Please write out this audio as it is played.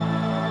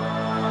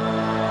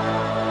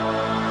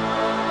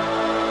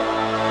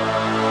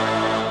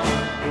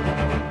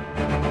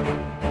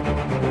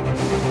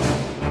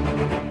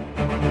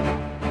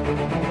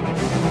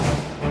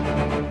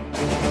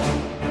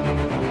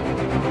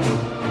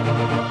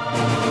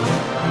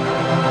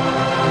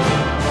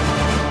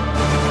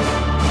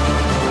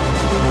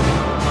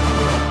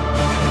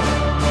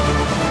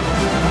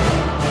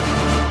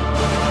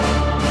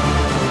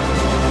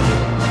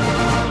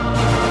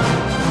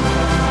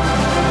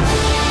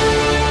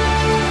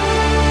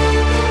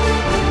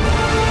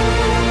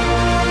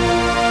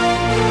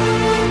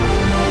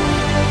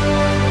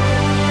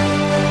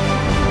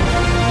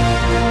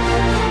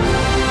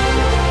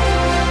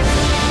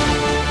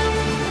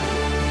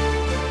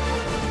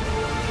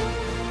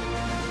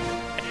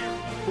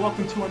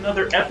Welcome to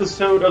another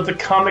episode of the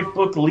Comic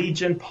Book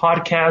Legion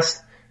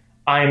podcast.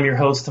 I am your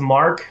host,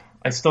 Mark.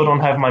 I still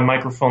don't have my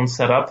microphone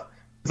set up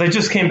because I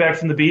just came back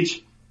from the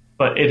beach,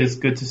 but it is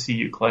good to see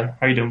you, Clay.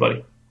 How you doing,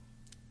 buddy?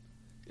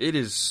 It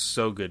is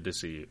so good to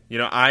see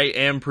you. I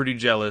am pretty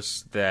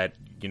jealous that,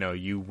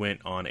 you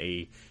went on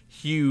a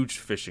huge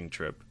fishing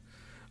trip.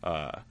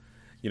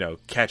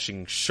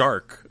 Catching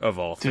shark of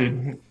all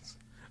things.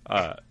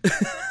 Dude.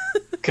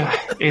 God,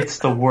 it's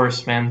the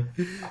worst, man.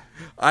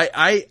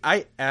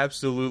 I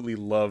absolutely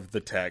love the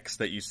text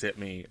that you sent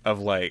me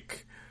of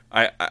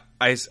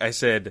I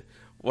said,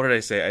 what did I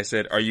say? I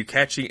said, are you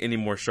catching any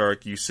more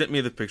shark? You sent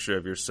me the picture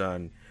of your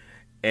son.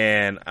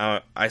 And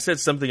I said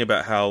something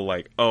about how,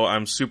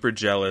 I'm super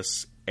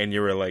jealous. And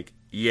you were like,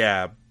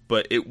 yeah,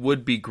 but it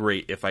would be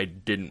great if I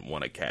didn't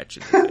want to catch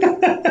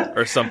anything.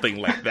 Or something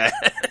like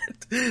that.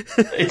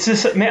 It's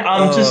just, man,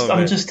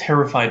 I'm just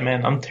terrified,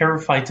 man. I'm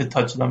terrified to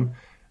touch them.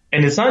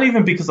 And it's not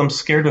even because I'm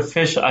scared of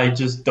fish. I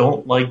just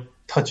don't like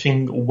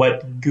touching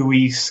wet,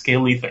 gooey,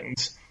 scaly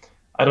things.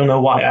 I don't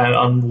know why.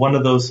 I'm one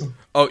of those.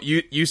 Oh,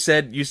 you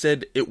said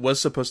it was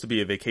supposed to be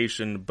a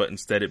vacation, but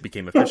instead it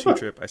became a fishing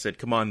trip. I said,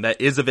 come on,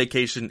 that is a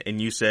vacation. And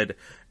you said,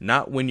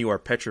 not when you are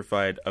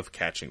petrified of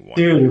catching one.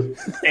 Dude,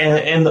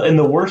 and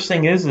the worst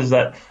thing is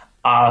that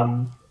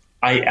I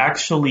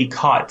actually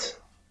caught,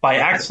 by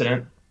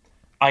accident,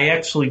 a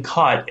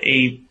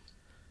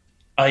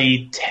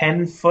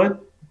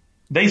 10-foot.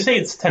 They say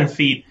it's 10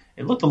 feet.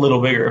 It looked a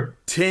little bigger.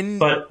 10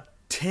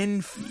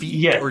 feet?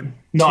 Yeah. Or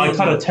no, I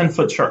caught a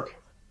 10-foot shark.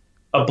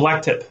 A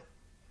black tip.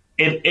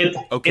 It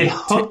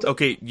hooked.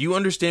 Okay, you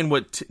understand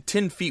what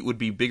 10 feet would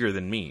be bigger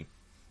than me.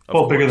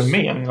 Well, bigger than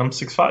me. I mean, I'm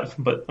 6'5",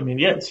 but I mean,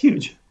 yeah, it's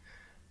huge.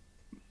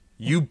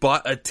 You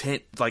bought a 10,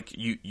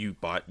 you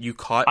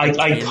caught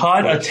I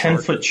caught a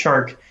 10-foot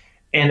shark,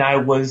 and I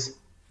was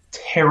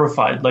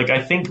terrified.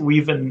 I think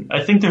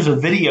there's a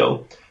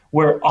video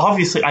where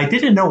obviously I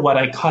didn't know what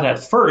I caught at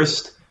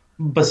first,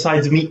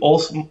 besides me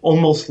also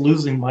almost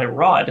losing my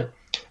rod.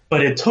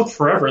 But it took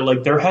forever.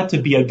 There had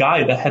to be a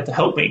guy that had to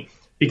help me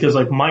because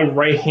my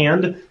right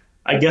hand,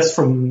 I guess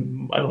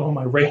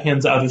my right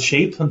hand's out of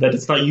shape, that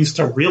it's not used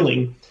to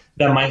reeling,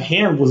 that my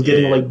hand was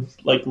getting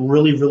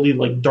really,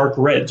 really dark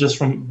red just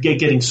from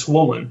getting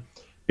swollen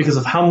because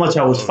of how much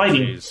I was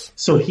fighting. Geez.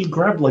 So he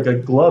grabbed a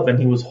glove and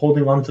he was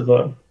holding onto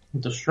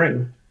the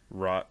string.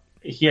 Right.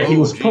 Yeah, he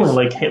was pulling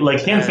like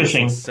hand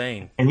fishing.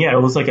 Insane. And yeah, it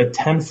was a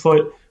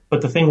 10-foot.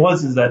 But the thing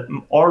is that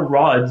our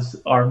rods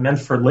are meant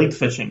for lake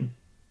fishing.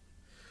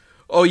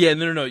 Oh yeah,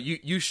 no.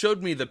 You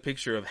showed me the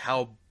picture of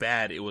how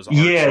bad it was.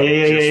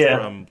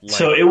 Yeah.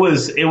 So it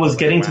was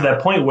getting to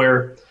that point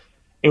where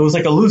it was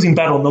like a losing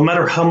battle. No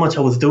matter how much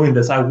I was doing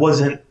this, I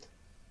wasn't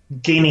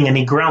gaining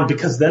any ground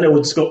because then it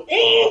would just go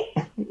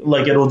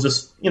it'll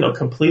just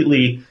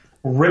completely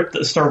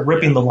start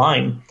ripping the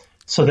line.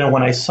 So then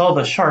when I saw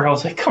the shark, I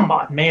was like, come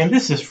on, man,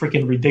 this is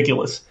freaking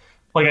ridiculous.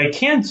 I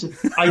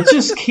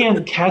just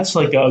can't catch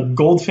a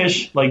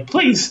goldfish.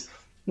 Please.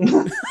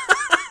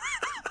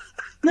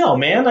 No,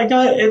 man, I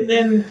got it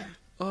then.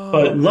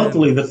 But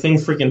luckily the thing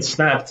freaking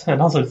snapped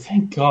and I was like,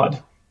 thank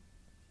God.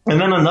 And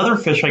then another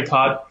fish I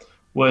caught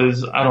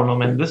was, I don't know,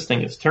 man, this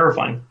thing is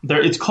terrifying.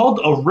 It's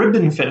called a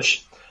ribbon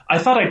fish. I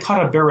thought I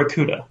caught a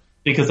barracuda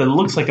because it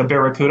looks like a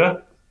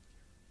barracuda.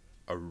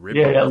 A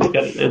ribbon? Yeah, look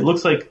at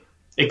it.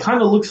 It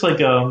kind of looks like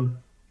an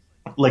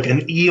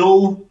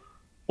eel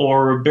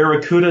or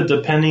barracuda,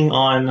 depending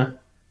on,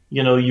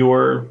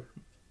 your...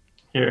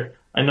 Here,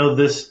 I know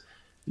this...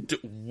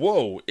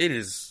 Whoa, that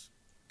is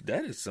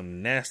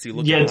some nasty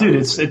looking... Yeah, dude,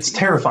 it's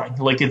terrifying.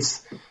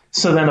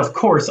 So then, of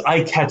course,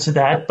 I catch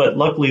that, but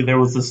luckily there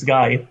was this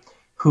guy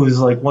who's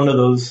one of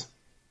those...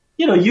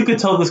 you could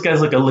tell this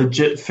guy's a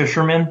legit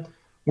fisherman,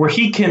 where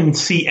he can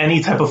see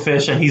any type of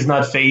fish and he's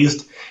not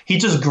fazed. He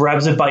just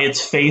grabs it by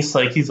its face,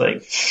 he's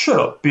like, shut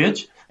up,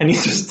 bitch. And he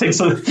just takes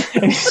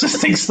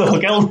the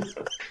hook out.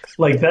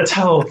 That's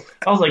how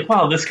I was like,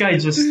 wow, this guy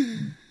just.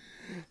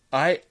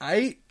 I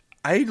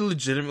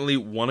legitimately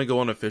want to go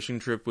on a fishing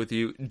trip with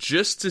you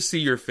just to see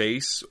your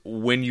face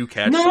when you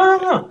catch.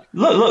 No.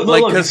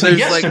 Look. Because so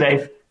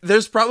yesterday,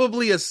 there's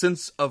probably a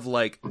sense of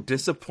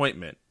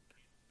disappointment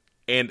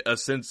and a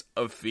sense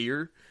of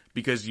fear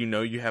because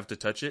you have to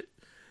touch it.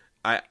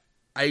 I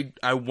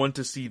want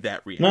to see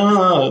that reaction.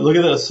 No. Look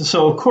at this.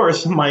 So of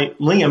course,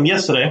 Liam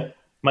yesterday,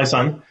 my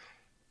son.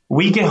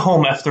 We get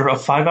home after a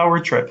 5-hour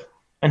trip,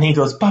 and he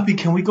goes, "Papi,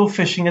 can we go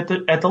fishing at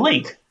the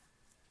lake?"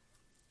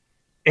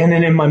 And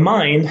then in my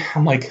mind,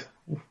 I'm like,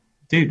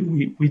 "Dude,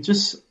 we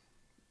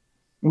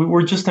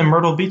were just in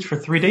Myrtle Beach for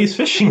 3 days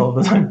fishing all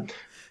the time.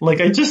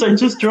 I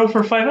just drove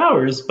for 5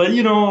 hours." But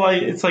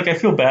it's I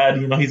feel bad.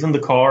 He's in the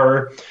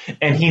car,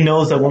 and he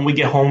knows that when we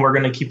get home, we're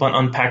gonna keep on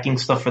unpacking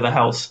stuff for the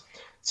house.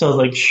 So I was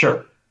like,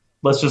 "Sure,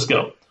 let's just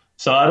go."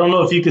 So I don't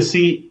know if you could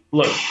see.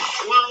 Look.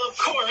 Well, of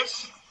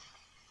course.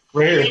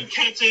 Right here. He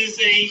catches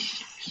a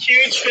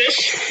huge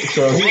fish.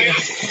 So right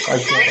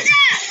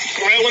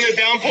when the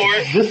downpour.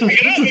 This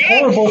is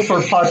horrible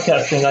for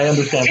podcasting, I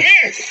understand. Come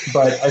here.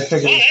 But I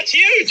figured. Oh, that's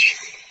huge.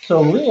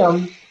 So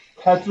Liam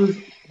catches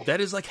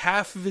That is like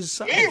half of his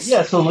size.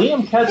 Yeah, so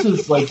Liam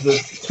catches like the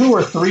 2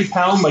 or 3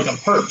 pound like a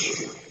perch.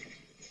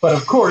 But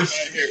of course,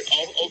 here,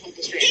 I'll put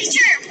the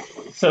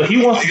screen. so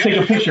he wants to take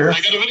a picture. I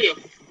got a video.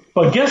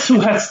 But guess who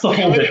has to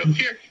hold it?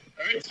 Here.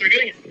 All right, start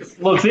getting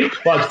it. Look, see?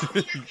 Watch.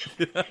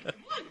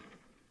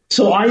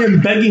 So I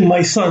am begging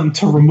my son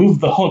to remove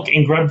the hook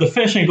and grab the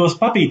fish, and he goes,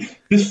 "Puppy,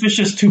 this fish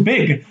is too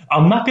big.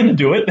 I'm not going to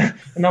do it."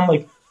 And I'm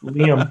like,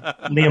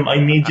 Liam, I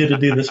need you to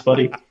do this,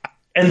 buddy.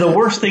 And the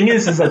worst thing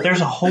is that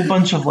there's a whole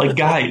bunch of like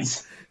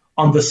guys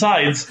on the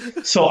sides,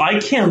 so I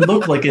can't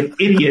look like an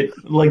idiot,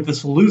 like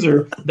this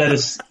loser that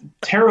is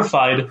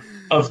terrified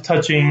of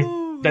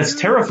touching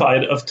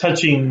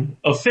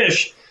a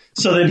fish.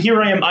 So then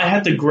here I am. I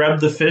had to grab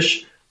the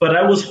fish, but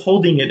I was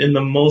holding it in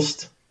the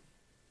most,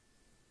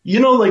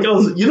 like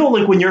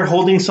when you're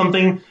holding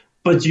something,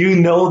 but you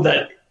know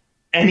that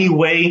any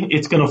way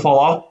it's gonna fall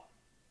off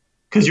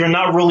because you're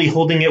not really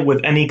holding it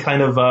with any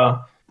kind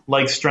of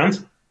like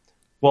strength.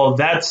 Well,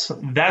 that's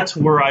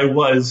where I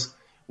was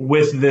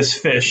with this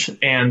fish,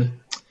 and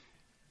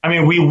I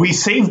mean we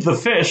saved the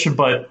fish,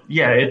 but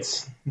yeah,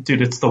 it's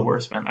the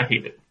worst, man. I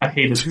hate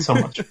it so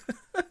much.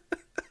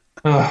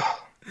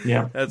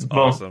 Yeah, that's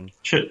awesome.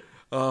 Should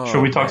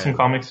we talk some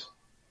comics?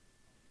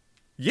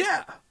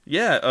 Yeah.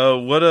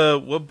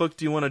 What book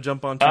do you want to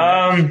jump on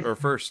to or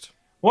first?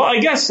 Well, I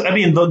guess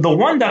the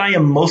one that I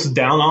am most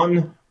down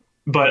on,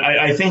 but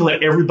I think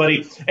that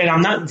everybody, and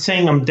I'm not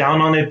saying I'm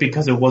down on it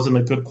because it wasn't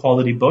a good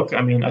quality book.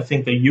 I mean, I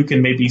think that you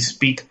can maybe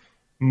speak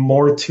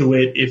more to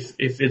it if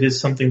it is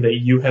something that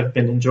you have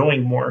been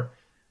enjoying more.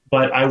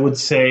 But I would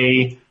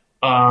say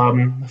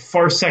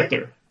Far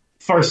Sector.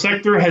 Far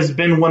Sector has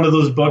been one of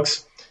those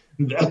books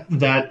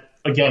that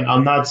again,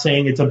 I'm not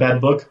saying it's a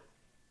bad book.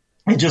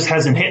 It just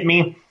hasn't hit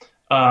me.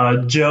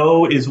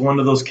 Joe is one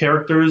of those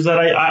characters that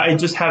I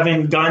just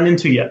haven't gotten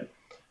into yet.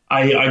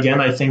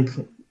 I think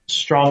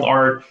strong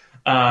art.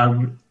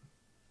 I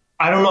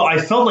don't know. I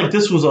felt like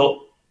this was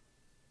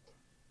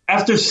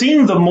after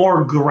seeing the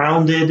more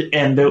grounded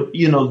and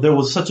there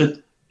was such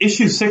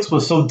issue 6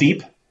 was so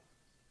deep,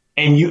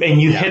 and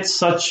you hit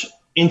such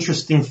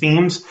interesting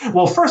themes.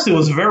 Well, first it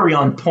was very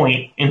on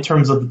point in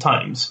terms of the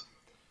times.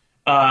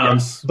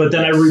 But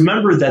then I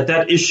remember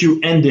that issue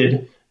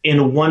ended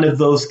in one of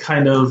those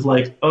kind of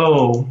like,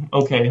 oh,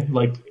 okay,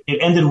 like it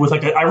ended with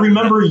like I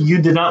remember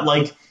you did not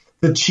like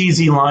the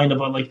cheesy line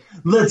about like,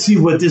 let's see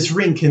what this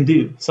ring can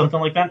do, something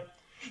like that.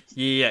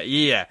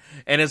 Yeah,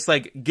 and it's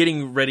like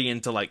getting ready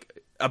into like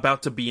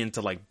about to be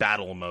into like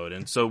battle mode,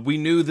 and so we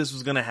knew this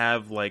was gonna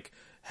have like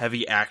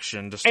heavy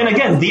action to start. And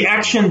again, the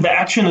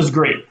action is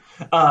great.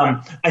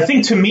 I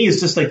think to me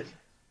it's just like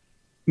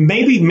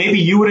maybe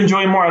you would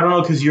enjoy more. I don't know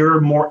because you're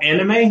more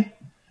anime,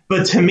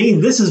 but to me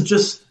this is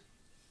just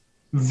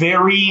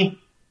very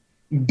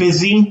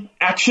busy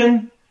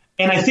action,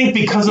 and I think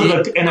because of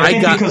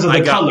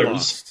the colors.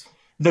 Lost.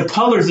 The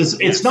colors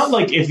it's not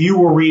like if you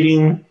were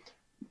reading.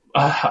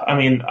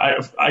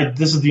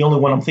 This is the only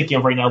one I'm thinking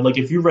of right now. Like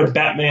if you read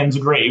Batman's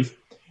Grave,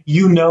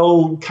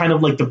 kind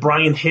of like the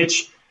Brian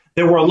Hitch.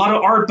 There were a lot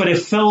of art, but it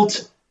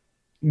felt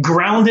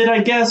grounded,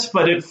 I guess.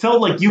 But it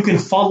felt like you can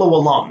follow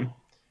along.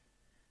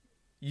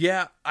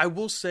 Yeah, I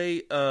will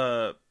say,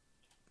 Jamal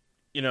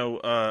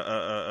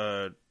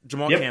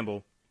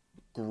Campbell.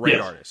 Great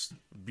artist.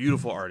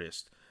 Beautiful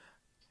artist.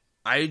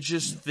 I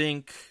just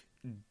think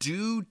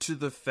due to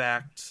the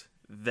fact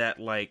that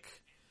like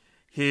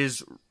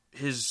his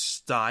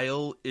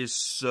style is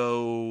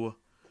so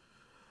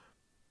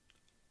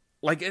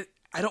like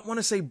I don't want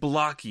to say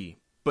blocky,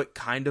 but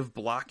kind of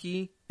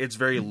blocky. It's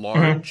very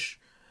large.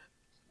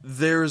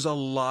 Mm-hmm.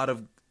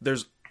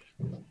 There's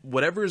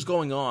whatever is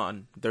going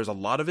on, there's a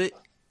lot of it,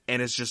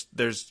 and it's just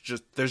there's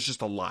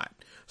just a lot.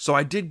 So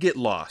I did get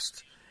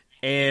lost.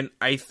 And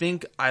I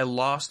think I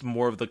lost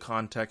more of the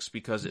context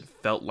because it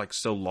felt like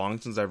so long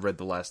since I've read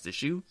the last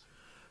issue.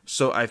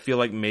 So I feel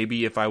like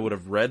maybe if I would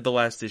have read the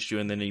last issue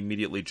and then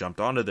immediately jumped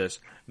onto this,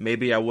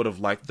 maybe I would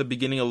have liked the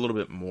beginning a little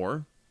bit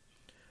more.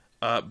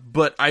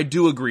 But I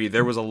do agree,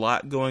 there was a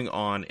lot going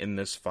on in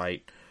this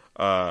fight.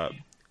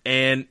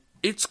 And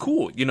it's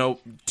cool,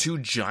 2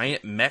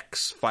 giant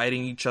mechs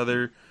fighting each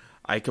other.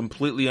 I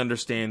completely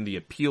understand the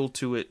appeal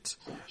to it,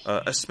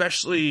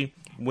 especially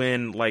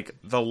when like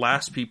the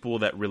last people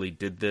that really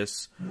did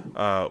this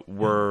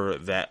were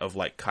that of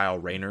like Kyle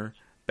Rayner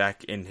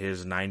back in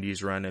his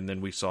 90s run, and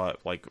then we saw it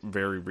like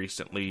very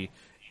recently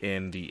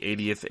in the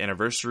 80th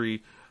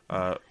anniversary,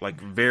 like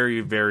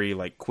very, very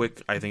like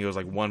quick. I think it was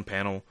like one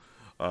panel,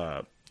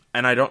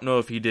 and I don't know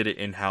if he did it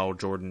in Hal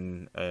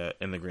Jordan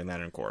in the Green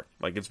Lantern Corps.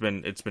 Like it's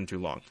been too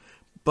long,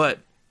 but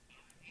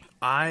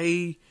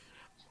I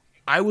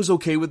was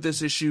okay with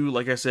this issue.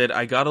 Like I said,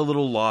 I got a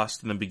little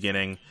lost in the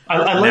beginning.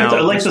 I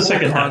like the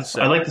second half.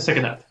 I like the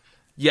second half.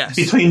 Yes,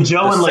 between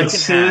Joe and like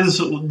Sis,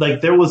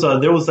 like there was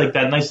like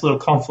that nice little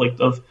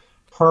conflict of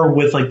her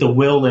with like the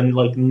will and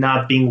like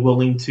not being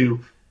willing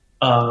to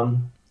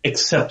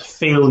accept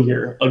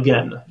failure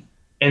again,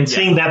 and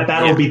seeing that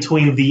battle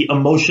between the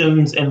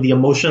emotions and the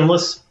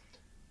emotionless.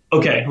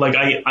 okay. Like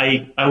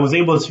I was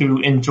able to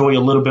enjoy a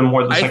little bit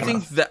more the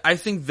second half. I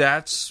think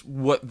that's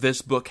what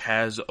this book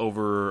has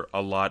over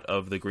a lot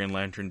of the Green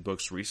Lantern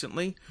books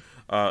recently.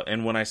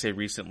 And when I say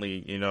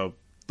recently,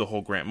 the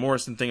whole Grant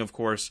Morrison thing, of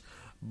course,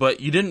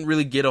 but you didn't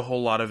really get a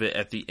whole lot of it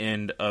at the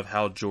end of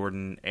Hal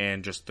Jordan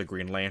and just the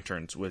Green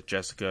Lanterns with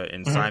Jessica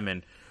and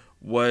Simon.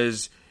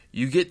 Was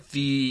you get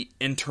the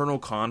internal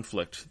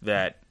conflict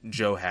that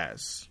Joe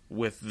has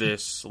with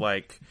this,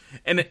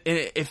 and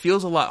it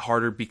feels a lot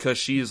harder because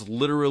she is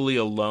literally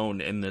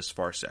alone in this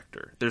far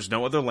sector. There's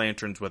no other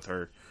lanterns with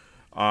her.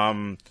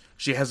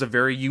 She has a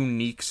very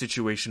unique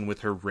situation with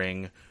her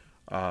ring.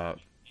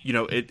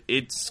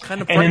 It's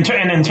kind of... And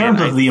in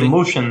terms of the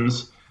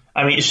emotions,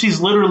 I mean,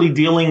 she's literally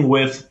dealing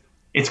with...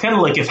 It's kind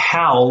of like if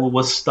Hal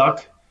was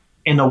stuck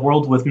in a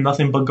world with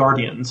nothing but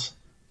Guardians,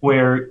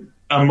 where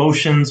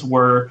emotions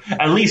were,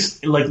 at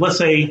least,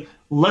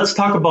 let's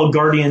talk about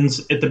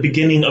Guardians at the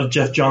beginning of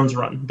Jeff Johns'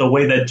 run, the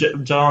way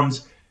that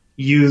Johns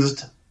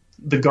used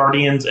the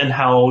Guardians and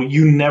how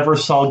you never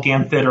saw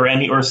Gambit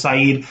or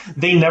Saeed.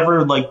 They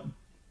never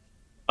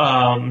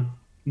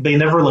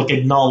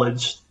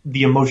acknowledged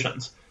the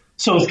emotions.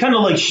 So it's kind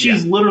of like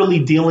she's literally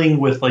dealing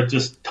with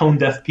just tone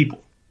deaf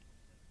people.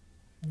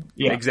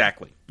 Yeah,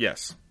 exactly.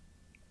 Yes.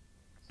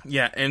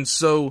 Yeah, and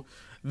so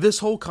this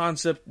whole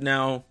concept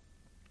now,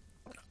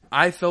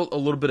 I felt a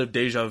little bit of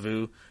deja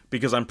vu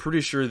because I'm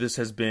pretty sure this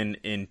has been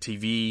in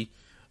TV,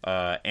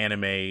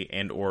 anime,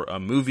 and or a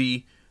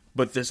movie.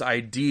 But this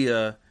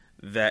idea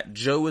that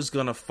Joe is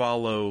going to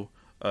follow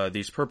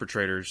these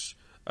perpetrators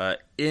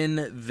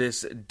in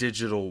this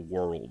digital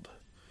world.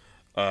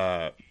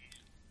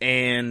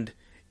 And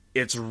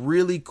it's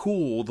really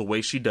cool the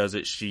way she does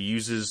it. She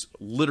uses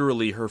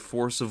literally her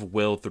force of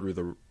will through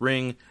the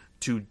ring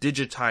to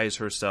digitize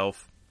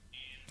herself.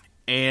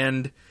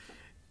 And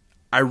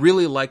I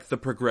really like the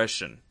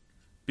progression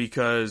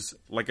because,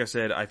 like I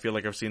said, I feel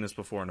like I've seen this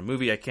before in a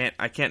movie. I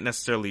can't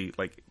necessarily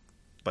like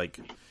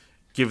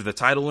give the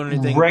title or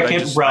anything.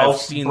 Wreck-It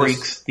Ralph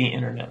breaks the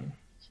internet.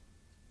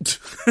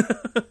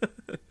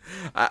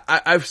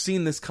 I've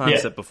seen this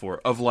concept before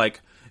of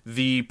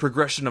the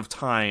progression of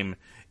time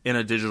in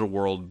a digital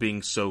world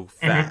being so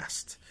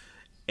fast.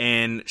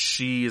 And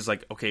she is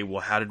like, okay,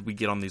 well, how did we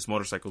get on these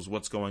motorcycles?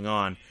 What's going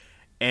on?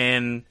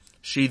 And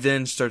she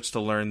then starts to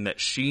learn that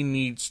she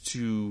needs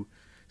to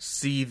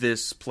see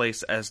this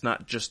place as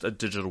not just a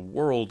digital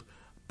world,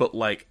 but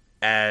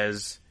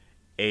as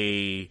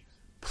a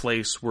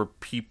place where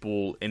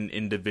people and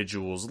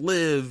individuals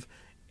live,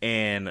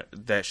 and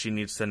that she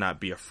needs to not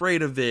be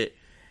afraid of it.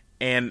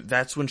 And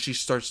that's when she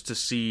starts to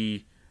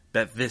see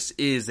that this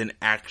is an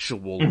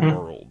actual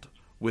world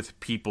with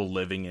people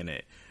living in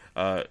it.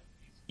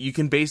 You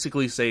can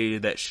basically say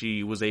that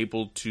she was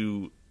able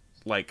to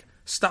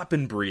stop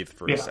and breathe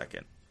for a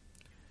second.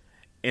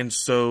 And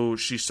so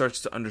she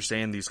starts to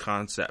understand these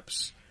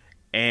concepts.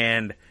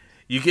 And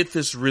you get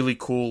this really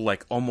cool,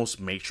 almost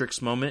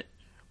Matrix moment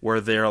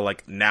where they're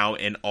now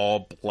in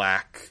all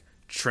black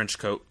trench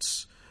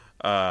coats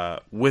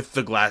with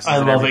the glasses. I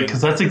love it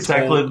because that's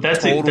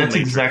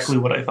exactly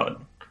what I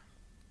thought.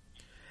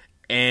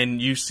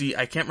 And you see,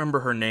 I can't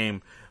remember her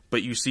name,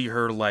 but you see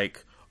her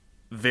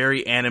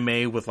very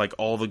anime with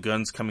all the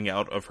guns coming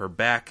out of her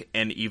back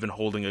and even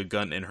holding a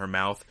gun in her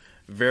mouth.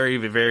 Very,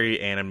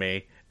 very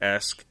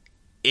anime-esque.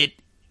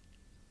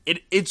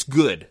 It's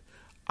good.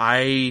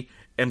 I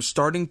am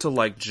starting to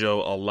like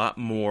Joe a lot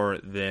more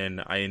than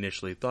I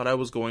initially thought I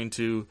was going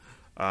to.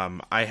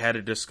 I had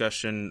a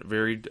discussion,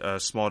 very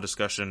small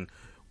discussion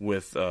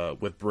with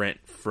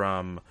Brent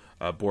from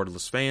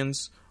Borderless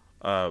Fans.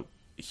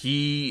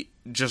 He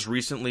just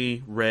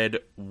recently read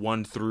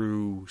 1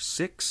 through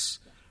 6.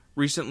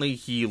 Recently,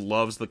 he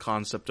loves the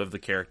concept of the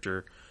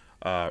character.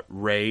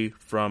 Ray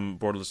from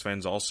Borderless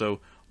Fans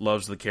also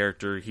loves the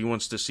character. He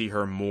wants to see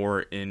her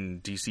more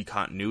in DC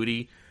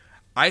continuity.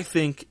 I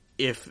think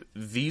if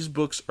these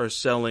books are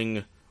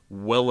selling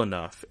well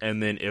enough,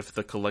 and then if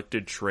the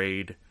collected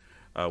trade,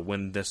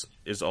 when this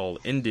is all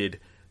ended,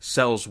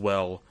 sells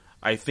well,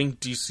 I think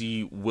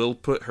DC will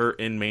put her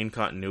in main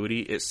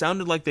continuity. It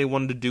sounded like they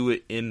wanted to do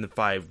it in the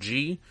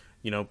 5G,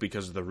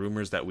 because of the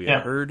rumors that we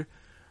had heard.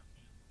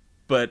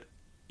 But,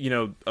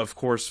 of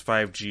course,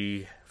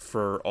 5G,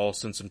 for all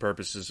sense and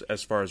purposes,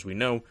 as far as we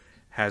know,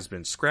 has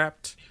been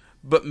scrapped.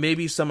 But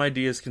maybe some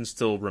ideas can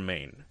still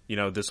remain.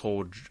 This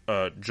whole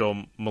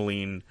Joe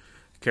Moline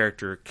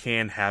character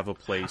can have a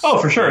place. Oh,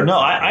 for sure. No,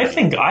 I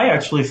think I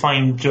actually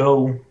find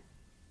Joe...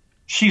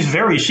 She's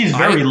very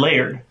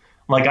layered.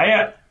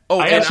 I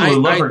absolutely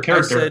love her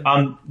character.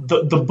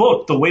 The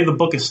book, the way the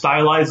book is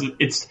stylized,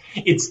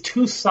 it's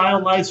too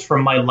stylized for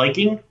my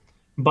liking,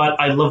 but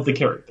I love the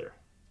character.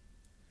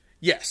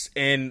 Yes,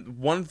 and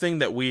one thing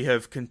that we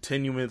have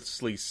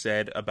continuously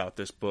said about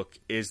this book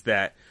is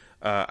that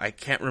I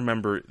can't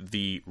remember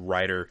the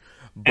writer,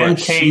 but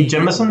N.K.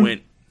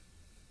 Jemisin?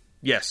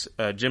 Yes,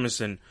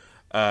 Jemisin.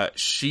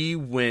 She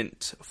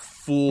went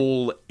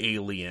full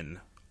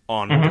alien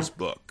on this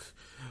book.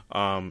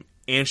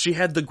 And she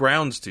had the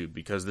grounds to,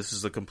 because this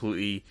is a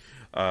completely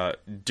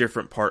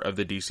different part of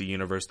the DC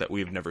universe that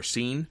we've never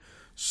seen.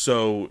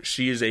 So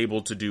she is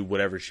able to do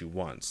whatever she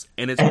wants,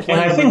 and it's and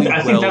I think really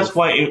I think that's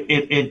why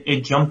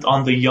it jumped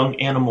on the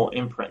Young Animal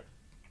imprint,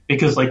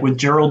 because like with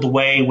Gerald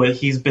Way, what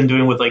he's been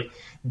doing with like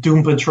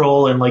Doom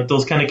Patrol and like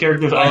those kind of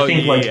characters, I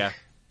think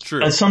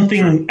True. As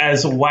something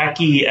as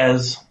wacky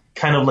as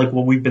kind of like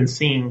what we've been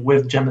seeing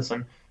with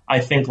Jemison, I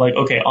think like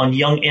okay, on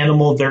Young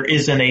Animal there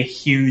isn't a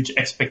huge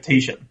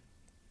expectation.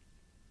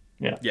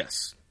 Yeah.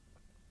 Yes.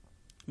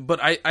 But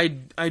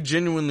I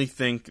genuinely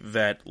think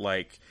that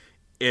like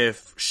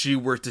if she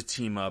were to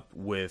team up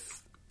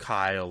with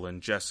Kyle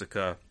and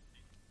Jessica,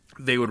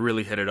 they would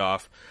really hit it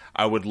off.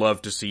 I would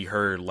love to see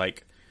her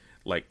like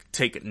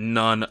take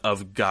none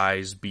of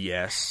Guy's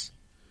BS.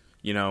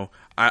 You know,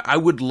 I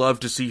would love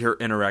to see her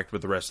interact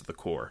with the rest of the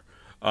Corps.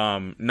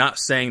 Not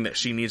saying that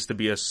she needs to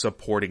be a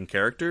supporting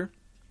character,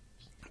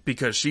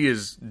 because she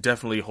is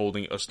definitely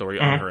holding a story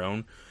on her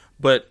own.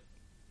 But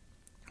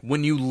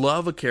when you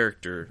love a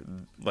character,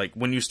 like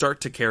when you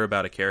start to care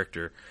about a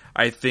character,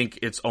 I think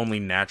it's only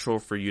natural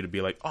for you to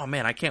be like, oh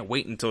man, I can't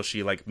wait until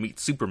she like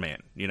meets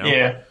Superman, you know?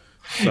 Yeah.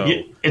 So,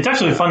 it's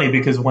actually funny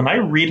because when I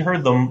read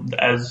her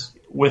as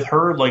with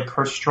her, like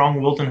her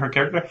strong-willed in her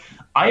character,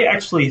 I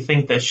actually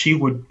think that she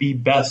would be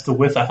best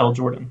with a Hal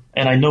Jordan.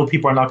 And I know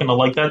people are not going to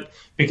like that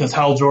because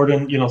Hal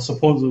Jordan, you know,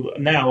 supposedly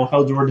now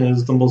Hal Jordan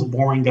is the most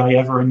boring guy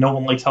ever and no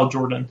one likes Hal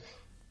Jordan.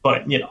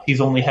 But, you know,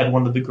 he's only had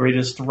one of the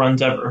greatest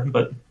runs ever,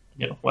 but,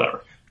 you know,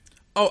 whatever.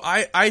 Oh,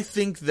 I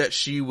think that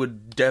she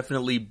would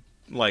definitely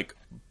like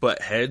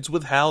butt heads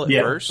with Hal at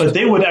first. But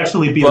they would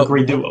actually be a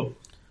great duo.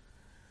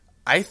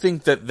 I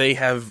think that they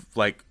have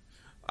like,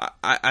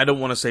 I don't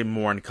want to say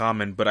more in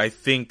common, but I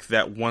think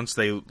that once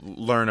they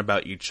learn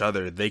about each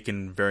other, they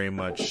can very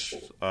much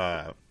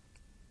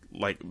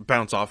like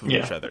bounce off of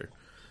each other.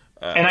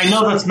 And I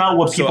know that's not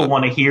what people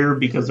want to hear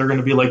because they're going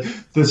to be like,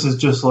 this is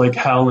just like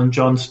Hal and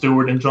Jon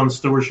Stewart, and Jon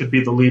Stewart should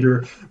be the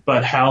leader,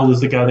 but Hal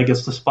is the guy that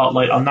gets the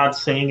spotlight. I'm not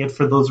saying it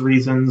for those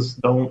reasons.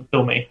 Don't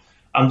kill me.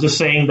 I'm just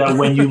saying that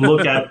when you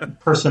look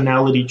at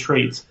personality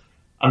traits,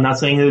 I'm not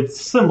saying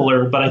it's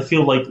similar, but I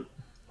feel like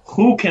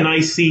who can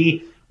I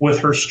see with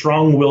her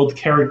strong-willed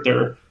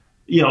character?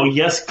 You know,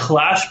 yes,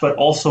 clash, but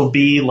also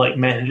be like,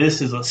 man,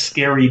 this is a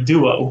scary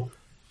duo.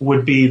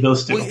 Would be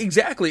those two. Well,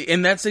 exactly,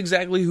 and that's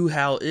exactly who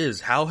Hal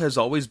is. Hal has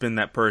always been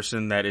that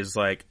person that is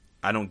like,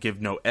 I don't give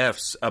no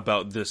Fs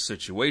about this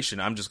situation.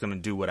 I'm just going to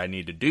do what I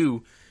need to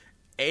do.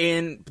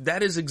 And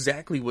that is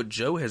exactly what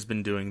Jo has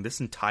been doing this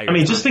entire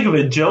time. Just think of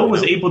it. Jo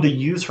was able to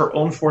use her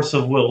own force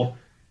of will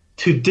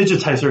to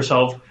digitize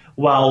herself,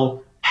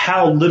 while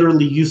Hal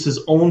literally used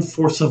his own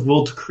force of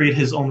will to create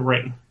his own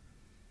ring.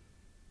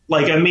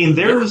 Like,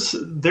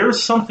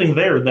 there's something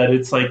there that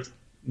it's like,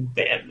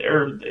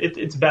 man,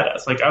 it's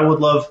badass. Like, I would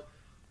love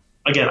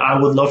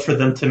for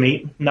them to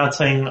meet. Not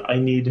saying I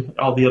need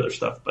all the other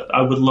stuff, but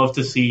I would love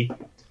to see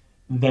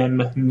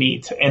them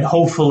meet. And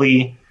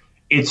hopefully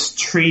it's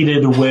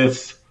treated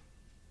with,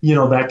 you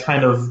know, that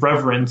kind of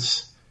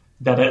reverence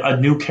that a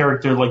new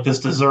character like this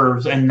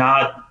deserves, and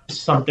not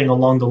something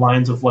along the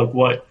lines of like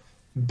what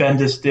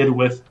Bendis did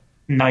with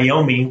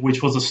Naomi,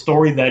 which was a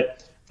story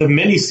that the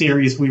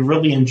miniseries we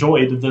really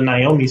enjoyed, the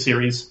Naomi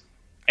series.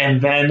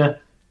 And then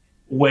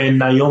when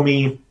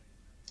Naomi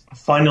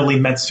finally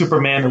met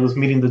Superman and was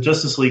meeting the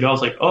Justice League, I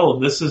was like, oh,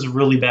 this is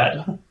really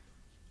bad.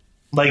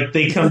 Like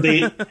and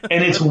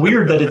it's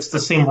weird that it's the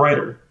same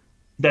writer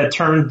that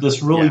turned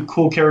this really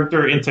cool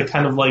character into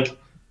kind of like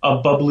a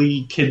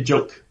bubbly kid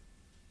joke.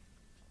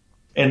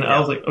 And I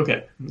was like,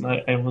 okay,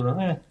 I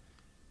was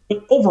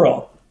But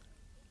overall,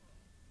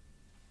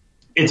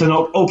 it's an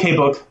okay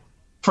book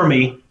for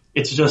me.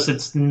 It's just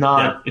it's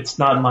not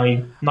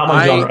my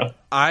genre.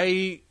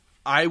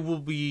 I will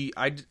be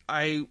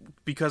I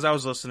because I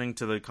was listening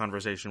to the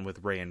conversation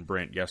with Ray and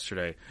Brent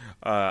yesterday.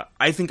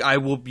 I think I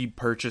will be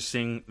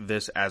purchasing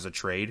this as a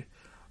trade,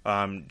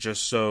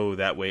 just so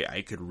that way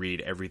I could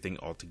read everything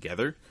all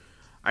together.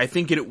 I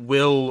think it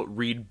will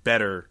read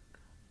better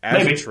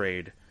as a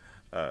trade,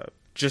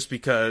 just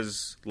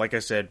because, like I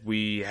said,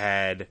 we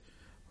had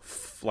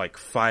like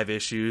 5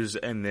 issues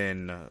and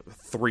then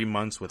 3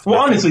 months with. Well,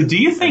 honestly, do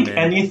you think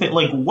anything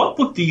like what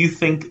book do you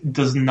think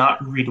does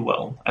not read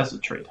well as a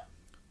trade?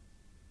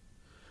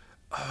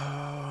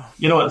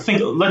 You know what?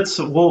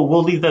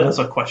 We'll leave that as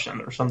a question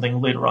or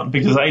something later on,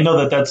 because I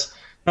know that's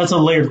a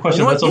layered question.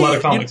 You know that's a lot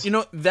of comics.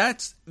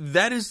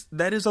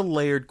 That is a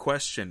layered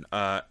question,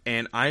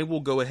 and I will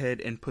go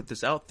ahead and put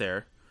this out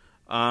there.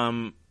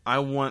 I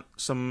want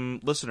some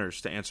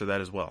listeners to answer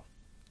that as well,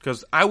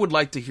 because I would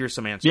like to hear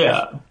some answers.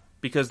 Yeah,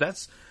 because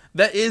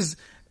that is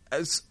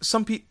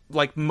some people,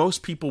 like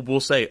most people will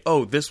say,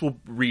 oh, this will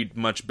read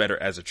much better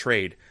as a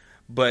trade,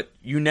 but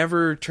you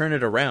never turn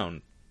it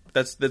around.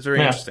 That's very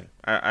interesting.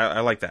 I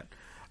like that.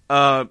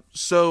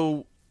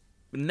 So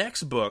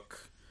next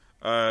book,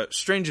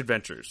 Strange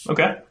Adventures.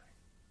 Okay.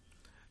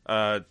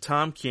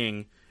 Tom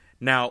King.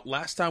 Now,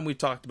 last time we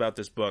talked about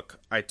this book,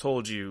 I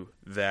told you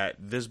that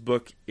this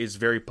book is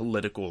very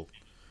political.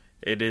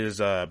 It is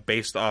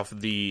based off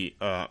the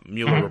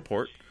Mueller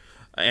report,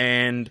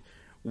 and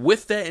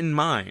with that in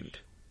mind,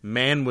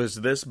 man, was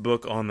this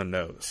book on the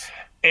nose.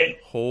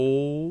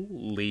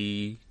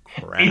 Holy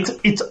crap.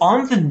 It's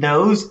on the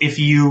nose if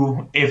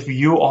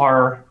you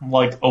are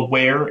like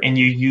aware and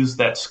you use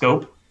that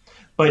scope.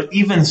 But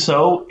even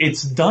so,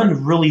 it's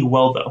done really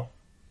well though.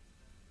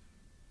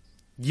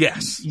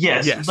 Yes.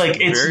 Like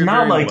it's very,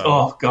 not very like,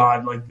 well. oh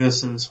God, like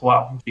this is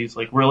wow. Geez,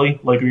 like really?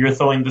 Like you're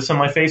throwing this in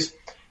my face?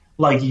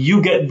 Like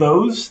you get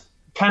those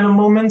kind of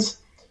moments,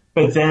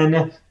 but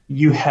then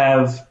you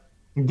have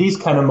these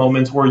kind of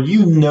moments where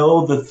you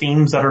know the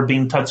themes that are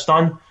being touched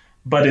on,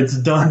 but it's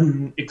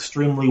done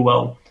extremely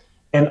well.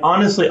 And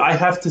honestly, I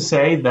have to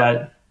say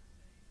that,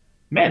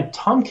 man,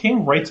 Tom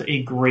King writes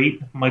a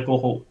great Michael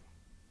Holt.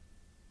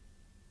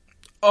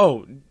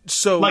 Oh,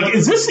 so Like,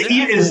 is this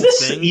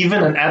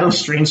even an Adam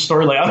Strange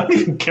story? Like, I don't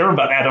even care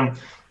about Adam.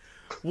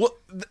 Well,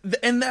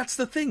 and that's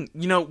the thing.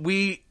 You know,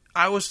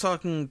 I was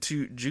talking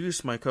to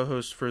Juice, my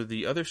co-host for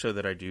the other show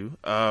that I do.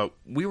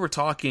 We were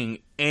talking,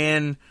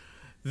 and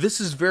this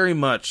is very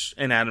much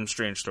an Adam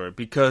Strange story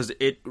because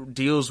it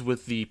deals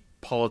with the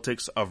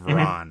politics of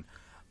Ron.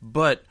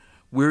 But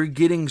we're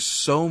getting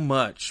so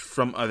much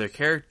from other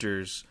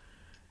characters.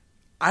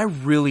 I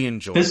really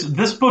enjoy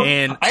this book.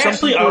 And I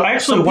actually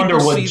wonder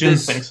what Jim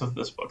thinks of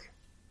this book,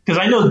 because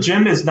I know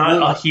Jim is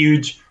not a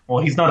huge.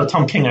 Well, he's not a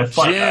Tom King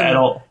at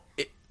all.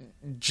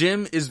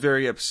 Jim is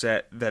very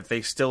upset that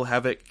they still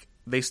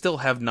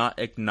have not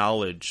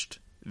acknowledged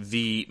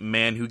the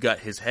man who got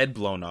his head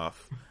blown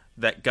off,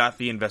 that got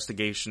the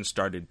investigation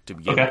started to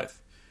begin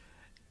with.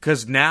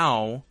 Because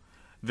now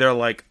they're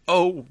like,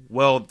 oh,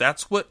 well,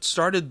 that's what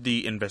started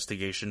the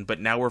investigation, but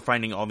now we're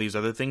finding all these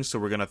other things, so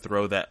we're going to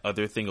throw that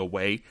other thing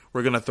away.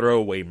 We're going to throw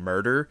away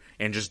murder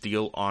and just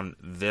deal on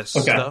this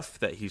stuff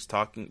that he's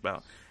talking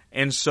about.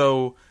 And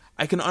so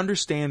I can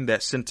understand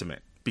that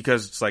sentiment,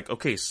 because it's like,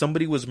 okay,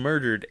 somebody was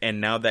murdered, and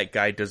now that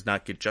guy does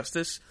not get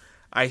justice.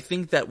 I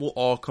think that will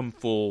all come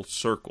full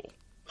circle.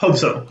 Hope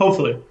so.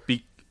 Hopefully.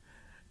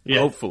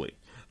 Hopefully.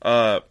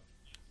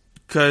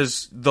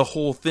 Because the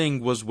whole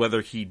thing was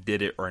whether he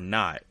did it or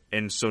not.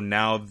 And so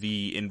now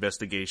the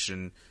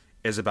investigation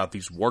is about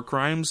these war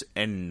crimes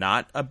and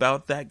not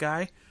about that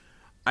guy.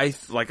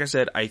 Like I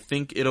said, I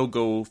think it'll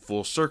go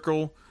full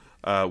circle.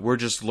 We're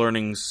just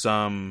learning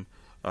some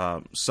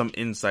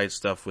inside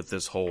stuff with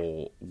this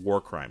whole war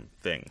crime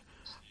thing.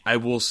 I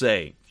will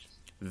say,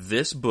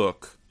 this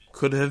book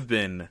could have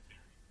been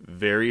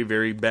very,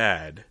 very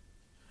bad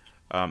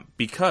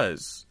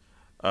because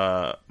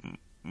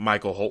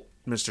Michael Holt,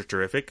 Mr.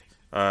 Terrific,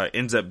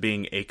 ends up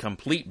being a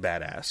complete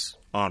badass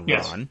on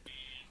Ron.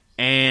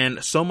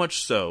 And so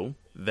much so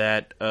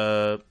that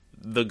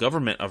the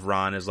government of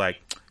Ron is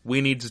like,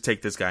 we need to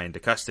take this guy into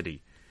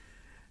custody.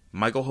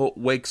 Michael Holt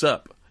wakes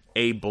up.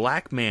 A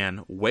black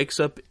man wakes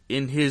up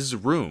in his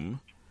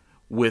room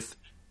with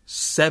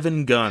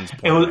 7 guns.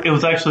 It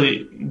was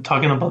actually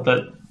talking about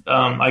that.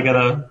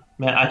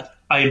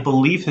 I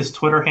believe his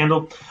Twitter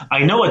handle.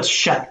 I know it's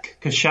Shaq,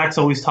 because Shaq's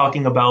always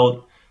talking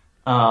about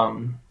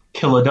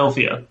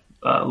Philadelphia.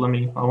 I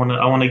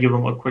want to give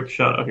him a quick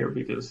shout out here,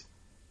 because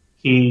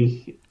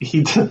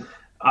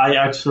I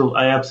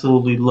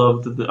absolutely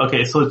loved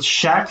okay, so it's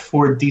Shaq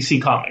for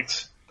DC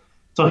Comics.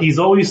 So he's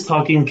always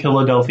talking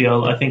Philadelphia.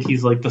 I think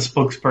he's like the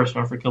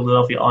spokesperson for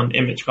Philadelphia on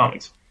Image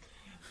Comics.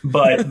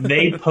 But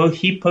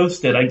he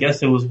posted, I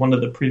guess it was one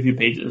of the preview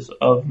pages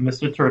of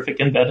Mr. Terrific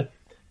in bed,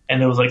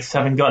 and it was like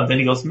 7 guns. And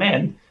he goes,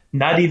 man,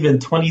 not even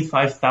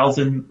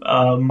 25,000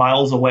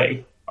 miles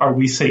away are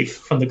we safe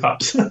from the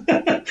cops.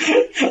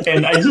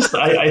 And I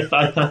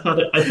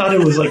thought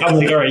it was like, I'm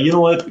like, all right, you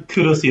know what?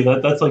 Kudos to you.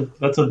 That's a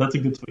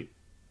good tweet.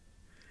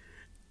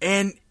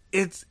 And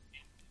it's,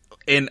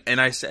 and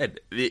I said,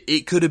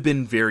 it could have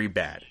been very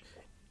bad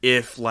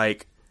if,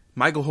 like,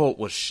 Michael Holt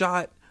was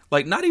shot,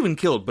 like, not even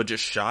killed, but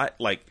just shot.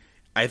 Like,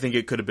 I think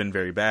it could have been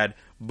very bad,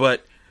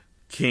 but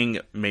King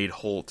made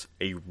Holt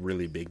a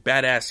really big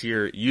badass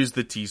here, used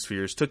the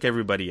T-spheres, took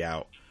everybody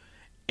out.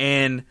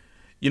 And,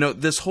 you know,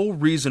 this whole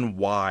reason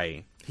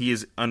why he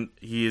is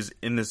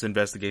in this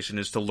investigation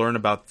is to learn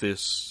about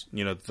this,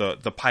 you know,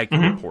 the Pike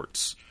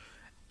reports.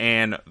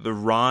 And the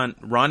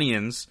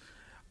Ronians,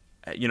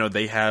 you know,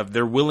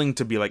 they're willing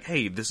to be like,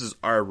 hey, this is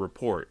our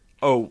report.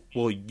 Oh,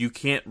 well, you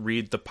can't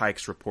read the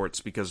Pike's reports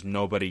because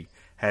nobody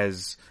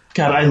has...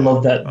 God, I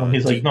love that when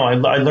he's like, no, I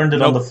learned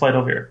it on the flight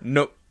over here.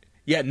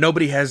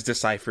 Nobody has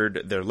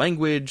deciphered their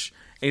language.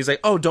 And he's like,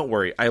 oh, don't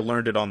worry, I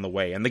learned it on the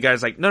way. And the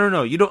guy's like,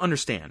 no, you don't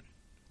understand.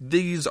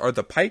 These are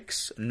the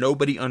Pikes.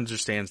 Nobody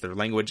understands their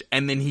language.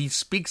 And then he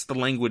speaks the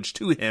language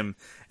to him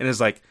and is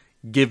like,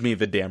 give me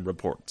the damn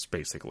reports,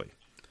 basically.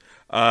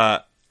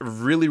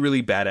 Really,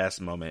 really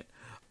badass moment.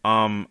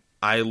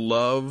 I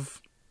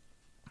love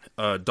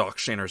Doc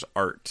Shaner's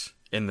art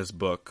in this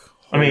book.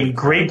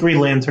 Great Green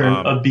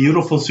Lantern, a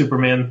beautiful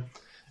Superman.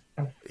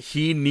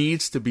 He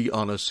needs to be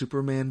on a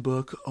Superman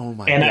book. Oh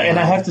my god! And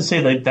I have to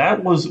say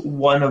that was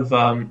one of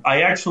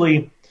I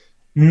actually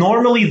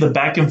normally the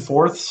back and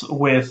forths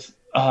with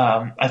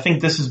I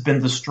think this has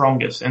been the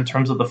strongest in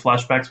terms of the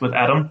flashbacks with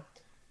Adam.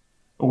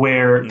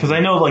 where, because I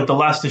know like the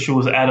last issue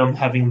was Adam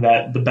having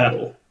the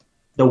battle,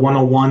 the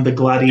 101, the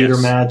gladiator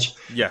Yes. match,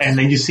 Yes. and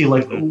then you see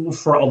like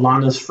for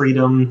Alana's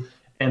freedom,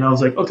 and I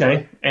was like,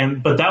 okay,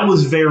 but that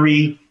was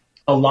very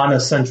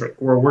Alana centric,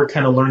 where we're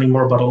kind of learning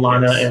more about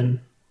Alana Yes.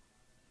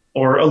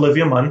 or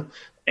Olivia Munn,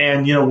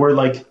 and we're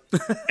like,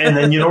 and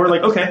then we're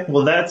like, okay,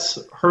 well that's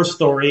her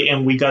story,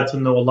 and we got to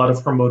know a lot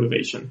of her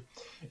motivation.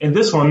 In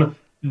this one,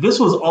 this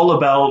was all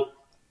about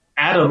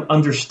Adam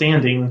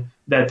understanding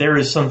that there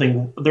is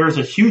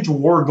a huge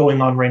war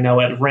going on right now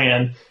at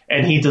Rand,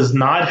 and he does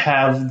not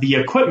have the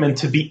equipment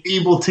to be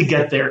able to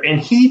get there, and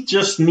he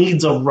just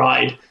needs a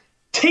ride.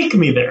 Take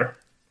me there.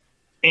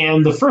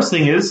 And the first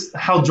thing is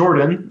Hal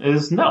Jordan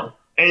is no.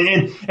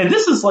 And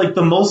this is like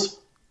the most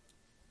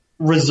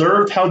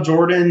reserved Hal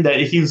Jordan that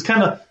he was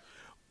kind of.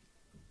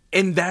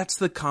 And that's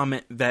the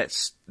comment that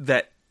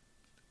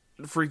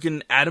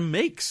freaking Adam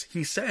makes.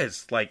 He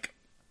says, like,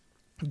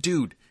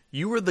 dude,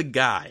 you are the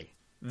guy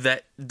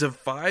that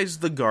defies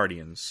the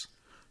Guardians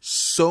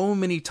so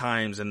many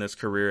times in this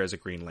career as a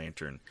Green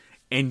Lantern,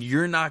 and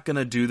you're not going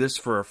to do this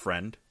for a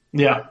friend?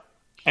 Yeah.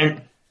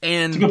 And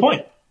it's a good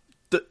point.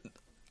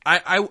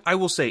 I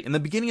will say, in the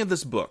beginning of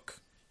this book,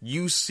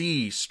 you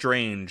see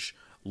Strange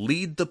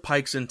lead the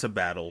Pikes into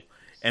battle,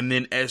 and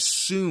then as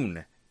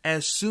soon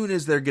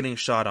as they're getting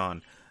shot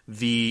on,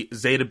 the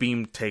Zeta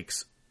Beam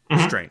takes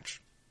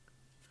Strange.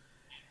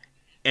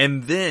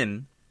 And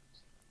then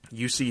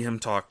you see him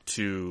talk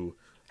to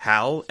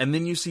Hal, and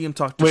then you see him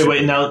talk to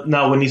Wait,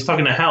 now when he's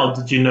talking to Hal,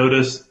 did you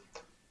notice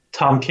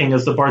Tom King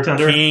as the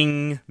bartender?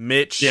 King,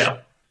 Mitch,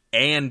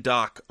 and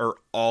Doc are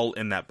all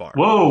in that bar.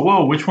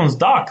 Whoa, which one's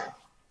Doc?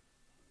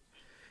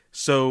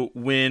 So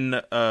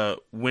when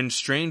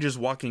Strange is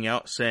walking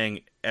out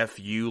saying "F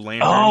you,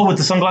 Lantern," with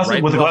the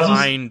sunglasses, with the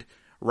glasses,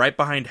 right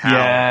behind Hal,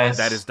 yes,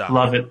 that is Doc.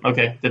 Love it.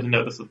 Okay, didn't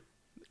notice it.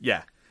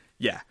 Yeah.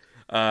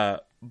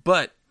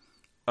 But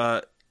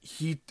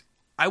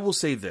I will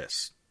say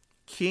this: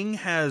 King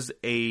has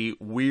a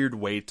weird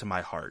way to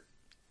my heart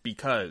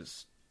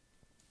because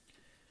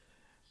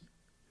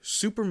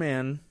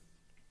Superman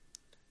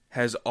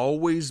has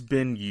always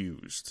been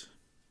used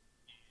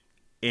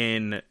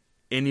in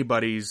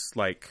anybody's,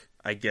 like,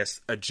 I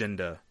guess,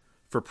 agenda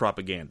for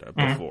propaganda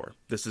before.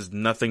 This is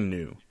nothing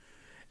new.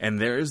 And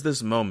there is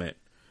this moment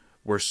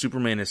where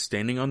Superman is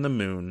standing on the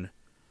moon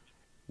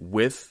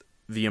with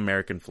the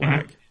American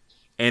flag.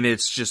 And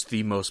it's just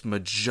the most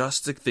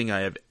majestic thing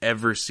I have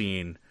ever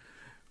seen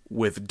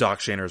with Doc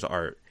Shanner's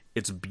art.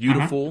 It's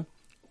beautiful.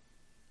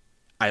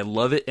 I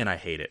love it and I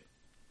hate it.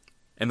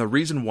 And the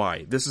reason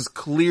why, this is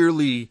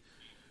clearly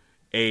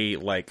a,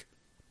 like,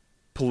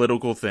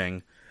 political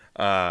thing.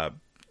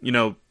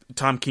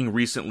 Tom King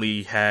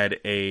recently had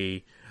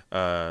a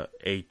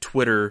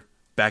Twitter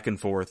back and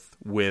forth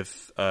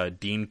with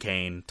Dean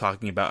Cain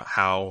talking about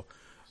how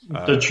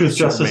the truth,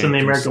 justice, and the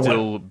American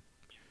way.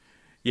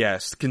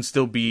 Yes, can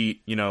still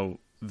be,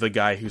 the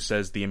guy who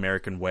says the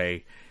American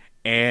way.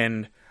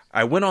 And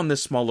I went on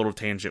this small little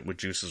tangent with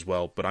Juice as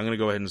well, but I'm going to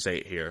go ahead and say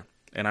it here.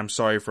 And I'm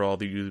sorry for all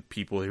the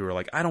people who are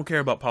like, I don't care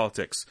about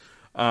politics.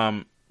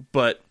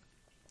 But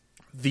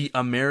the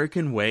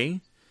American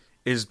way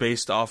is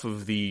based off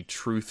of the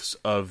truths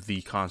of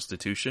the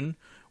Constitution,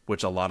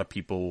 which a lot of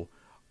people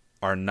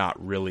are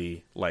not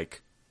really,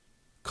 like,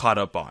 caught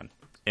up on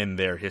in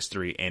their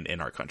history and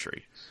in our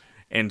country.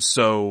 And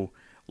so,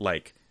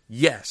 like,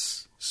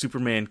 yes,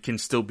 Superman can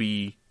still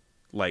be,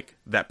 like,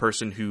 that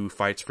person who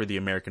fights for the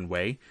American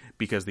way,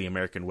 because the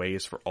American way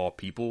is for all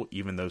people,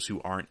 even those who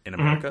aren't in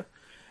America.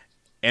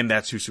 And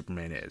that's who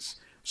Superman is.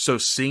 So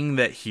seeing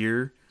that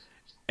here,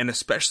 and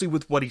especially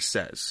with what he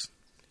says,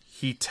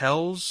 he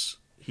tells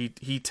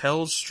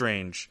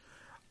Strange,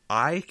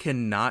 I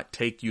cannot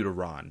take you to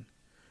Ron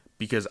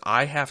because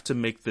I have to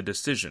make the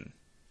decision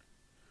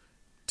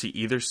to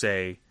either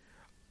say,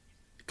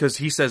 because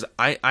he says,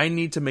 I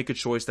need to make a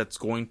choice that's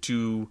going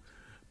to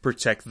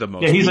protect the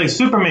most. Yeah, he's people. like,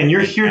 Superman,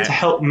 you're here to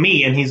help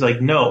me. And he's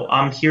like, no,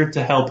 I'm here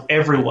to help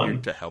everyone. I'm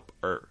here to help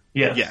her.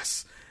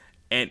 Yes.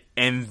 And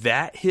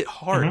that hit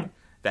hard.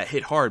 That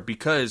hit hard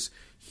because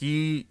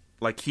he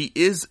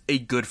is a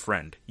good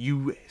friend.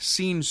 You've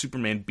seen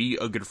Superman be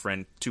a good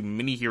friend to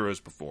many heroes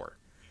before.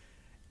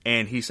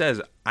 And he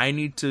says, I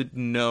need to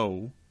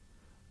know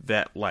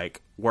that,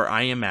 like, where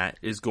I am at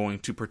is going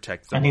to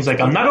protect them. And he's like,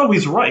 I'm not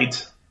always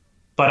right,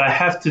 but I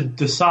have to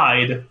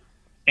decide.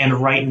 And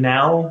right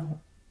now,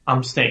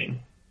 I'm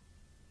staying.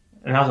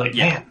 And I was like,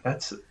 man,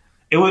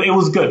 it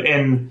was good.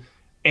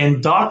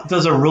 And Doc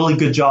does a really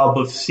good job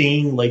of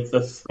seeing, like,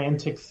 the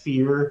frantic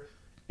fear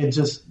and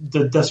just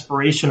the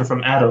desperation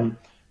from Adam.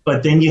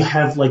 But then you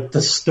have, like,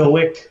 the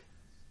stoic.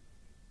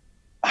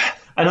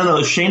 I don't know.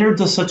 Shaner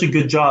does such a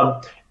good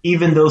job,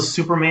 even though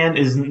Superman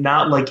is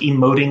not, like,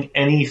 emoting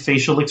any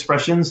facial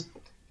expressions.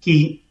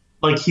 He's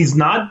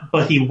not,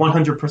 but he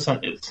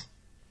 100% is.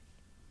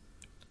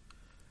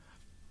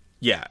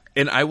 Yeah,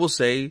 and I will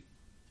say,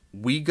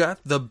 we got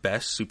the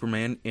best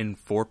Superman in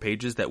 4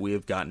 pages that we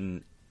have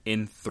gotten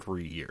in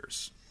 3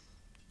 years.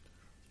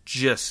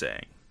 Just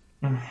saying.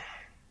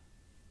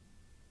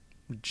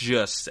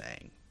 Just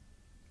saying.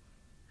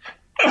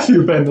 F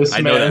you, Bendis,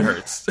 I man. know that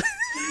hurts.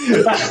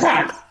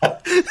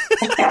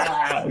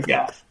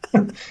 Yeah.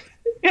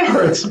 It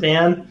hurts,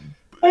 man.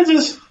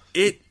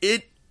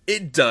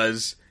 It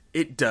does.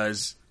 It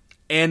does.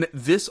 And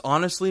this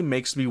honestly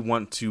makes me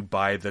want to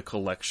buy the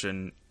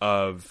collection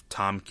of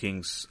Tom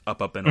King's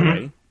Up and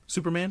Away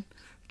Superman,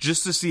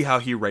 just to see how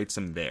he writes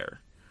him there.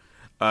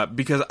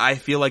 Because I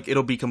feel like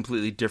it'll be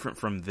completely different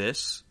from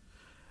this.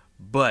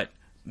 But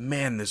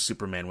man, this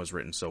Superman was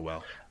written so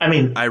well. I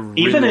mean, I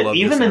really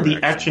even in the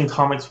Action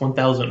Comics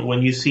 1000,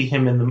 when you see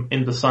him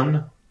in the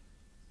sun,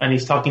 and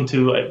he's talking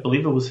to, I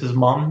believe it was his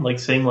mom, like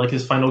saying like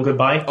his final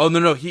goodbye. Oh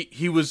no,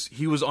 he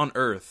was on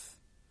Earth,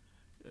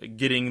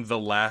 getting the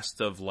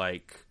last of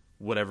like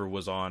whatever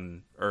was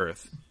on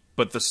Earth,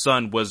 but the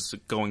sun was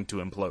going to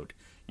implode.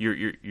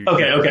 You're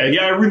Okay,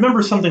 yeah, I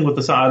remember something with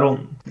the sun. I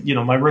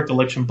don't, my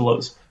recollection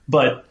blows,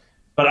 but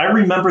I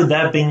remember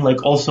that being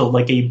like also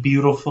like a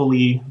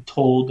beautifully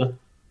told,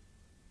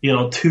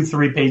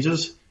 2-3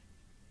 pages,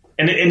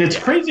 and it's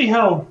crazy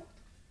how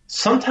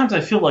sometimes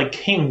I feel like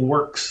King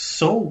works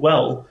so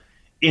well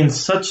in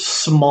such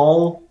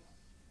small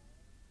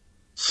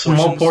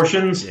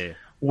portions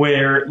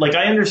where, like,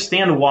 I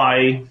understand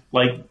why,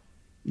 like,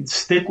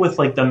 stick with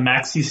like the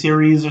maxi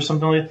series or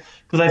something like that,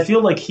 because I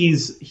feel like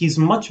he's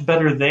much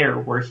better there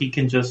where he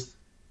can just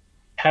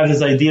have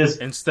his ideas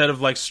instead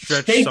of like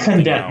stay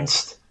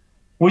condensed,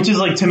 which is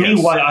like to me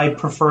why I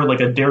prefer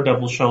like a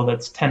Daredevil show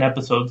that's 10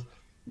 episodes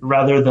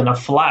rather than a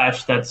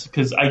Flash that's,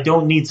 because I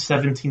don't need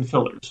 17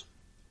 fillers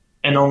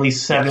and only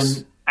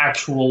 7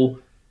 actual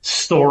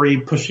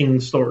story pushing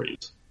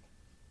stories.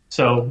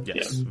 So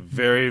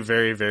very,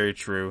 very, very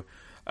true.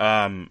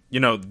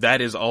 That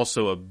is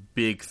also a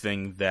big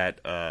thing that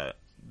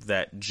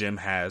that Jim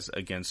has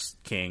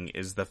against King,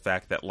 is the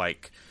fact that,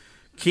 like,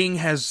 King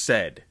has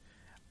said,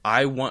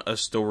 I want a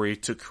story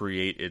to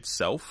create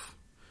itself.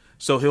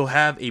 So he'll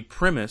have a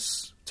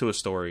premise to a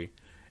story,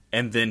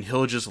 and then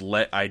he'll just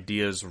let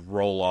ideas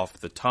roll off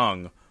the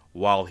tongue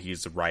while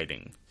he's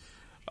writing.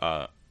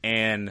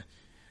 And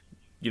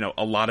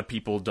a lot of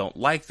people don't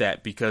like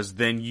that, because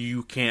then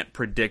you can't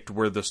predict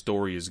where the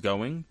story is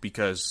going,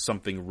 because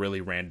something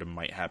really random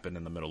might happen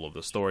in the middle of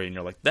the story, and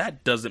you're like,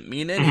 that doesn't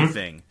mean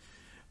anything.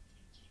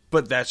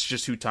 But that's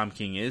just who Tom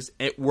King is.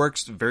 It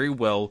works very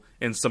well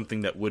in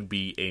something that would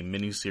be a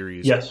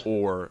miniseries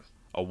or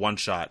a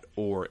one-shot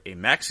or a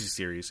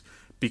maxi-series,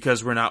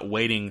 because we're not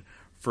waiting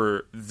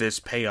for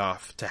this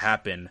payoff to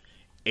happen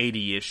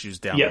 80 issues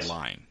down the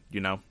line,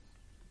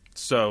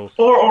 So,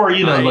 or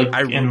in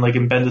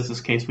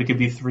Bendis' case, we could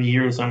be 3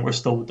 years and we're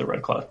still with the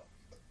Red Cloud.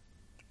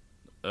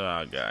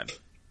 Oh God!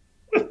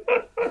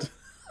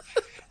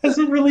 Has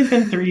it really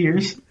been 3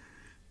 years?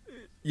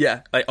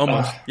 Yeah,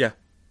 almost. Yeah,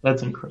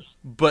 that's incredible.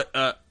 But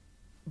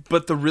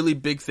the really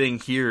big thing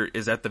here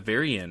is at the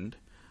very end.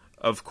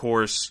 Of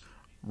course,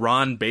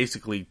 Ron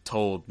basically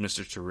told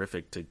Mr.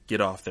 Terrific to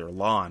get off their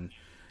lawn,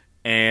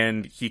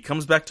 and he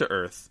comes back to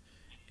Earth,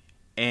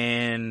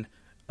 and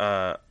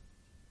I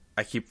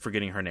keep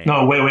forgetting her name.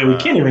 No, wait, we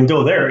can't even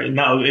go there.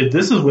 Now,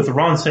 this is with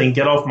Ron saying,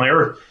 get off my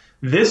Earth.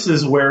 This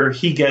is where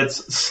he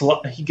gets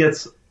slapped in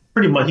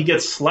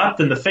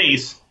the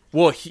face.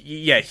 Well,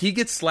 he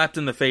gets slapped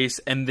in the face,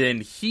 and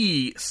then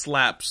he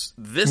slaps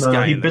this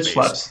guy in the face. He bitch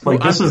slaps.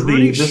 Like, this is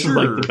like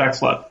the back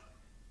slap.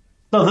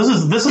 No,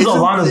 this is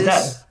Alana's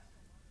dad.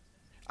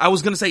 I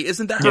was going to say,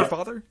 isn't that her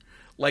father?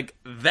 Like,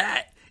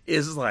 that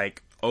is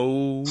like,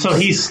 oh. So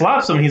he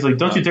slaps him. He's like,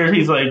 don't you dare.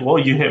 He's like, well,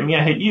 you hit me,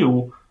 I hit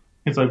you.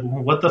 He's like,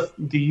 what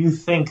do you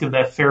think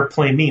that fair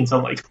play means?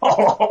 I'm like,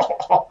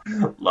 oh,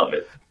 love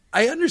it.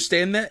 I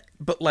understand that,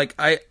 but like,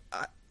 I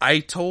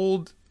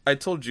told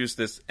Juice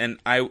this, and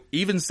I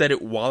even said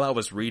it while I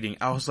was reading.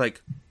 I was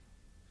like,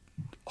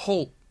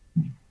 Holt,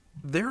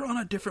 they're on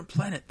a different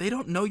planet. They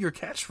don't know your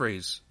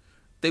catchphrase.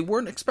 They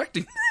weren't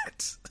expecting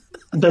that.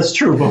 That's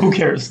true, but who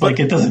cares? Like,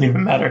 it doesn't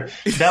even matter.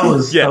 That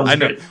was I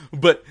know.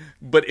 Great.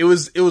 But it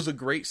was a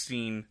great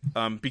scene,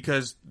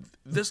 because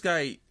this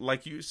guy,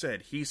 like you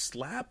said, he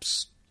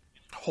slaps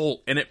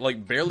Holt, and it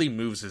like barely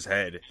moves his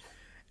head,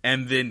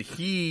 and then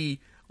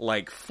he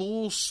like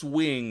full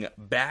swing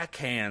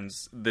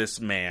backhands this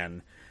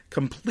man,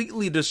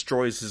 completely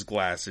destroys his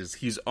glasses.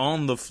 He's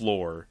on the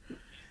floor,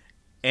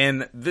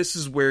 and this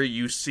is where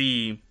you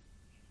see,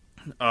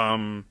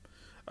 of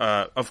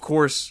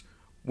course,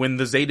 when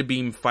the Zeta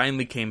Beam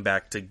finally came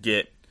back to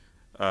get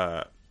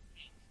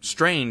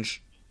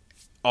Strange,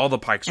 all the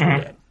Pikes were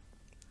dead.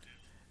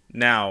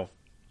 Now,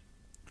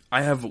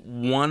 I have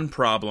one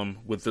problem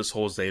with this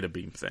whole Zeta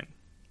Beam thing.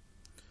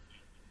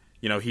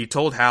 He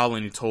told Hal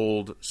and he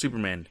told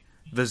Superman,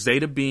 the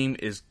Zeta Beam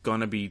is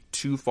gonna be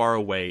too far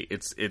away.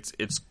 It's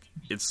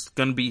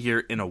gonna be here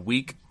in a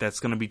week.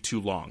 That's gonna be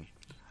too long.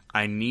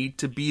 I need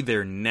to be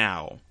there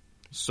now,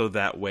 so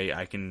that way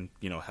I can,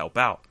 help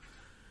out.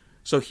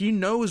 So he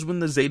knows when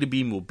the Zeta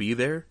Beam will be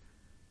there,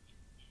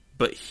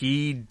 but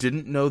he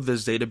didn't know the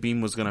Zeta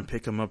Beam was gonna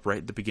pick him up right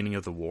at the beginning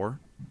of the war.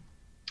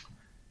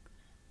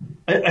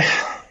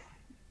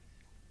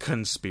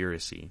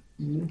 Conspiracy.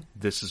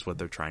 This is what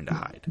they're trying to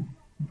hide.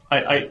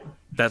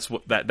 That's my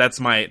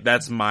I can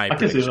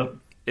see prediction. that.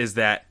 Is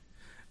that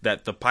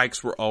the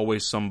Pikes were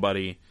always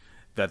somebody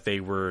that they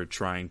were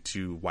trying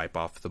to wipe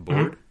off the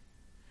board.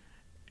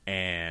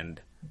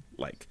 And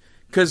like,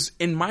 because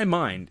in my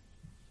mind,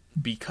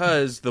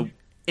 because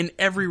in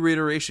every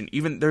reiteration,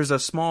 even there's a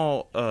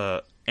small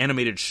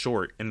animated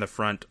short in the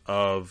front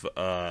of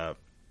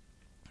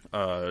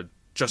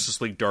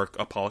Justice League Dark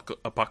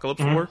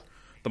Apocalypse War,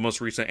 the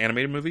most recent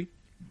animated movie.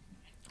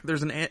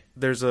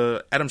 There's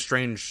a Adam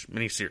Strange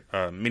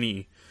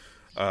mini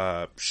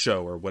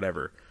show or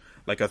whatever,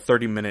 like a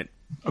 30-minute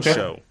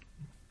show.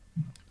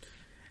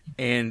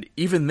 And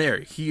even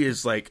there, he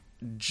is like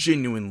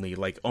genuinely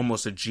like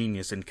almost a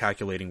genius in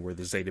calculating where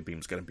the Zeta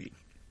Beam's going to be.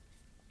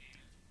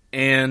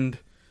 And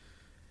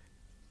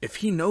if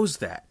he knows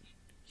that,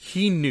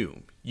 he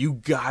knew. You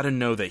gotta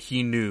know that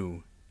he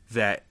knew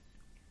that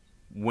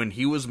when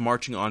he was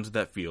marching onto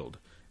that field,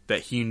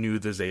 that he knew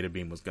the Zeta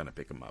Beam was going to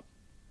pick him up.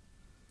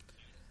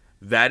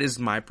 That is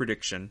my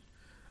prediction.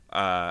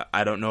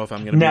 I don't know if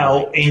I'm going to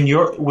now be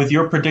right. with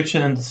your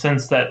prediction in the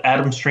sense that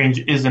Adam Strange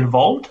is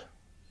involved,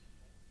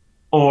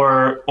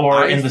 or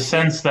in the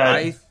sense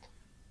that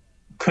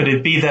could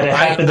it be that it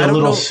happened a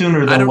little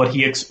sooner than what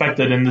he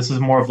expected, and this is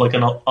more of like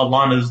an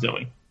Alana's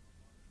doing?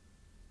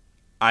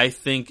 I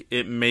think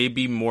it may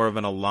be more of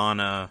an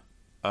Alana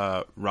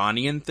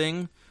Ranian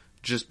thing,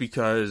 just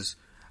because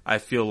I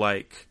feel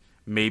like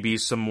maybe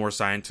some more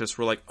scientists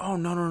were like, oh,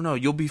 no,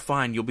 you'll be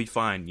fine.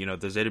 You know,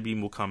 the Zeta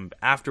Beam will come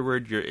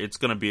afterward. It's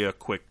going to be a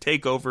quick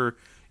takeover.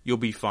 You'll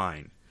be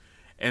fine.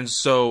 And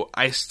so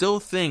I still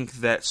think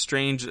that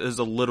Strange is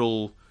a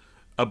little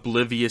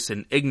oblivious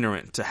and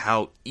ignorant to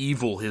how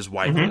evil his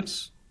wife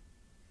is.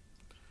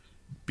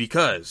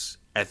 Because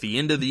at the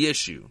end of the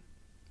issue,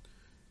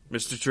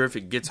 Mr.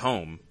 Terrific gets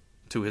home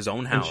to his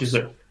own house.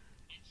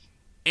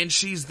 And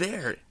she's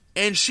there.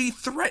 And she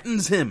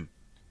threatens him.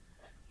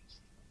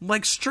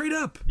 Like, straight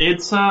up.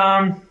 It's,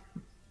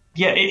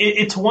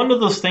 it's one of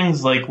those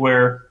things, like,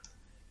 where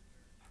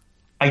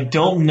I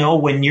don't know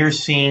when you're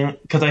seeing,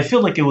 because I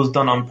feel like it was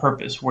done on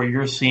purpose, where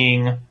you're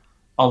seeing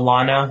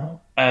Alana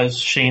as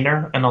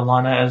Shaner and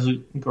Alana as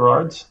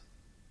Gerards.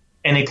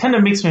 And it kind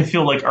of makes me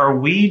feel like, are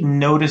we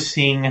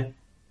noticing,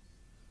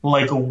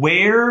 like,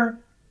 where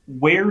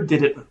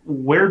did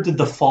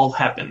the fall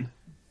happen?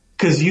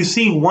 Because you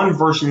see one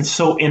version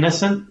so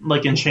innocent,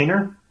 like in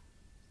Shaner.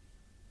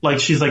 Like,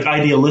 she's, like,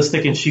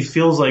 idealistic, and she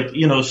feels like,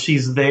 you know,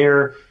 she's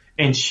there,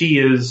 and she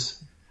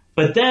is...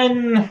 But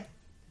then...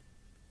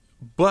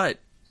 But,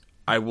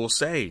 I will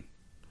say,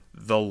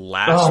 the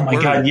last Oh, my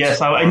God,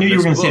 yes. I knew you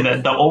were going to say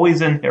that. The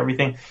always and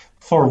everything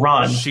for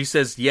Ron. She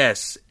says,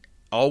 yes,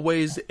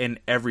 always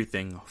and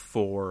everything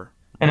for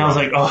And Ron. I was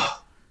like,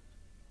 oh.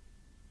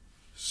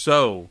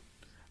 So,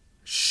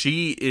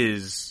 she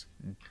is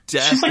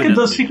definitely... She's like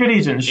a secret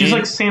agent. She's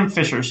like Sam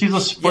Fisher. She's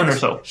a Splinter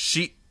Cell.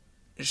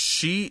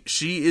 She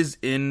is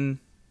in,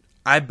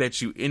 I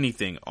bet you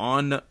anything,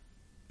 on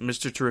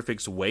Mr.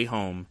 Terrific's way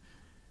home,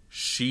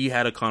 she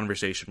had a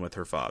conversation with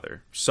her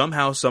father.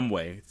 Somehow, some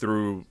way,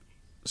 through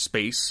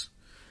space.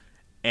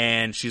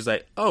 And she's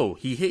like, oh,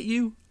 he hit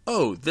you?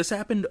 Oh, this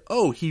happened?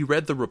 Oh, he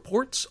read the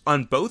reports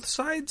on both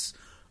sides?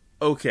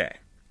 Okay.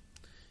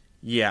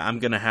 Yeah, I'm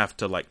gonna have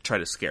to, like, try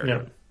to scare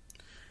him.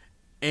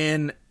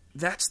 And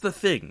that's the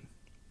thing.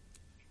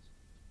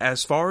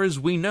 As far as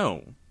we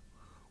know,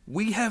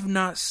 we have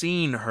not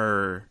seen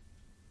her,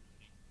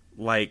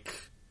 like,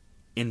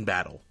 in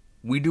battle.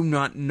 We do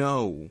not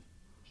know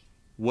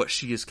what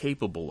she is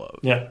capable of.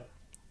 Yeah.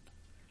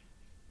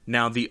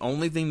 Now, the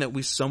only thing that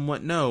we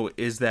somewhat know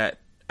is that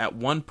at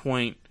one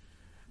point,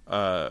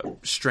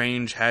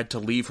 Strange had to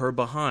leave her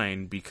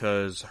behind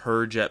because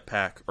her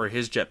jetpack, or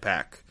his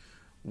jetpack,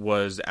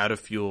 was out of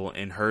fuel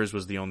and hers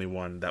was the only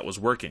one that was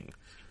working.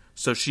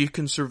 So she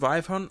can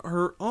survive on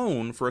her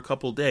own for a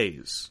couple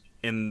days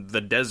in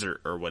the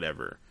desert or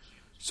whatever.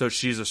 So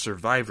she's a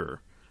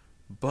survivor,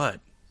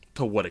 but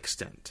to what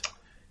extent?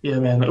 Yeah,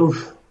 man.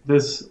 Oof.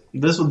 This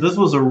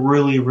was a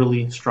really,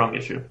 really strong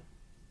issue.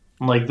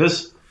 Like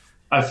this,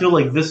 I feel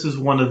like this is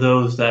one of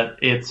those that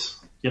it's,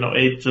 you know,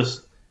 it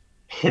just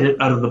hit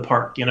it out of the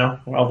park, you know?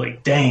 Where I was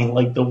like, dang,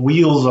 like the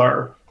wheels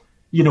are,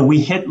 you know,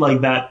 we hit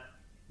like that.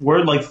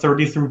 We're like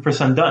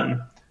 33%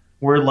 done.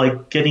 We're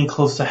like getting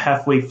close to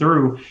halfway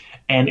through.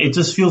 And it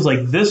just feels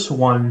like this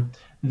one,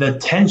 the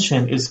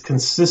tension is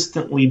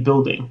consistently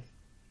building.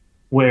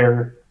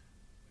 Where,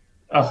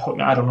 I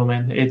don't know,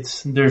 man.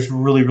 There's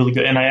really, really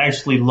good. And I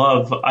actually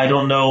love, I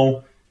don't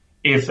know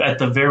if at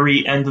the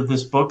very end of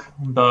this book,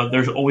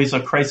 there's always a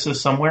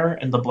crisis somewhere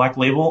in the Black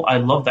Label. I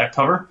love that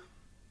cover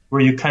where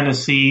you kind of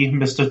see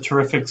Mr.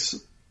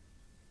 Terrific's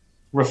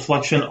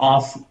reflection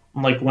off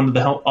like one of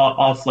the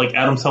off like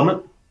Adam's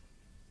helmet.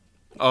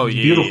 Oh,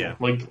 yeah, beautiful. Yeah.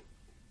 Like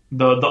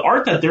the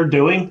art that they're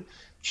doing,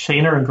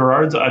 Shaner and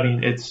Gerard's. I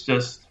mean, it's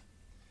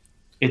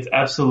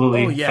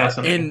absolutely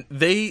fascinating.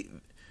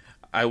 And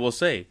I will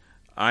say,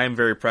 I am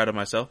very proud of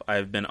myself.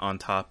 I've been on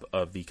top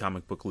of the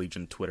Comic Book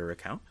Legion Twitter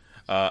account.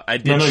 I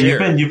did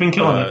share. You've been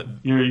killing it.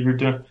 You're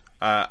doing.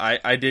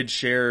 I did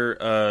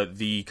share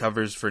the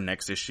covers for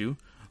next issue.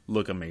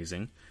 look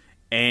amazing.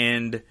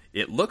 And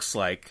it looks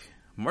like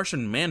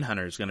Martian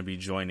Manhunter is going to be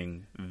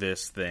joining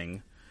this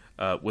thing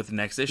with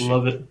next issue.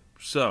 Love it.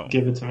 So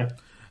give it to me.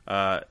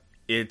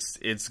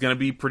 It's going to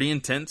be pretty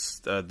intense.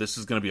 This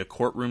is going to be a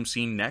courtroom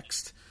scene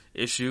next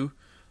issue.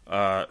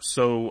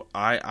 So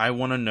I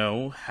want to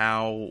know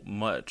how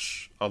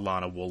much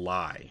Alana will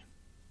lie.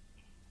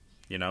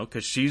 You know,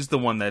 because she's the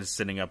one that's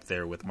sitting up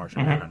there with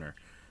Martian Manhunter,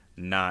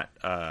 not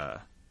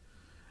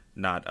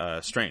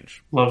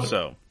Strange. Love it.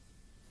 So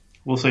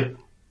We'll see.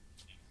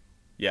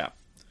 Yeah.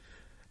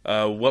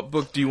 What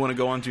book do you want to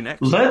go on to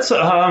next? Let's.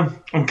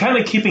 I'm kind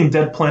of keeping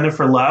Dead Planet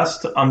for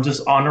last. I'm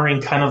just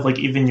honoring kind of like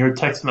even your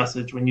text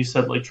message when you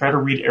said like try to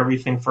read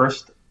everything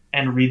first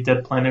and read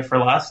Dead Planet for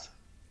last.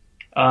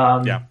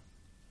 Yeah.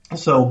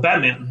 So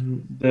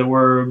Batman. There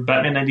were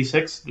Batman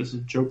 96. This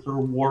is Joker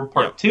War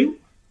Part 2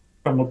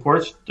 from, of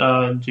course,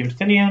 James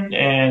Tynion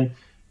and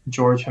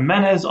George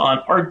Jimenez on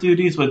art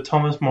duties with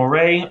Thomas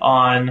Moret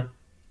on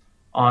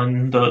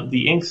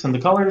the inks and the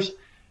colors.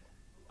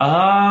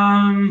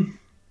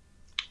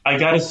 I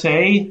gotta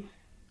say,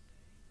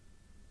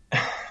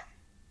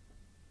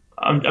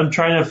 I'm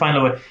trying to find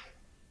a way.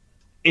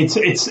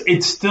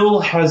 It still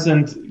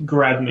hasn't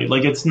grabbed me.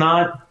 Like it's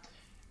not.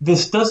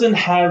 This doesn't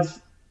have.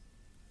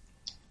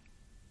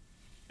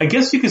 I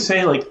guess you could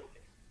say like,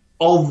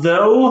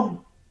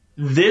 although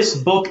this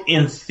book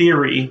in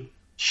theory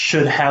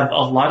should have a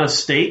lot of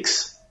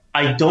stakes,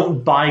 I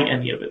don't buy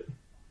any of it.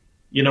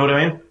 You know what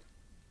I mean?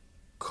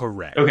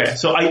 Correct. Okay,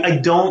 so I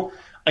don't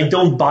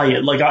buy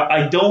it. Like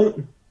I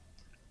don't.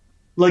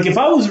 Like, if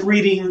I was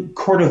reading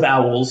Court of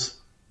Owls,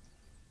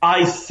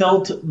 I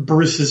felt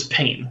Bruce's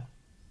pain.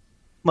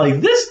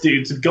 Like, this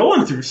dude's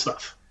going through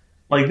stuff.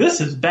 Like, this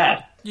is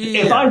bad.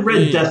 Yeah, if I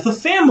read Death of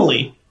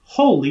Family,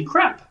 holy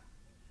crap.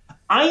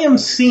 I am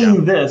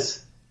seeing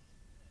this.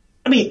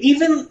 I mean,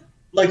 even,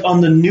 like,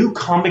 on the new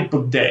comic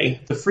book day,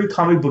 the free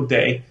comic book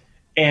day,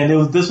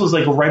 and this was,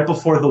 like, right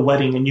before the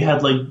wedding, and you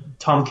had, like,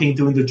 Tom King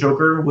doing the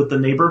Joker with the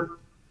neighbor,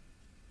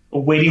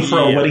 waiting for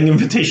a wedding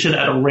invitation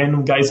at a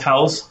random guy's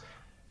house.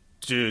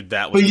 Dude,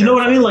 that was. But you know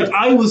what I mean? Like,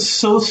 I was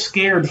so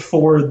scared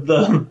for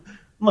the.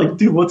 Like,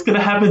 dude, what's going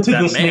to happen to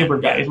this neighbor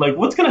guy? Like,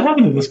 what's going to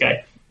happen to this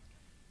guy?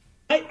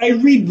 I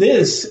read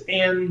this,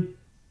 and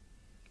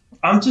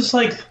I'm just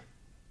like,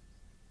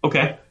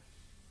 okay.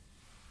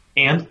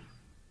 And?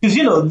 Because,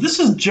 you know, this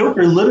is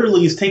Joker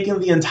literally is taking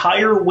the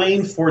entire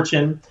Wayne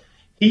fortune.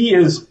 He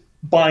is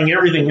buying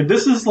everything. And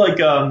this is like,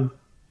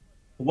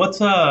 what's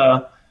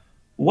John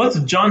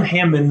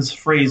Hammond's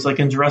phrase, like,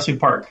 in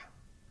Jurassic Park?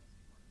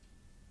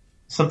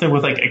 Something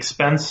with like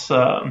expense.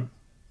 Gosh.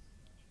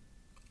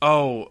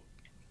 Like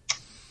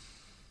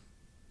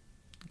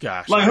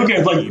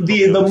okay, like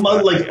the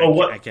like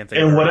what I can't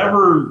think and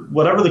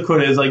whatever the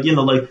quote is, like you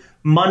know, like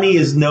money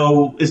is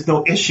no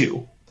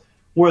issue.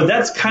 Where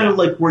that's kind of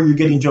like where you're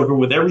getting Joker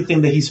with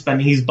everything that he's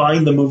spending. He's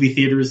buying the movie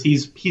theaters.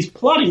 He's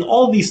plotting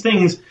all these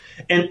things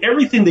and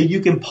everything that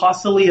you can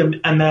possibly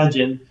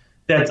imagine.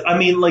 That I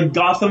mean, like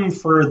Gotham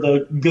for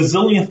the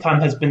gazillionth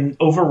time has been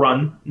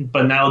overrun,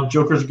 but now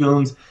Joker's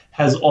Goons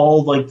has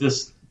all like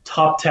this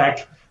top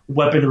tech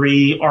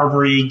weaponry,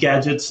 armory,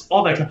 gadgets,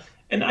 all that kind.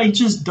 And I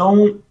just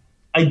don't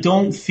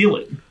feel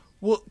it.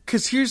 Well,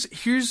 because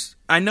here's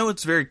I know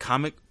it's very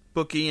comic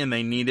booky and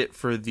they need it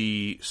for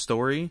the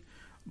story,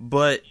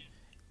 but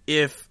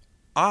if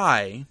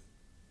I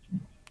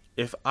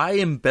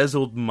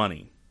embezzled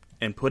money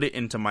and put it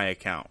into my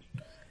account,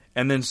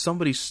 and then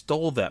somebody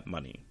stole that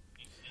money.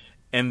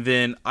 And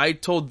then I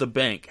told the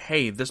bank,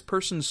 hey, this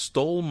person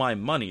stole my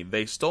money.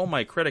 They stole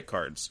my credit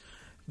cards.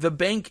 The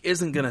bank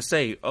isn't going to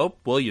say, oh,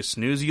 well, you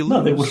snooze, you lose.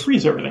 No, they would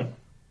freeze everything.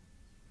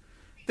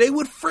 They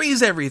would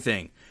freeze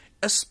everything.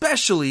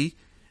 Especially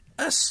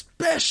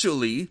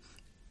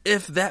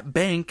if that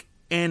bank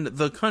and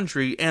the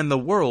country and the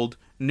world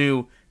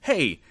knew,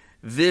 hey,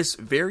 this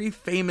very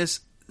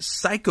famous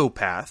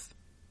psychopath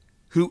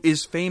who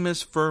is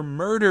famous for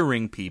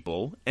murdering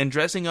people and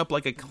dressing up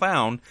like a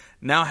clown,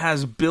 now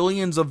has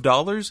billions of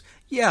dollars,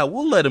 yeah,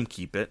 we'll let him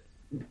keep it.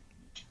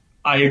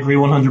 I agree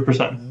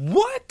 100%.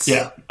 What?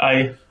 Yeah,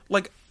 I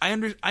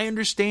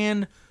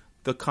understand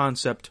the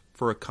concept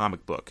for a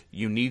comic book.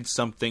 You need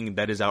something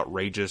that is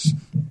outrageous,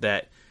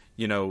 that,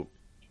 you know,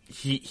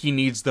 he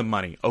needs the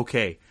money.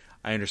 Okay,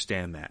 I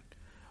understand that.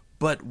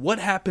 But what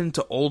happened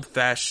to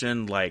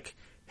old-fashioned, like,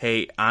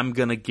 hey, I'm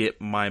gonna get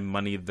my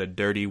money the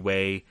dirty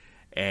way,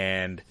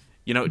 and,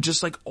 you know,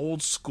 just like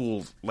old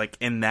school, like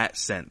in that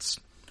sense.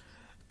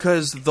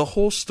 Because the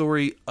whole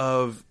story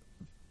of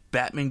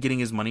Batman getting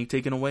his money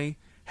taken away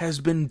has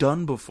been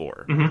done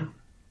before. Mm-hmm.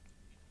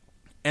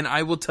 And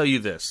I will tell you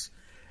this.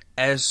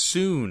 As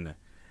soon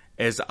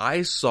as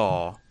I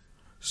saw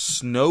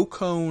Snow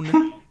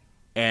Cone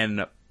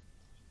and...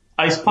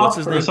 Ice Pop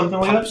or something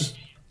like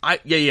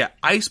that?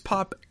 Ice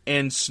Pop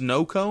and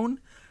Snow Cone,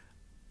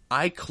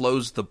 I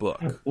closed the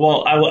book.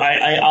 Well,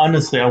 I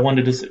honestly, I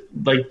wanted to say,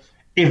 like...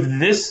 If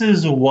this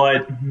is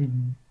what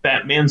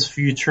Batman's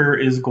future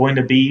is going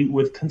to be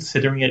with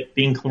considering it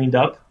being cleaned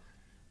up,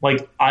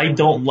 like, I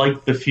don't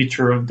like the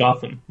future of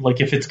Gotham.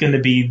 Like, if it's going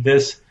to be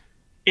this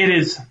It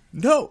is.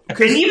 No,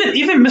 And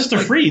even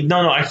Mr. Freed.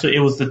 No. Actually, it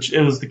was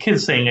the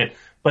kids saying it.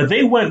 But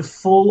they went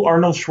full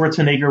Arnold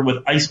Schwarzenegger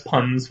with ice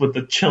puns with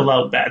the chill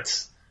out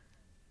bats.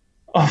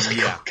 I was like,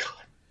 oh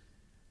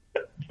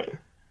god.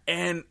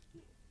 And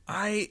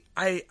I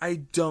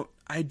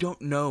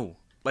don't know.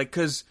 Like,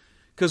 cause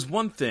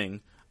one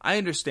thing, I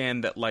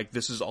understand that, like,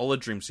 this is all a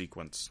dream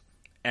sequence.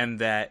 And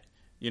that,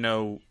 you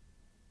know,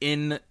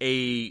 in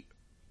a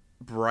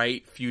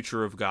bright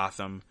future of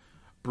Gotham,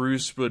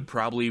 Bruce would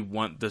probably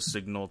want the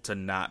Signal to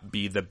not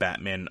be the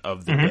Batman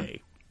of the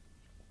day.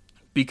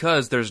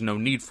 Because there's no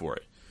need for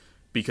it.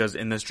 Because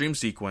in this dream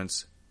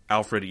sequence,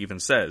 Alfred even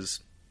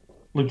says...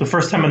 Like the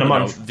first time in a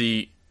month.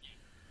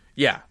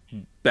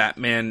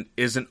 Batman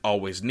isn't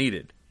always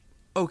needed.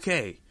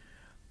 Okay.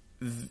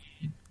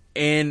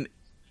 And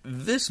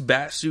this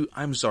Batsuit,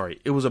 I'm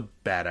sorry, it was a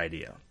bad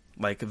idea.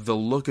 Like, the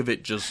look of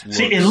it just looks...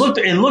 See, it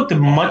looked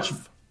much...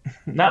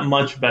 Not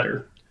much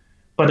better.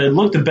 But it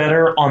looked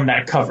better on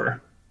that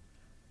cover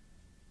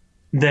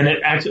than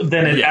it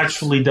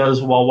actually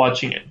does while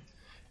watching it.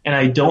 And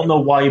I don't know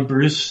why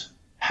Bruce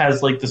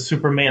has, like, the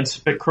Superman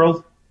spit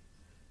curl.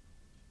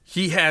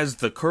 He has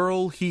the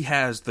curl. He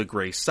has the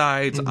gray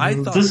sides. I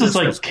thought this is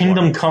like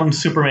Kingdom Come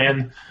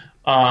Superman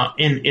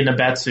in a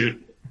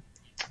batsuit.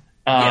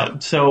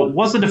 So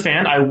wasn't a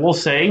fan. I will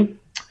say,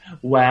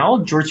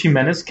 wow, George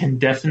Jimenez can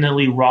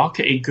definitely rock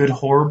a good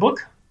horror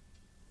book.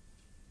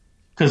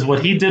 Because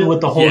what he did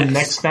with the whole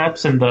neck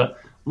snaps and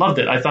loved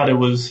it. I thought it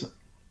was.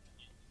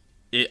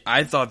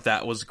 I thought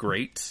that was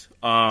great.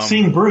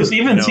 Seeing Bruce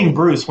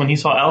when he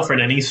saw Alfred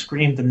and he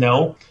screamed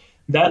no.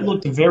 That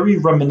looked very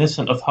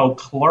reminiscent of how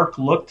Clark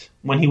looked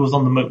when he was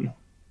on the moon.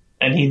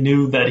 And he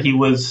knew that he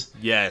was...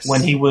 Yes.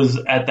 When he was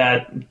at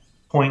that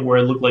point where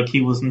it looked like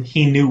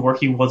he knew where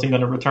he wasn't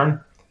going to return.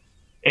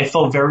 It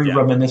felt very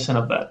reminiscent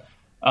of that.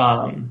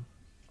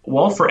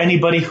 Well, for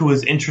anybody who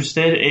is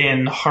interested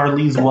in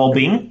Harley's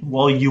well-being,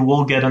 well, you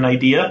will get an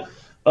idea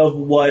of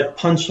what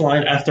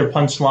punchline after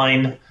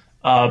punchline,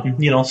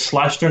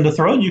 slashed her in the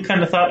throat. You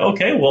kind of thought,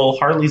 okay, well,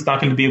 Harley's not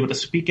going to be able to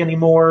speak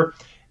anymore.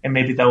 And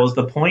maybe that was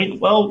the point.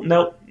 Well,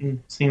 no,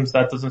 seems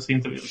that doesn't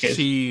seem to be the case.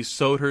 She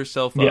sewed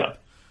herself up,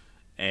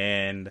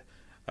 and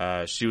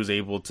she was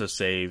able to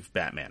save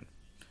Batman.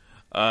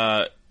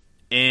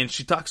 And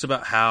she talks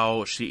about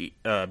how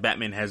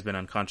Batman has been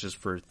unconscious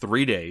for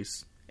 3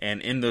 days,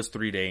 and in those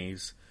 3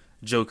 days,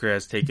 Joker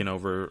has taken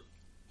over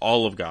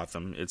all of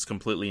Gotham. It's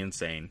completely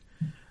insane.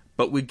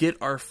 But we get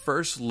our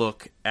first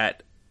look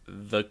at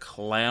the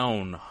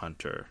Clown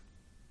Hunter.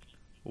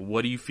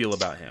 What do you feel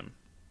about him?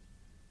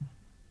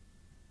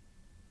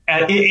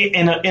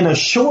 In a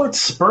short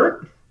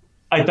spurt,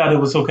 I thought it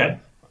was okay.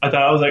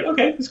 I was like,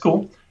 okay, it's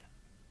cool.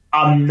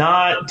 I'm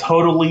not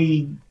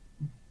totally.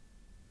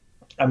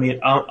 I mean,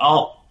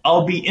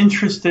 I'll be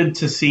interested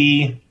to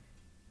see.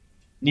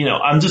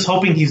 I'm just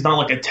hoping he's not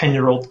like a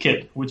 10-year-old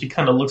kid, which he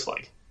kind of looks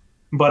like.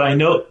 But I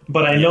know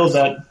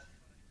that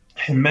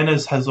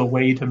Jimenez has a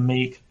way to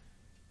make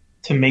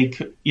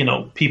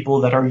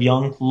people that are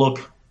young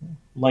look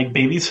like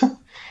babies.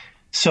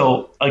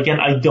 So, again,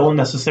 I don't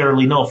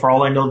necessarily know. For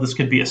all I know, this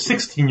could be a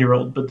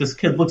 16-year-old, but this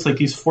kid looks like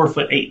he's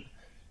 4'8".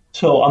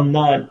 So I'm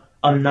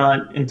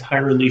not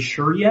entirely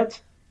sure yet.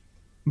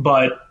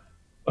 But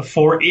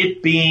for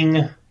it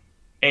being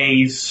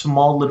a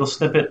small little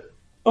snippet,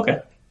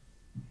 okay.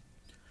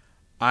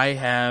 I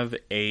have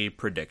a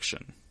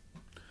prediction.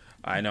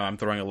 I know I'm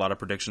throwing a lot of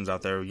predictions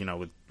out there,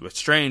 with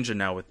Strange and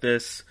now with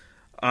this.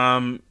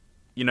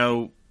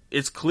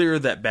 It's clear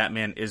that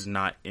Batman is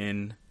not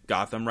in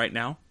Gotham right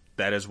now.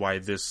 That is why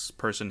this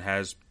person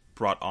has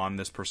brought on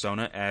this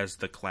persona as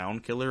the clown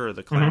killer or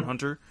the clown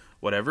hunter,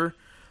 whatever.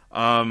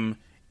 And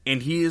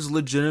he is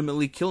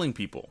legitimately killing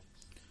people.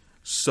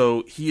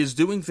 So he is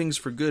doing things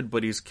for good,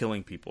 but he's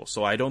killing people.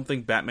 So I don't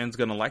think Batman's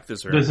going to like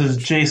this very much. This is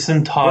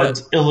Jason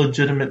Todd's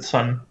illegitimate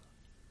son.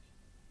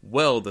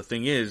 Well, the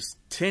thing is,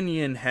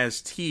 Tynion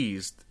has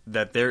teased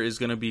that there is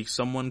going to be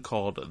someone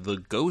called the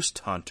Ghost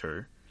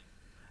Hunter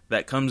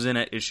that comes in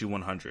at issue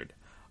 100.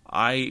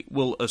 I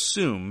will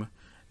assume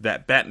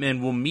that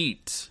Batman will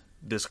meet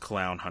this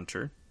clown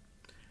hunter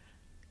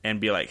and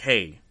be like,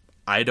 hey,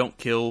 I don't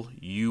kill,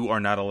 you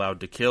are not allowed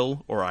to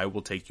kill, or I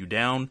will take you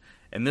down.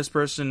 And this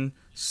person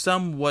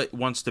somewhat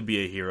wants to be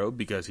a hero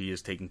because he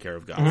is taking care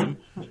of Gotham.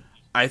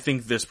 I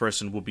think this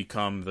person will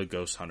become the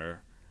Ghost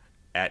Hunter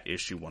at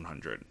issue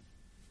 100.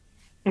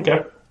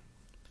 Okay.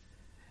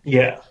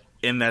 Yeah.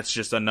 And that's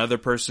just another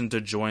person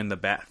to join the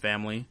Bat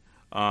family.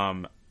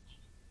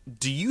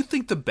 Do you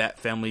think the Bat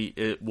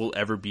family will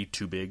ever be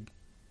too big?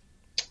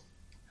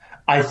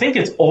 I think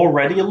it's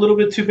already a little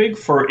bit too big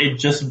for it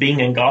just being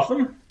in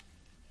Gotham.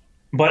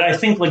 But I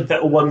think like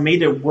that what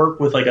made it work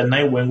with like a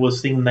Nightwing was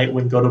seeing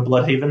Nightwing go to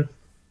Bloodhaven.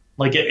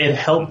 Like it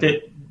helped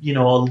it,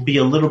 be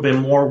a little bit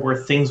more where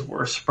things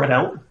were spread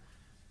out.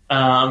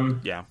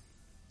 Yeah.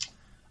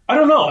 I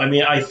don't know. I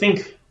mean, I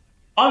think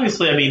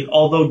obviously,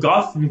 although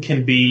Gotham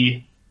can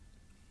be,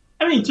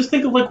 just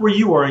think of like where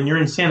you are and you're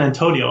in San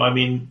Antonio. I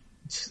mean,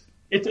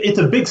 it's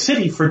a big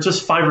city for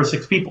just 5 or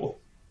 6 people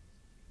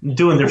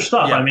doing their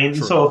stuff. Yeah, true.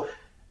 So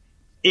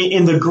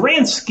in the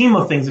grand scheme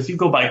of things, if you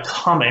go by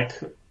comic,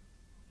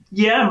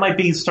 yeah, it might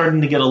be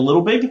starting to get a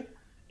little big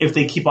if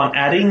they keep on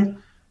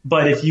adding.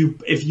 But if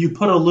you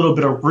put a little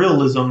bit of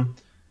realism,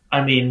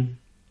 I mean,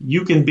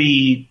 you can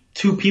be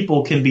two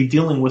people can be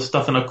dealing with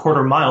stuff in a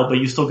quarter mile, but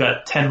you still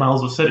got 10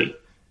 miles of city.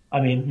 I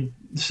mean,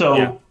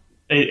 so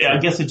I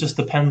guess it just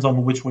depends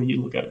on which way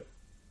you look at it.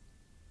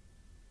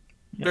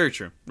 Yeah. Very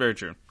true. Very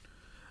true.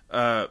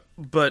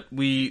 But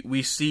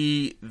we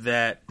see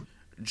that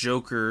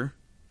Joker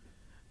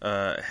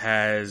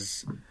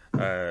has,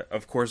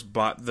 of course,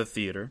 bought the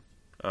theater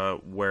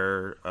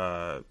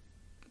where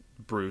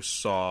Bruce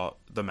saw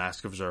The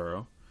Mask of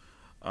Zorro.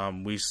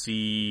 We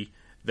see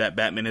that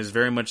Batman is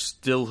very much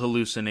still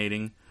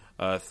hallucinating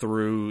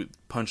through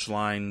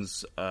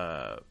Punchline's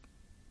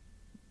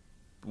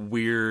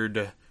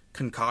weird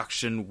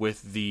concoction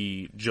with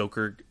the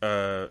Joker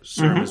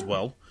serum as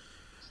well.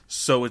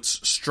 So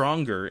it's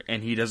stronger,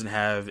 and he doesn't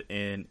have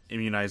an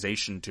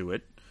immunization to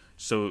it.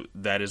 So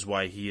that is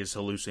why he is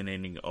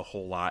hallucinating a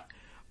whole lot.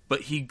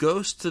 But he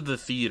goes to the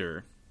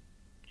theater,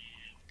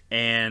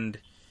 and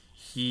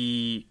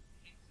he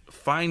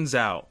finds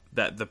out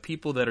that the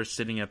people that are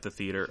sitting at the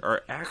theater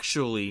are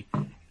actually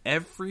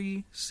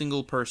every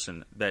single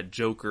person that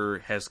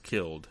Joker has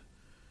killed.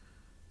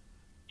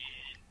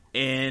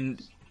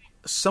 And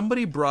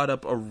somebody brought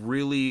up a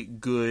really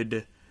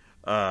good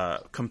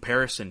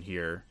comparison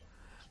here.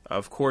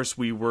 Of course,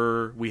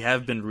 we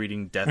have been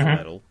reading Death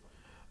Metal,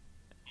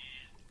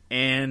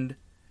 and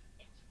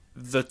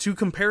the two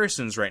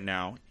comparisons right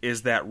now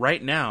is that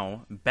right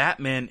now,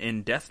 Batman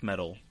in Death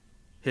Metal,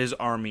 his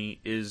army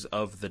is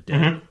of the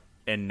dead,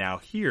 and now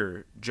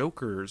here,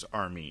 Joker's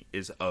army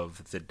is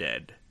of the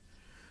dead.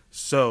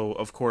 So,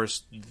 of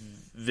course,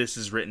 this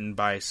is written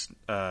by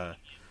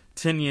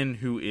Tynion,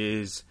 who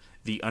is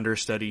the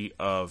understudy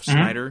of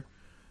Snyder.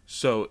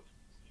 So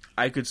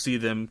I could see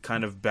them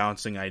kind of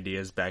bouncing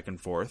ideas back and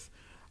forth.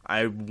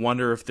 I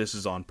wonder if this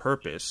is on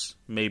purpose,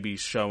 maybe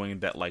showing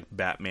that like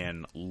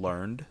Batman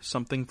learned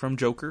something from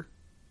Joker.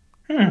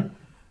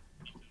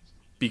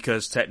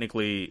 Because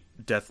technically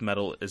Death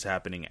Metal is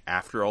happening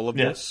after all of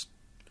this.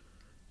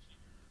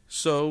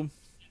 So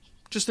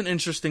just an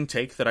interesting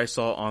take that I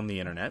saw on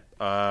the internet.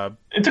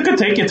 It's a good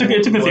take. It's a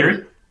good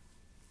theory.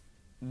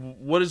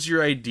 What is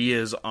your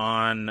ideas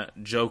on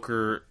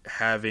Joker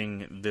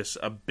having this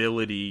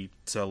ability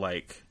to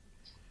like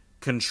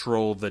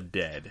control the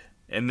dead?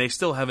 And they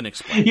still haven't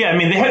explained. Yeah, I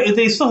mean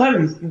they still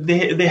haven't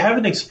they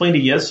haven't explained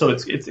it yet, so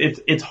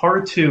it's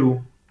hard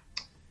to.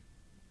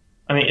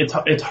 I mean,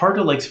 it's hard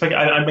to like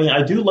speculate. I mean,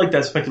 I do like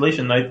that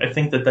speculation. I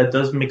think that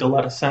does make a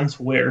lot of sense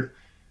where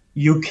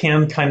you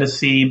can kind of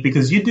see,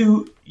 because you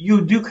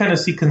do kind of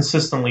see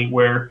consistently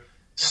where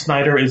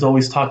Snyder is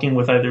always talking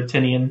with either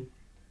Tynion,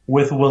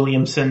 with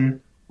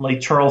Williamson,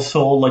 like Charles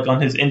Soule, like on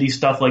his indie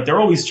stuff, like they're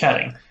always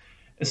chatting.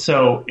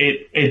 So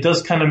it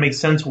does kind of make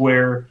sense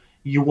where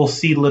you will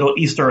see little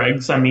Easter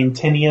eggs. I mean,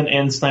 Tynion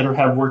and Snyder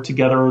have worked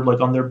together like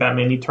on their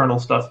Batman Eternal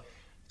stuff.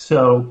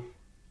 So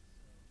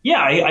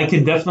yeah, I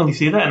can definitely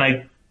see that.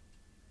 And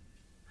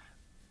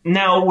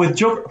now with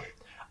Joker,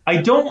 I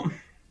don't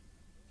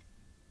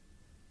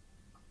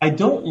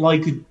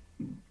like,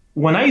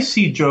 when I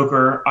see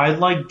Joker, I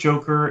like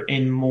Joker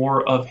in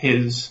more of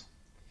his,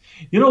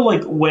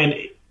 like when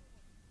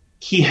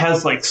he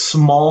has like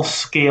small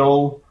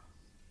scale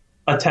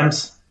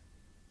attempts,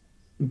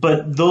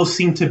 but those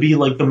seem to be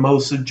like the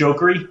most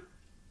Jokery.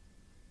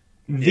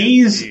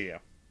 These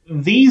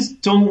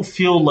don't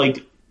feel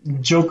like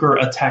Joker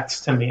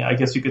attacks to me, I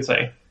guess you could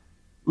say.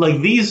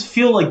 Like these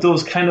feel like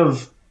those kind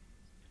of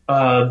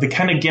the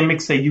kind of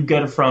gimmicks that you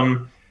get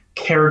from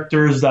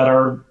characters that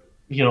are,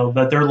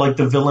 that they're like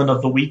the villain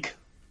of the week.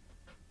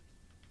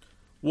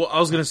 Well, I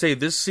was going to say,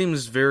 this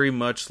seems very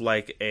much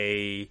like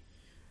a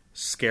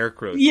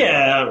Scarecrow.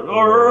 Yeah,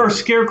 or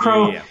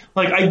Scarecrow. Yeah.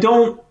 Like I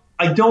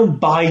don't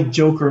buy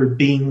Joker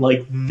being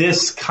like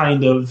this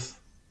kind of.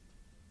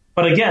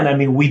 But again, I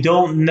mean, we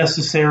don't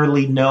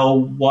necessarily know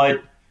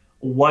what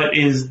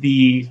is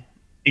the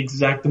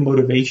exact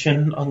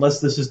motivation, unless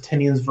this is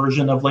Tynion's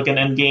version of like an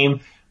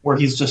endgame where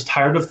he's just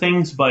tired of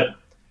things. But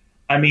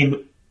I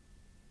mean,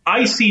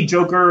 I see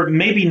Joker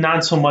maybe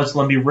not so much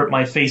let me rip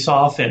my face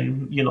off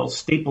and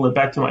staple it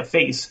back to my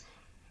face,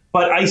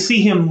 but I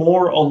see him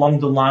more along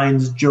the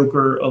lines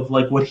Joker of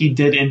like what he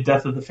did in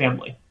Death of the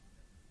Family,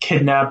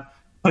 kidnap,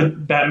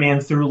 put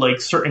Batman through like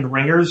certain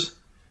ringers,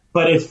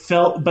 but it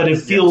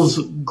feels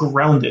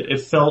grounded.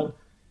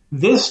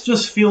 This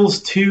just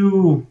feels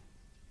too,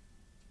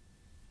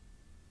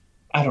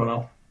 I don't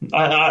know.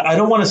 I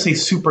don't want to say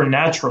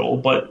supernatural,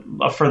 but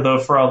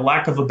for a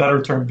lack of a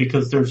better term,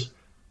 because there's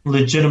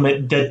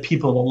legitimate dead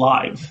people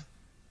alive,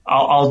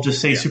 I'll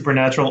just say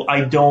supernatural.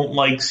 I don't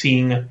like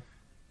seeing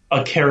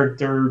a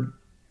character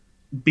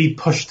be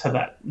pushed to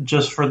that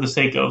just for the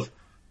sake of,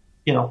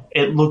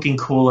 it looking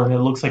cool and it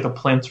looks like a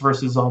Plants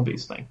vs.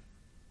 Zombies thing.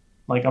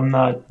 Like I'm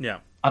not. Yeah.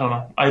 I don't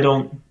know.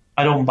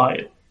 I don't buy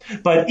it.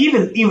 But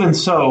even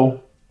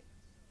so,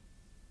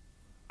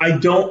 I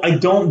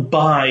don't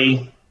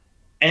buy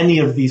any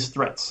of these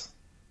threats.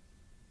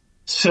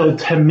 So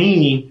to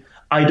me,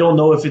 I don't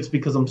know if it's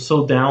because I'm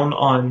so down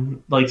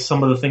on like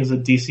some of the things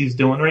that DC's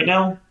doing right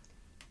now,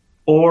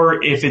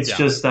 or if it's Yeah.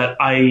 just that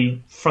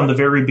from the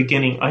very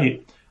beginning,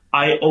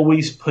 I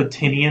always put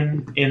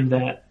Tinian in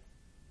that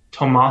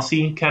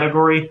Tomasi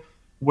category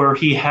where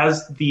he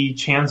has the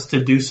chance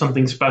to do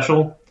something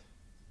special,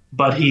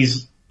 but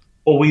he's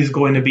always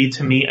going to be,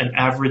 to me, an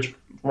average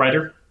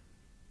writer.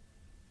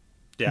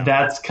 Yeah.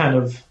 That's kind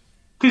of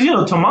because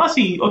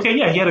Tomasi. Okay,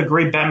 yeah, he had a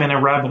great Batman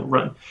and Robin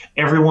run.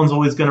 Everyone's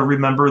always going to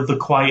remember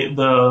the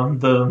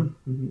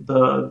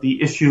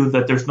issue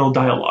that there's no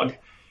dialogue,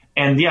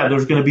 and yeah,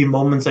 there's going to be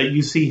moments that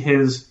you see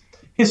his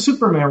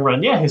Superman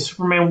run. Yeah, his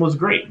Superman was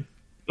great.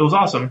 It was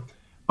awesome.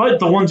 But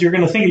the ones you're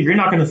going to think of, you're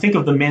not going to think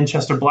of the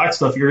Manchester Black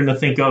stuff. You're going to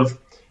think of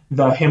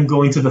him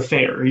going to the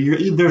fair.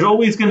 There's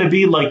always going to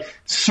be like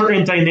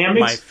certain dynamics.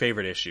 My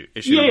favorite issue.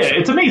 Yeah,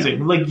 it's amazing.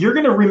 Yeah. Like you're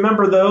going to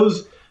remember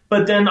those,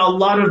 but then a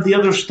lot of the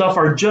other stuff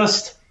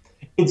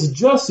it's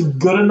just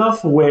good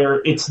enough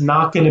where it's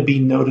not going to be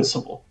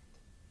noticeable.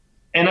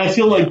 And I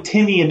feel like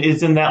Tinian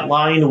is in that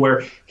line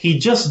where he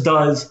just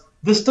does.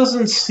 This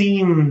doesn't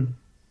seem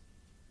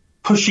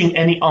pushing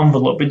any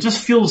envelope. It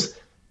just feels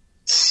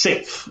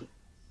safe.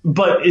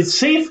 But it's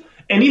safe,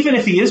 and even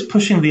if he is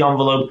pushing the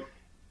envelope,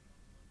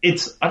 I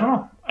don't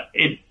know.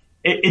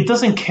 It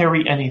doesn't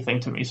carry anything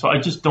to me, so I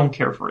just don't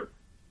care for it.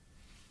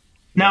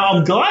 Now,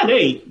 I'm glad,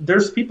 hey,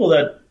 there's people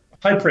that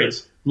high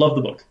praise, love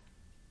the book.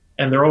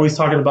 And they're always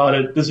talking about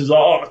it. This is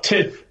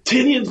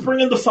Tinian's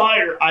bringing the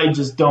fire. I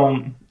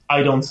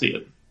don't see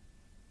it.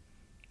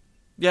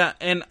 Yeah,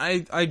 and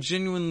I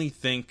genuinely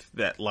think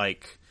that,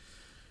 like,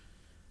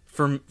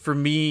 for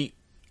me,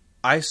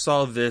 I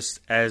saw this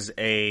as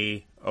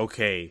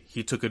okay,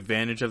 he took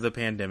advantage of the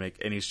pandemic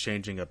and he's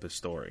changing up his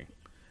story.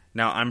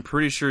 Now, I'm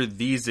pretty sure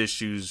these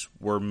issues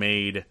were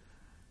made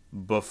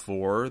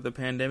before the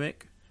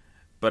pandemic,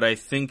 but I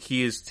think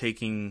he is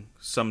taking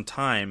some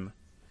time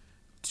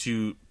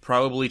to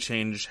probably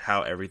change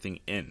how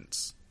everything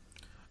ends,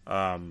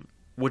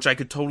 which I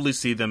could totally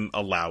see them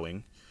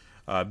allowing,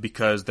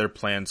 because their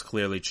plans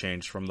clearly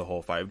changed from the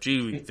whole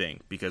 5G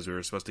thing, because we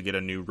were supposed to get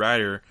a new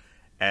writer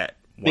at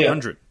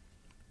 100. Yeah.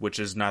 Which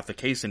is not the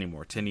case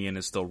anymore. Tinian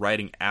is still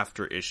writing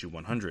after issue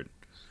 100.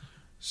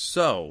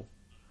 So,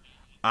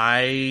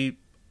 I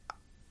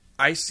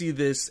see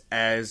this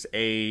as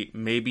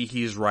maybe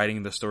he's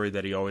writing the story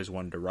that he always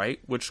wanted to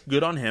write, which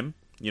good on him.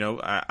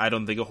 I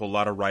don't think a whole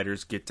lot of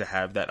writers get to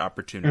have that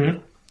opportunity.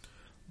 Mm-hmm.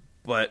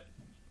 But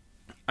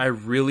I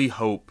really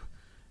hope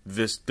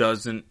this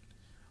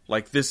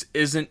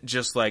isn't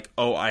just like,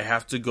 oh, I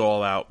have to go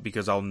all out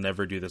because I'll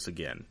never do this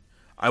again.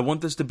 I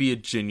want this to be a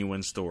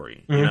genuine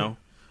story, mm-hmm.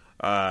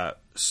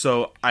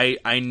 So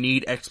I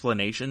need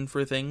explanation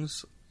for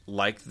things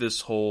like this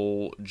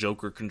whole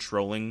Joker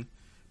controlling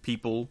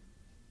people,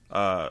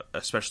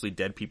 especially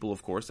dead people,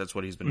 of course. That's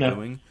what he's been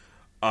doing.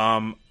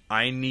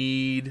 I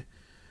need...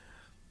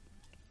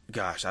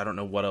 Gosh, I don't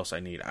know what else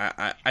I need.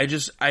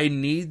 I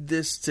need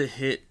this to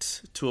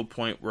hit to a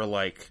point where,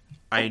 like,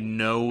 I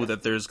know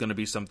that there's going to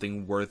be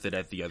something worth it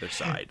at the other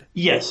side.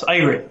 Yes, I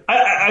agree.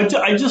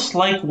 I just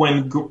like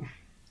when...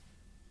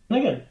 And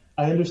again,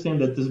 I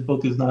understand that this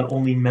book is not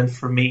only meant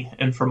for me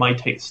and for my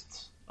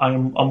tastes.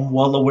 I'm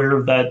well aware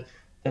of that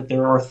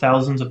there are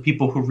thousands of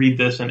people who read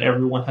this and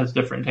everyone has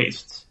different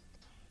tastes.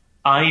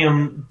 I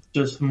am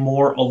just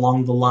more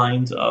along the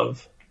lines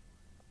of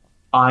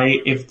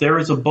if there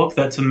is a book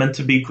that's meant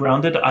to be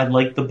grounded, I'd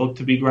like the book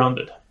to be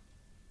grounded.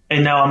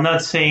 And now I'm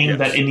not saying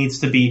that it needs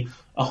to be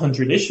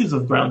 100 issues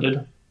of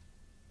grounded,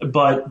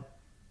 but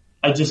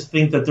I just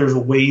think that there's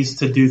ways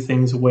to do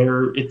things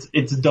where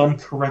it's done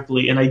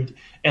correctly, and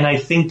I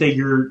think that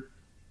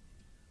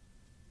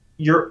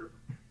you're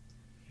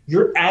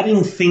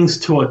adding things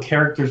to a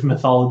character's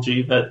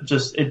mythology that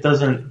just it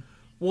doesn't.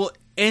 Well,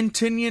 and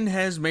Tinian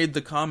has made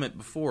the comment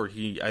before.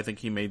 I think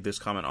he made this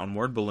comment on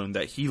Word Balloon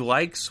that he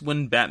likes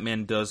when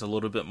Batman does a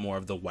little bit more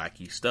of the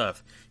wacky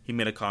stuff. He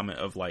made a comment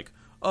of like,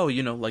 oh,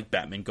 like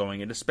Batman going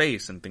into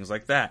space and things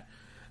like that.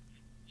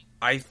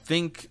 I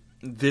think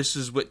this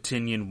is what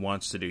Tinian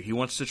wants to do. He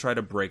wants to try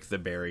to break the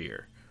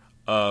barrier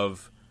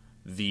of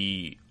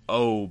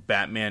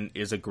Batman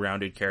is a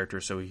grounded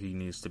character, so he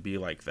needs to be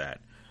like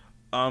that.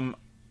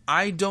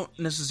 I don't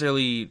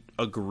necessarily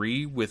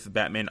agree with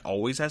Batman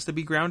always has to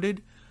be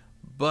grounded,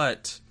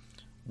 but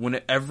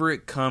whenever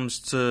it comes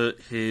to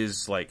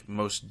his like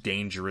most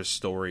dangerous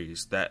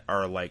stories that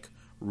are like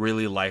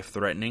really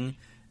life-threatening,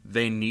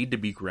 they need to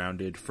be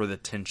grounded for the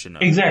tension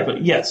of Exactly,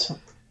 yes.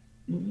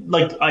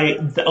 Like,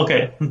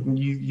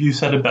 you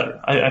said it better.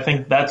 I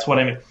think that's what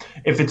I mean.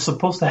 If it's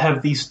supposed to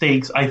have these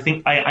stakes, I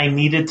think I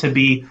need it to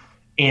be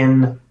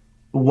in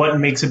what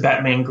makes a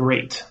Batman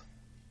great.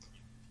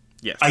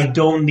 Yes. I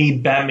don't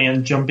need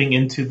Batman jumping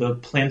into the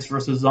Plants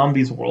vs.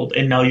 Zombies world,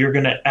 and now you're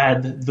going to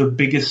add the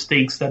biggest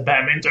stakes that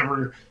Batman's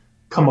ever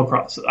come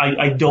across.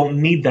 I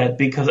don't need that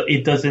because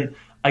it doesn't.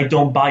 I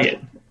don't buy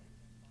it.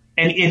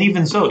 And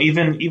even so,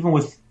 even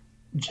with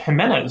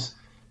Jimenez,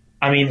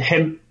 I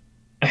mean,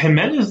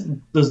 Jimenez,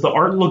 does the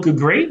art look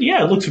great?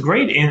 Yeah, it looks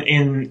great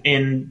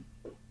in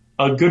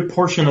a good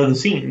portion of the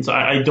scenes.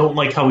 I don't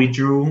like how he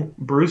drew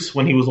Bruce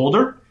when he was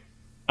older.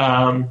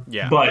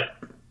 Yeah. But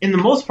in the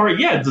most part,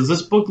 yeah, does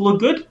this book look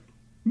good?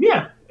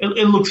 Yeah,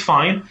 it looks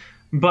fine.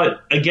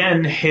 But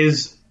again,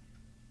 he's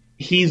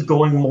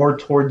going more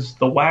towards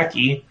the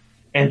wacky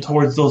and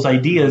towards those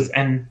ideas,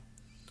 and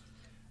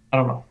I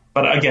don't know.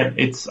 But again,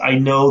 I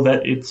know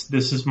that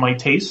this is my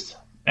taste,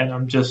 and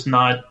I'm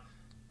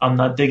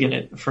not digging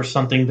it for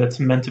something that's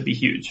meant to be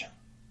huge.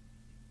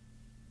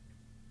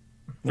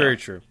 Very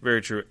true.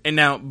 Very true. And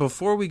now,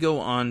 before we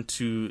go on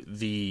to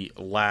the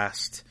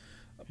last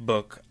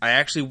book, I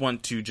actually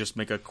want to just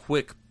make a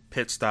quick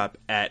pit stop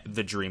at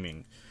The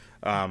Dreaming.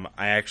 I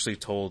actually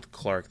told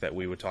Clark that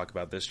we would talk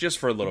about this just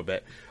for a little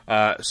bit.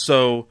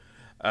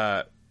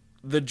 The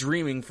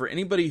Dreaming, for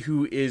anybody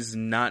who is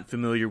not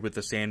familiar with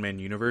the Sandman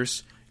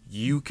universe,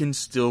 you can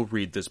still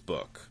read this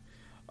book.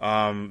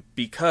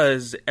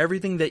 Because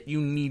everything that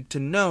you need to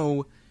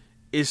know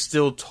is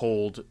still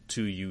told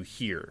to you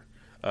here.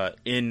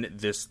 In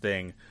this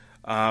thing.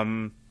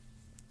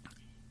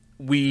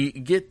 We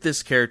get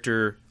this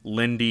character,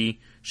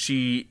 Lindy.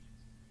 She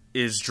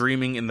is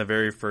dreaming in the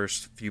very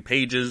first few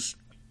pages.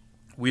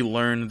 We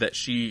learn that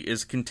she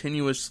is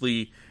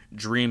continuously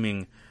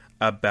dreaming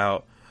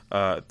about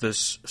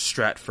this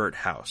Stratford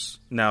house.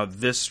 Now,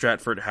 this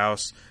Stratford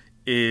house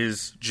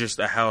is just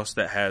a house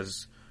that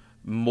has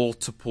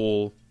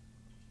multiple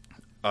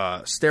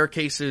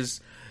staircases,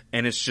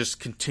 and it's just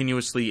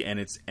continuously, and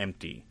it's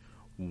empty.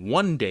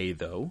 One day,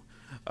 though,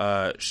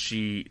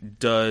 she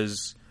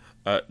does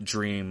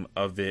dream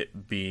of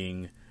it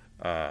being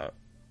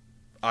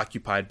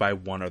occupied by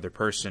one other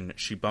person.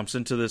 She bumps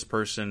into this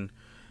person.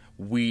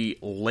 We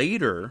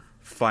later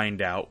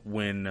find out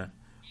when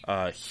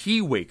he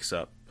wakes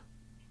up.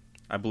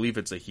 I believe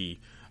it's a he.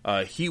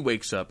 He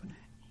wakes up.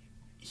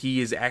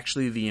 He is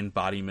actually the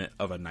embodiment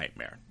of a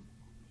nightmare.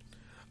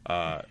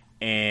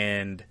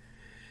 And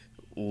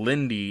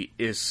Lindy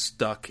is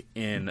stuck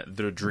in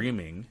the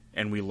dreaming,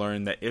 and we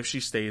learn that if she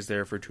stays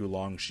there for too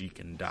long, she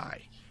can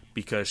die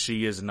because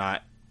she is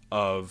not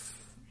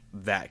of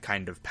that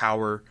kind of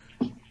power,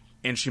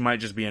 and she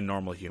might just be a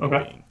normal human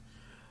being.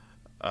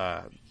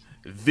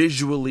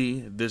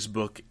 Visually, this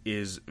book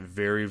is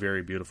very,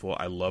 very beautiful.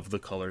 I love the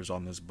colors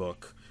on this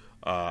book.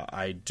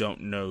 I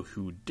don't know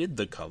who did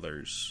the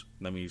colors.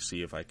 Let me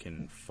see if I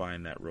can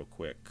find that real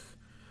quick.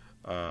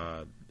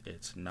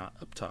 It's not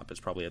up top. It's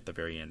probably at the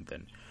very end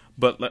then.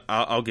 But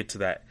I'll get to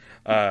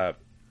that.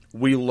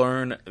 We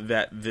learn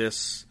that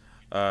this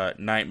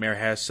nightmare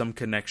has some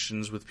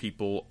connections with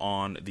people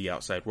on the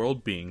outside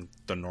world, being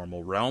the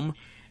normal realm,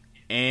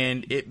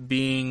 and it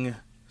being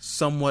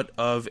somewhat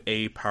of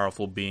a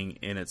powerful being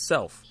in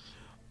itself.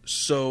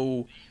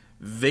 So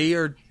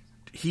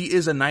he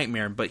is a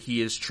nightmare, but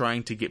he is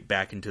trying to get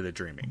back into the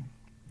dreaming.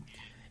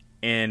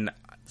 And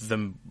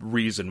the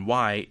reason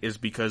why is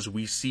because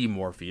we see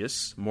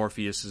Morpheus.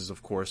 Morpheus is,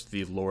 of course,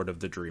 the Lord of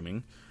the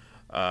Dreaming.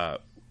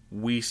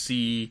 We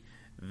see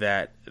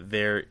that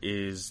there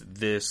is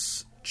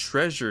this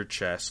treasure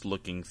chest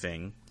looking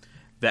thing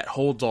that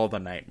holds all the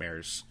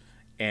nightmares.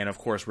 And of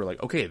course we're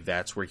like, okay,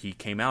 that's where he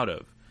came out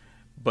of.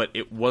 But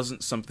it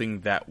wasn't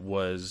something that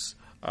was,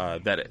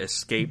 that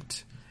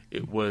escaped.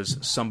 It was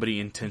somebody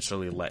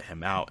intentionally let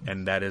him out.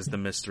 And that is the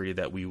mystery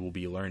that we will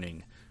be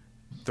learning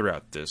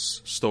throughout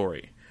this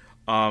story.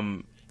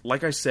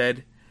 Like I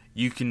said,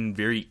 you can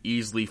very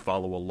easily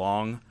follow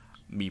along.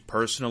 Me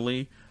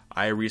personally,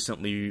 I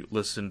recently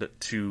listened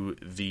to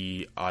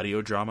the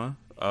audio drama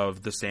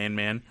of The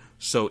Sandman.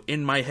 So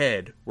in my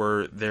head,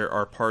 where there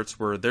are parts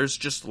where there's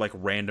just like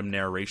random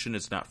narration,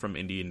 it's not from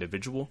any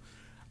individual,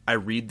 I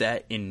read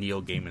that in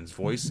Neil Gaiman's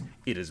voice.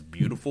 It is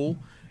beautiful.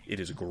 It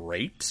is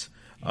great.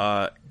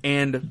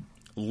 And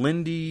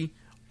Lindy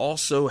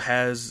also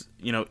has,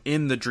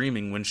 in the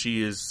dreaming, when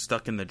she is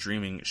stuck in the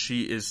dreaming,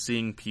 she is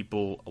seeing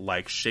people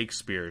like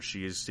Shakespeare.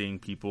 She is seeing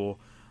people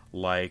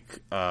like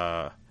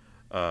Anne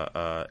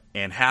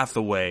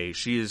Hathaway.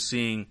 She is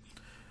seeing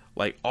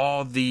like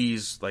all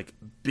these like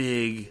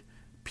big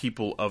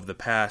people of the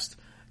past.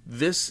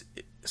 This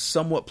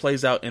somewhat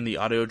plays out in the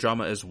audio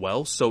drama as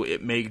well, so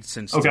it made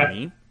sense to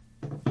me.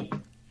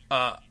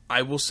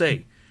 I will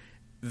say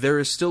there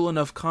is still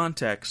enough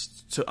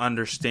context to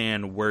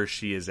understand where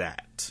she is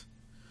at.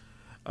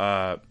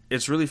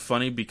 It's really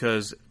funny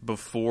because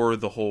before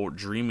the whole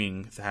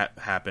dreaming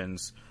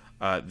happens,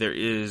 there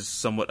is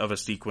somewhat of a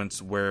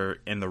sequence where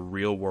in the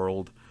real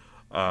world,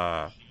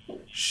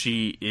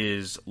 she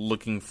is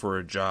looking for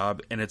a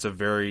job, and it's a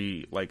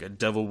very like a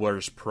Devil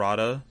Wears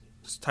Prada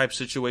type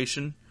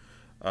situation.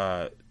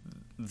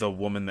 The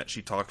woman that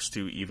she talks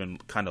to even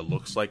kind of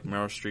looks like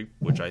Meryl Streep,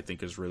 which I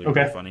think is really,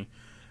 really funny.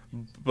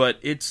 But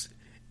it's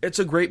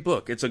a great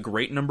book. It's a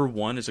great number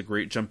one. It's a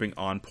great jumping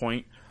on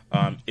point.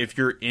 If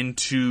you're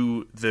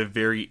into the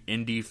very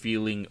indie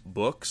feeling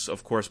books,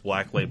 of course,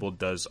 Black Label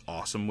does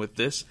awesome with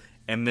this,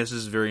 and this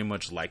is very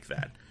much like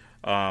that.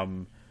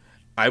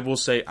 I will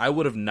say I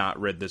would have not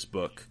read this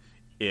book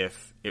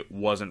if it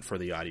wasn't for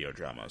the audio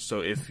drama. So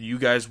if you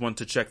guys want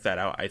to check that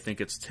out, I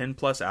think it's 10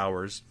 plus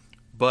hours,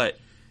 but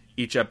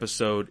Each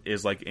episode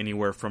is like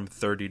anywhere from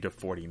 30 to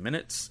 40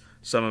 minutes.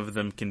 Some of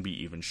them can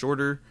be even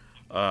shorter.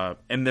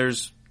 And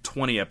there's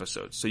 20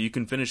 episodes, so you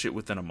can finish it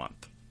within a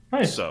month.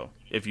 Nice. So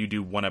if you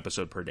do one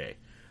episode per day.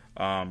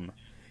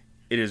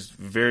 It is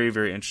very,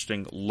 very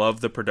interesting.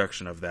 Love the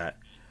production of that.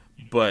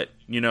 But,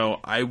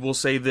 I will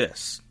say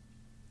this.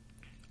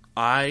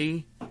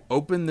 I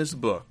opened this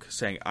book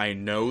saying, I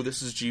know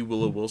this is G.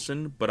 Willow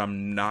Wilson, but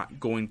I'm not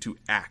going to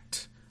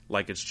act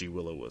like it's G.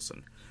 Willow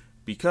Wilson.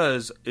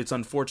 Because it's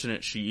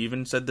unfortunate, she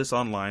even said this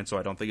online, so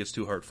I don't think it's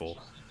too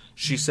hurtful.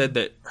 She said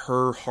that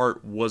her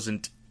heart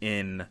wasn't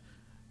in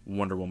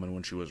Wonder Woman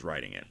when she was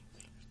writing it.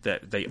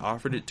 That they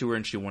offered it to her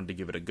and she wanted to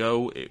give it a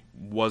go. It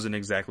wasn't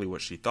exactly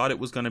what she thought it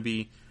was going to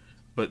be.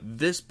 But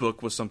this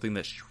book was something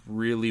that she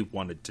really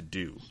wanted to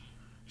do.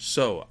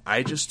 So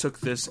I just took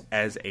this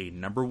as a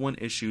number one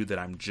issue that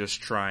I'm just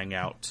trying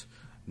out.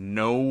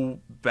 No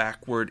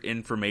backward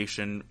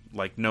information,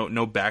 like no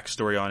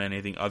backstory on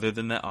anything other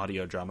than that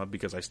audio drama,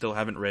 because I still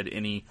haven't read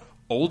any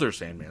older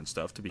Sandman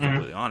stuff, to be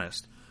completely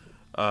honest.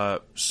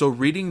 So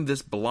reading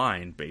this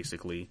blind,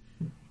 basically,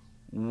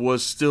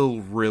 was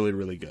still really,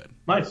 really good.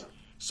 Nice.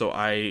 So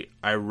I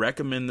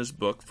recommend this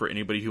book for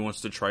anybody who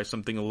wants to try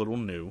something a little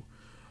new.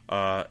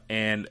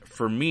 And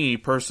for me,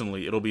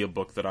 personally, it'll be a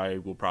book that I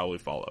will probably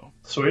follow.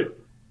 Sweet.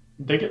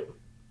 Dig it.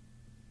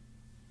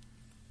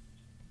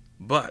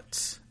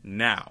 But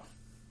now,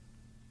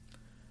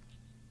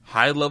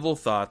 high-level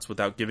thoughts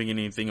without giving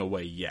anything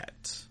away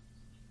yet.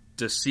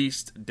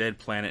 Deceased Dead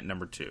Planet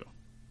number 2.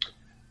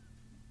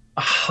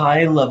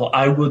 High level.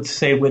 I would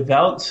say,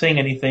 without saying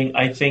anything,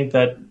 I think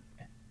that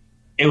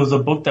it was a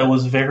book that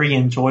was very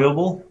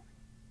enjoyable,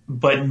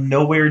 but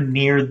nowhere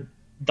near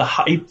the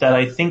hype that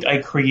I think I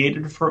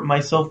created for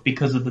myself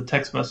because of the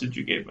text message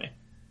you gave me.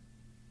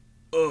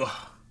 Ugh.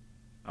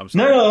 I'm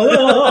sorry.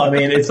 No. I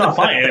mean, it's not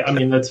fine. I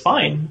mean, that's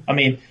fine. I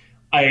mean,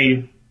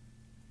 I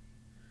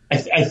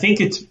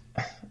think it's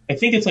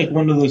like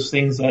one of those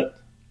things that,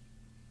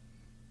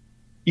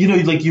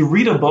 like you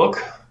read a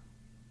book.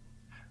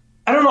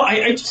 I don't know.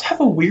 I just have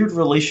a weird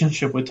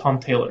relationship with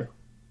Tom Taylor.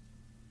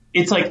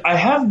 It's like I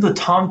have the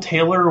Tom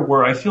Taylor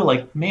where I feel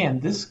like, man,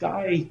 this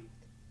guy,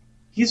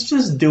 he's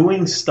just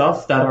doing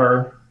stuff that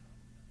are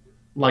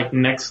like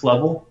next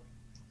level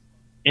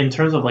in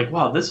terms of like,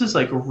 wow, this is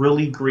like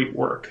really great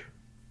work.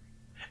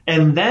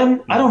 And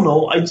then, I don't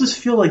know, I just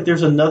feel like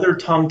there's another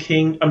Tom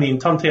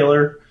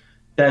Taylor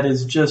that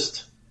is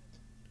just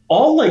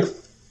all like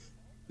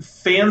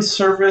fan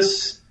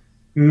service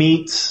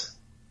meets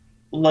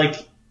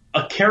like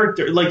a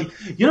character. Like,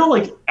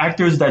 like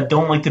actors that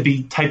don't like to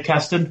be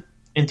typecasted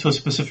into a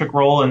specific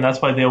role, and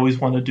that's why they always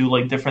want to do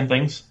like different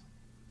things.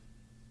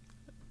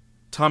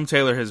 Tom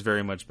Taylor has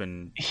very much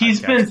been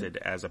typecasted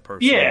as a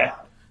person. Yeah.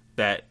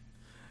 That,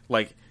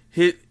 like,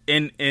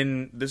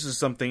 and this is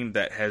something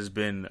that has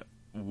been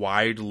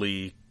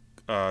widely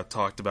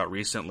talked about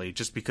recently,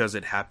 just because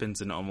it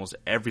happens in almost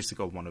every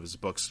single one of his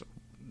books,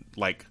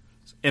 like,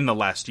 in the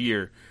last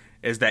year,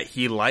 is that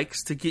he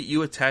likes to get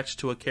you attached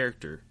to a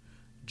character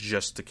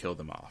just to kill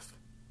them off.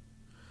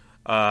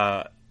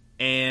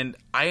 And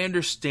I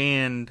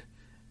understand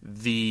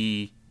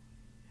the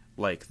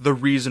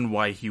reason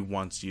why he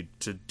wants you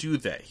to do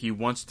that. He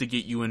wants to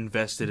get you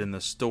invested in the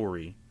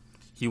story.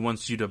 He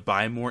wants you to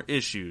buy more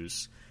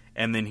issues,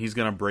 and then he's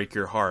going to break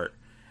your heart.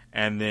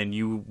 And then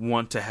you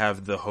want to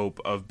have the hope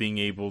of being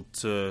able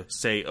to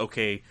say,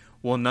 okay,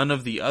 well, none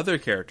of the other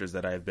characters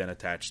that I've been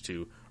attached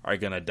to are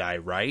going to die,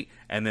 right?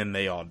 And then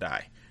they all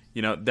die.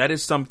 That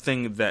is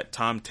something that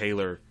Tom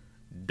Taylor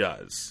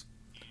does.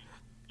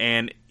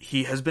 And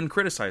he has been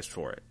criticized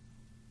for it.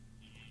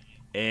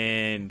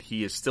 And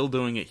he is still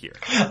doing it here.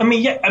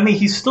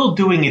 He's still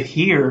doing it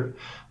here,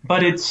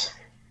 but it's,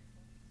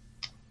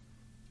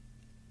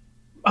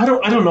 I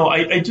don't know.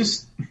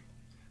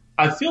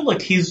 I feel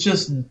like he's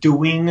just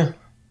doing,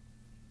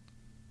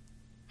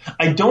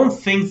 I don't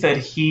think that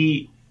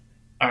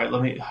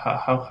all right,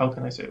 how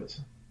can I say this?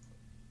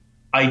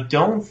 I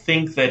don't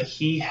think that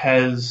he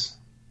has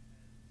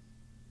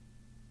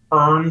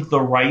earned the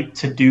right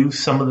to do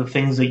some of the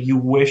things that you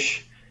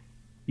wish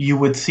you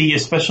would see,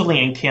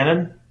 especially in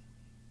canon.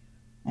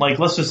 Like,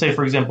 let's just say,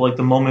 for example, like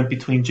the moment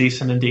between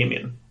Jason and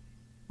Damian,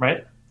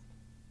 right?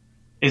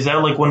 Is that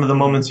like one of the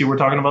moments you were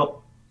talking about?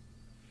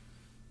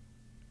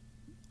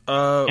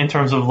 In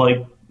terms of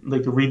like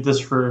read this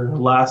for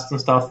last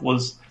and stuff,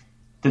 was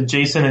the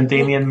Jason and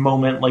Damian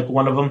moment like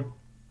one of them?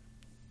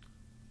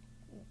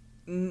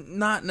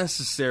 Not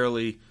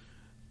necessarily.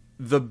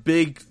 The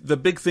big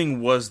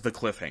thing was the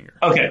cliffhanger.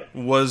 Okay.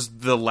 Was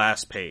the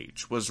last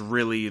page. Was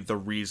really the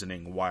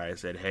reasoning why I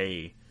said,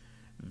 hey,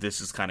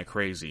 this is kind of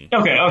crazy.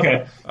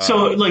 Okay.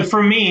 So, like,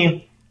 for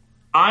me,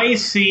 I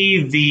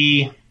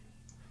see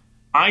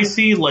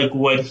like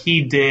what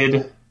he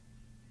did,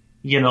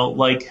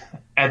 like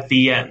at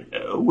the end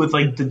with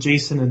like the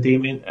Jason and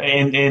Damian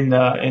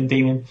and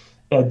Damian.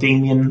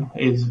 Damian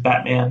is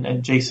Batman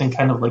and Jason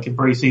kind of like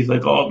embraces. He's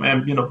like, oh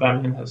man,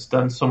 Batman has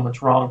done so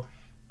much wrong,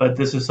 but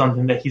this is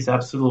something that he's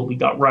absolutely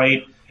got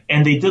right.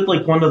 And they did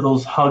like one of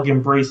those hug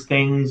embrace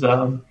things.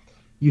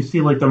 you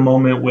see like the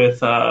moment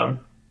with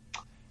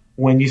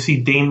when you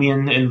see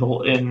Damien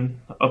in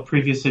a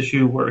previous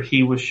issue where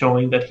he was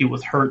showing that he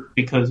was hurt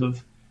because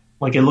of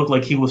like it looked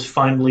like he was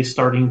finally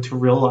starting to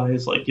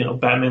realize like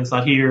Batman's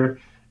not here,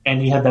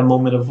 and he had that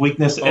moment of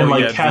weakness, Oh and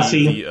like yeah,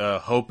 Cassie, the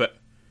hope at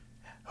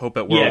yeah,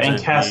 World's and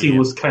End. Cassie Yeah, yeah.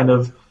 was kind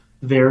of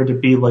there to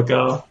be like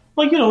a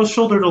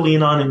shoulder to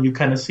lean on, and you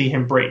kind of see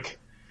him break.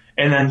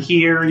 And then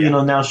here,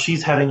 Yeah. now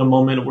she's having a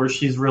moment where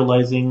she's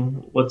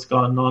realizing what's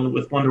gone on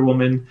with Wonder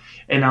Woman,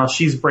 and now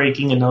she's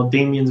breaking, and now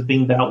Damien's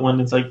being that one.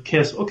 It's like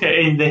kiss,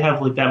 okay, and they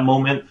have like that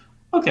moment,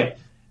 okay.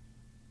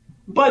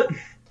 But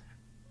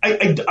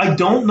I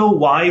don't know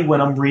why when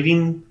I'm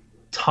reading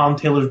Tom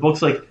Taylor's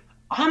books, like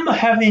I'm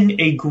having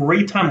a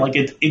great time, like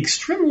it's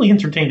extremely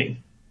entertaining.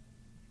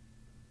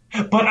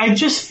 But I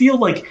just feel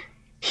like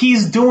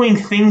he's doing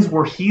things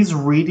where he's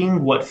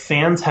reading what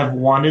fans have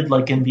wanted,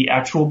 like in the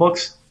actual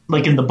books,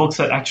 like in the books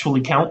that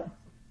actually count,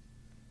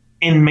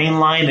 in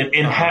mainline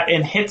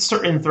and hit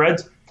certain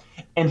threads,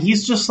 and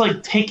he's just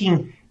like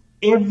taking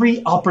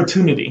every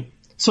opportunity.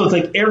 So it's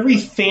like every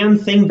fan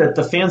thing that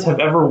the fans have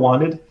ever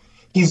wanted,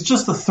 he's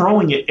just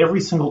throwing it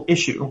every single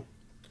issue.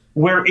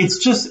 Where it's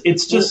just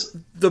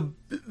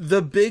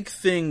The big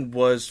thing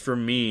was for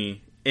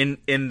me in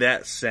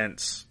that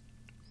sense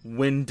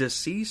when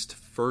Deceased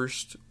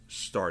first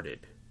started.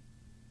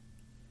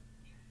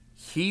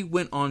 He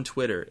went on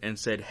Twitter and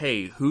said,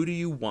 "Hey, who do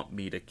you want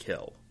me to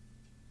kill?"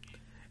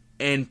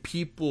 And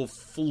people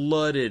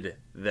flooded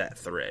that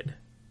thread.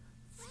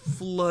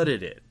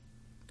 Flooded it.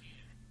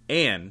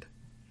 And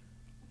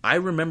I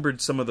remembered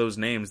some of those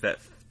names that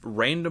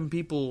random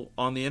people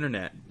on the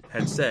internet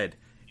had said,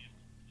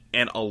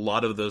 and a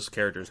lot of those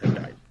characters had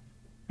died.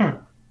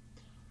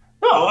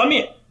 no, I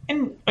mean,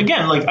 and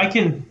again, like I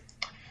can,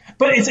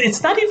 but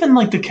it's not even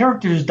like the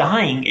characters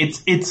dying.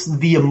 It's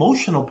the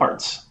emotional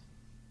parts.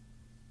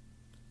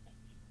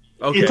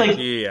 Okay, It's like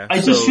yeah. I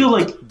just feel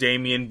like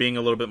Damien being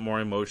a little bit more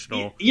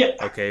emotional. Yeah.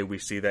 Okay, we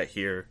see that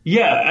here.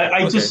 Yeah,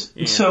 I Okay, just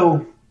yeah.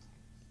 so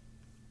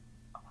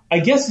I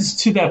guess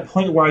it's to that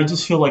point where I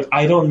just feel like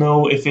I don't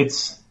know if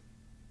it's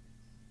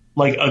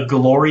like a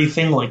glory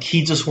thing, like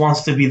he just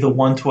wants to be the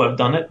one to have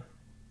done it.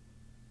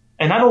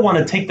 And I don't want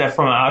to take that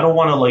from it. I don't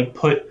want to like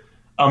put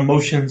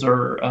emotions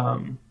or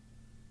I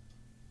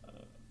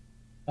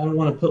don't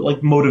want to put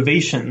like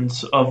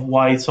motivations of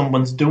why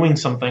someone's doing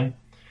something.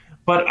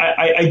 But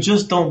I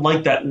just don't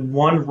like that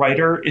one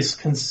writer is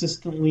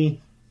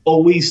consistently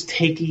always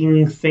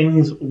taking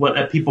things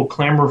that people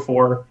clamor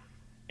for,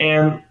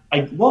 and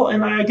I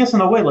guess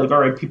in a way, like, all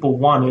right, people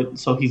want it,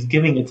 so he's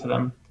giving it to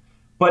them.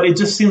 But it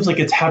just seems like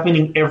it's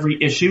happening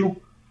every issue,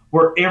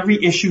 where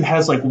every issue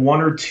has like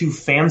one or two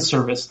fan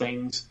service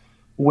things,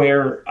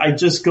 where I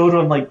just go to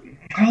I'm like,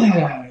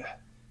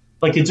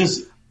 like it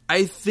just.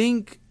 I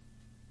think,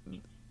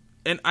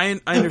 and I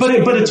But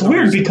understand. it's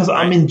weird because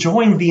right? I'm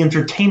enjoying the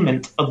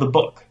entertainment of the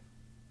book.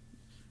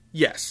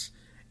 Yes,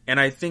 and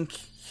I think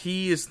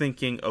he is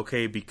thinking,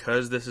 okay,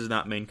 because this is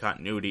not main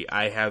continuity,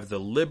 I have the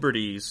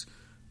liberties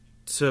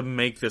to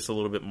make this a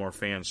little bit more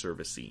fan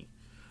servicey.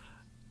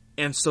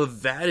 And so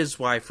that is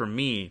why, for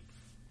me,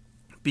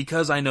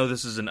 because I know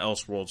this is an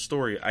Elseworld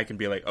story, I can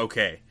be like,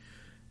 okay,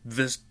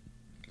 this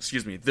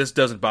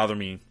doesn't bother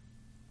me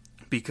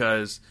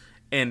because,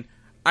 and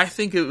I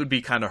think it would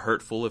be kind of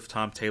hurtful if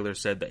Tom Taylor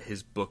said that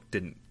his book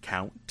didn't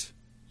count.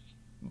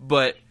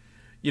 But,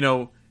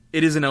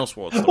 it is an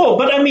Elseworld story. Well,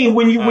 but I mean,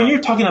 when you're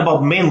talking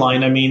about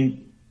mainline, I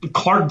mean,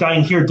 Clark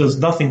dying here does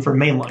nothing for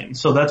mainline.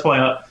 So that's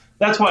why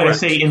Correct, I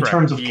say in correct.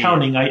 terms of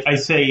counting,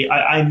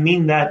 I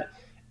mean that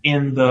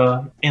in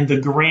the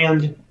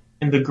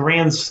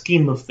grand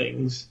scheme of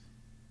things,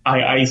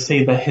 I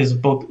say that his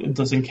book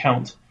doesn't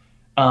count.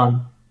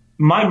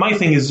 My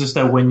thing is just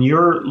that when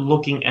you're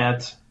looking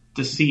at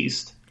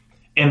Deceased,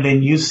 and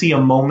then you see a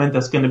moment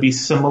that's going to be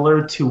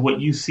similar to what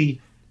you see.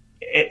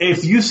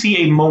 If you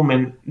see a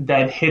moment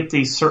that hits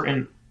a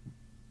certain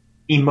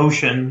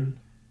emotion,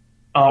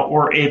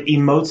 or it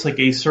emotes like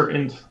a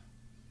certain,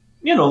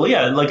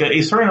 like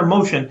a certain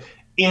emotion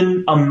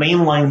in a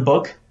mainline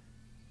book,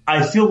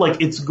 I feel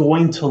like it's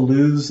going to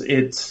lose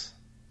the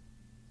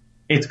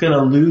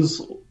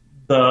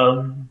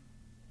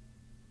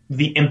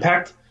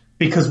impact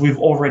because we've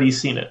already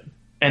seen it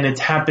and it's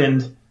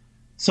happened.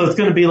 So it's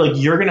going to be like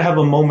you're going to have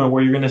a moment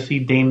where you're going to see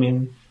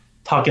Damien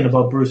talking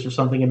about Bruce or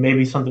something, and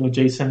maybe something with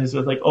Jason is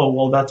like, oh,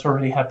 well, that's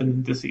already happened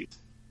in Deceased.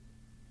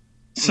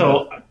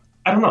 So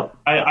I don't know.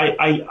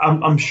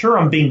 I'm sure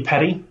I'm being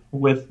petty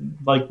with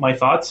like my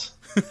thoughts,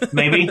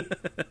 maybe,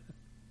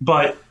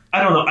 but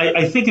I don't know.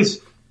 I think it's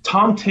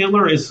Tom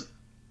Taylor is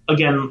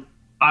again.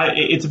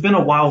 It's been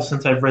a while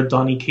since I've read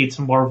Donny Cates'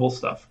 Marvel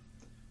stuff,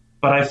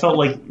 but I felt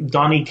like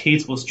Donny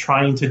Cates was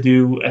trying to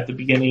do at the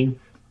beginning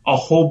a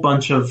whole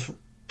bunch of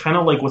kind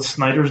of like what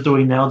Snyder's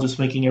doing now, just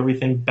making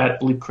everything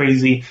bat-bleep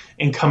crazy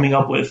and coming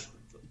up with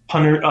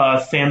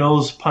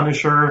Thanos,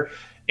 Punisher,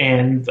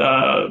 and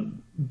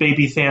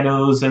Baby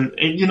Thanos, and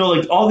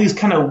like all these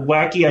kind of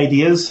wacky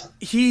ideas.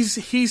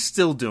 He's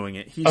still doing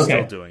it. He's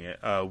Okay. still doing it.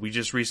 We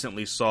just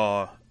recently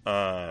saw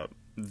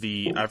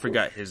I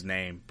forgot his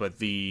name, but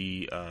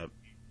the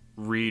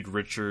Reed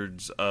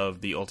Richards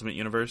of the Ultimate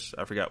Universe.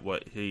 I forgot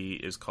what he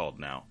is called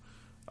now.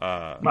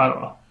 I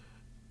don't know.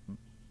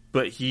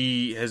 But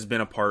he has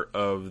been a part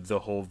of the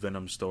whole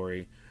Venom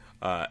story,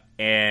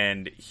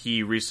 and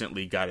he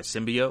recently got a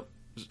symbiote,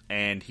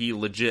 and he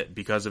legit,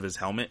 because of his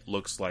helmet,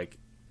 looks like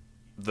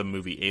the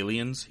movie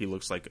Aliens. He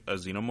looks like a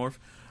xenomorph,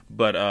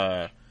 but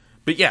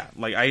yeah,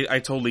 like I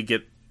totally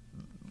get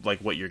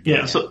like what you're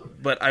getting. Yeah,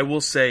 But I will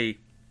say,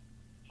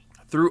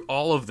 through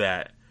all of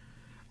that,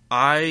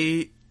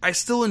 I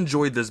still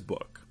enjoyed this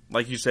book.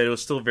 Like you said, it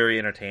was still very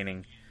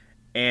entertaining,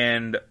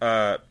 and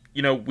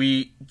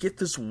we get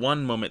this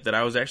one moment that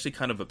I was actually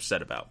kind of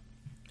upset about.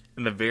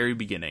 In the very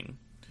beginning,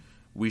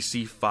 we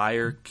see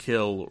fire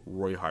kill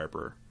Roy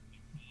Harper.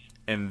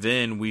 And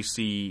then we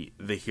see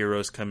the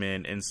heroes come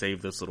in and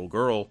save this little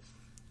girl.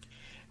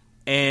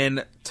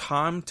 And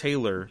Tom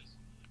Taylor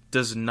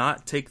does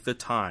not take the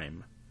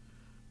time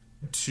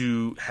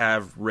to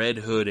have Red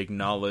Hood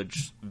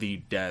acknowledge the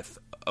death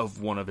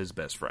of one of his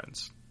best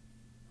friends.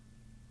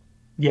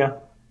 Yeah,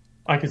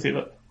 I can see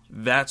that.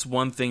 That's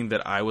one thing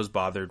that I was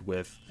bothered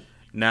with.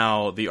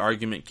 Now, the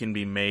argument can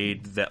be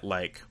made that,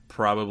 like,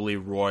 probably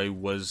Roy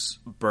was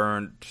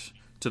burned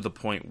to the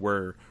point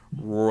where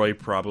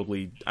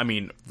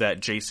that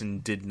Jason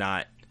did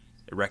not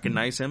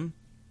recognize him.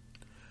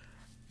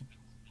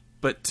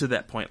 But to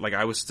that point, like,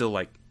 I was still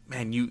like,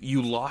 man,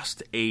 you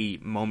lost a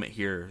moment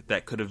here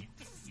that could have,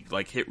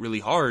 like, hit really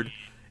hard,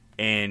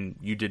 and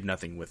you did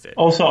nothing with it.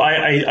 Also,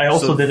 I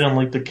also didn't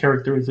like the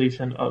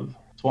characterization of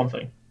Swamp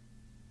Thing.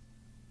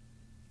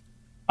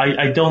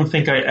 I don't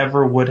think I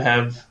ever would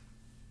have,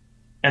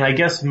 and I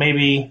guess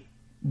maybe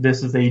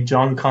this is a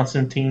John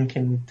Constantine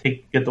can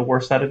get the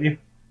worst out of you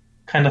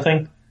kind of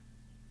thing,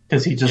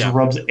 because he just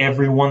rubs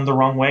everyone the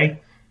wrong way.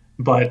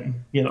 But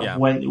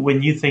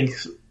when you think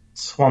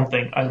Swamp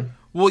Thing,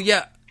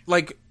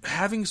 like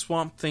having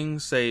Swamp Thing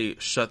say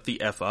 "shut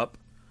the f up,"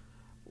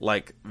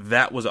 like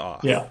that was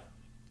off. Yeah,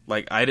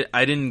 like I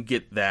didn't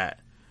get that.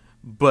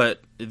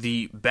 But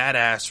the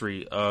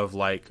badassery of,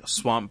 like,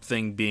 Swamp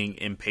Thing being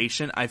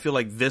impatient, I feel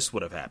like this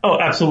would have happened. Oh,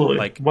 absolutely.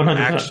 Like,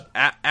 100%.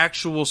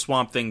 Actual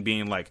Swamp Thing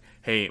being like,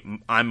 hey,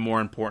 I'm more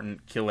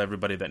important, kill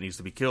everybody that needs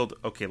to be killed,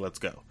 okay, let's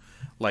go.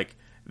 Like,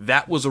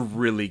 that was a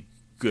really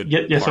good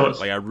part. Yes, it was.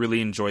 Like, I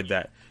really enjoyed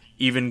that.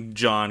 Even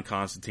John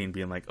Constantine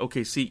being like,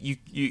 okay, see,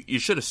 you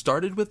should have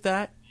started with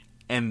that,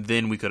 and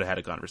then we could have had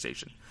a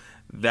conversation.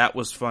 That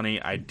was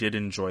funny. I did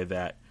enjoy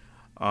that.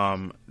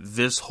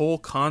 This whole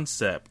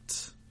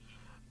concept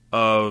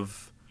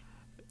of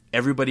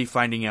everybody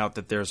finding out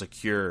that there's a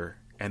cure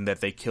and that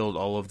they killed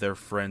all of their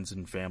friends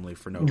and family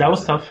for no reason. That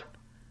was tough.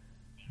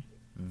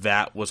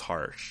 That was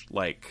harsh.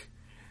 Like,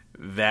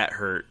 that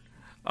hurt.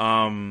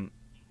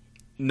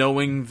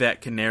 Knowing that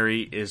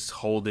Canary is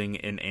holding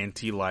an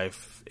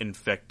anti-life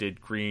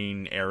infected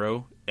green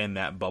arrow in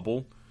that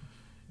bubble,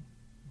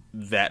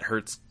 that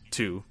hurts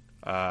too.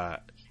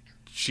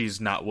 She's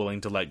not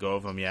willing to let go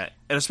of him yet.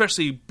 And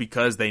especially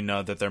because they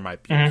know that there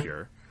might be a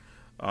cure.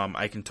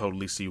 I can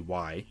totally see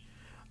why.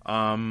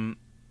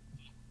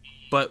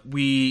 But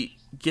we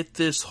get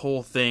this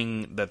whole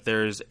thing that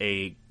there's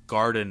a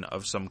garden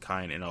of some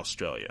kind in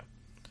Australia.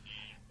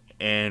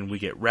 And we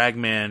get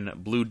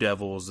Ragman, Blue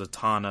Devil,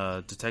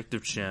 Zatanna,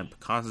 Detective Chimp,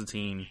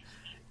 Constantine,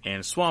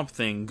 and Swamp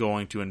Thing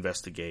going to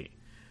investigate.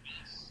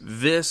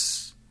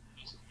 This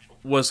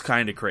was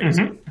kind of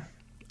crazy.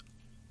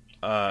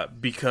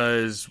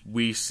 Because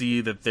we see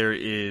that there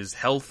is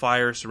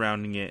hellfire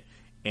surrounding it,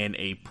 and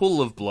a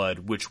pool of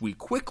blood, which we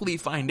quickly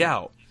find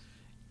out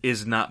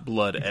is not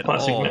blood at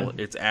Plastic all. Man.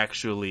 It's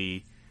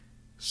actually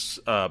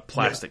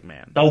Plastic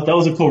Man. That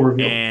was a cool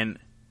reveal.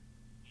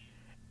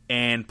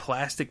 And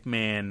Plastic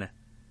Man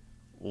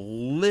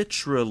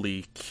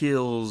literally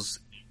kills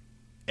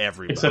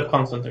everybody. Except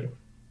Constantine.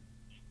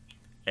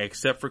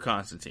 Except for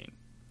Constantine.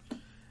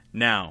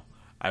 Now,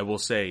 I will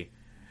say,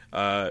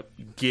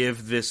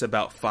 give this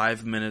about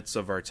 5 minutes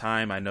of our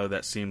time. I know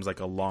that seems like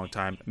a long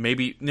time.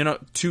 Maybe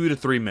 2 to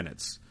 3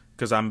 minutes,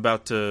 because I'm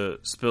about to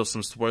spill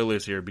some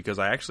spoilers here, because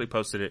I actually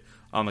posted it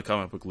on the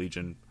Comic Book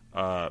Legion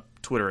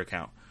Twitter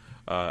account.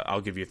 I'll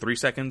give you 3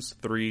 seconds.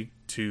 3,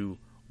 2,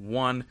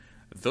 1.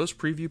 Those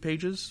preview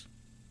pages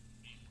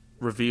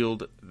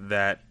revealed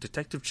that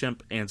Detective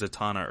Chimp and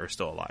Zatanna are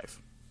still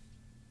alive.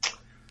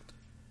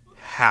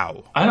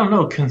 How? I don't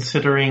know,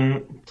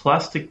 considering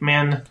Plastic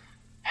Man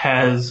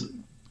has,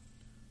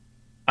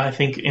 I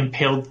think,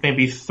 impaled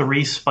maybe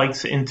 3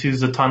 spikes into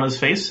Zatanna's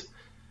face.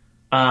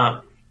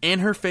 In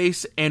her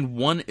face, and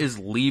one is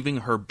leaving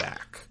her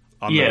back.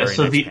 Yeah,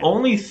 so the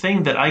only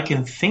thing that I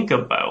can think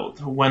about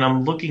when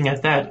I'm looking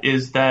at that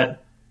is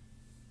that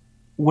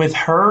with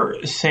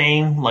her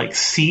saying, like,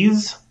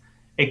 seize,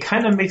 it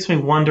kind of makes me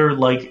wonder,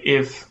 like,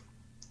 if...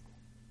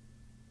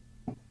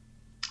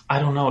 I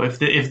don't know, if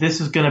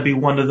this is going to be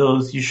one of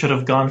those you should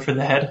have gone for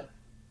the head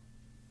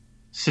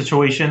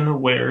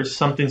situation where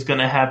something's going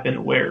to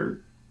happen where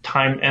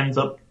time ends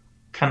up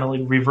kind of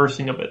like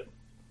reversing a bit.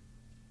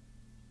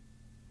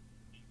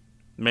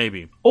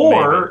 Maybe.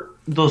 Or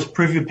those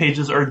preview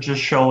pages are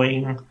just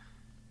showing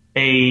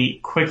a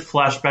quick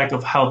flashback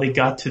of how they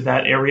got to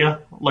that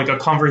area, like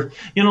like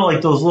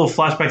those little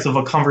flashbacks of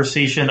a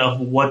conversation of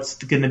what's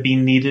going to be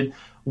needed.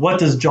 What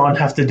does John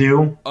have to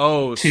do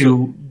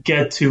to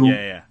get to?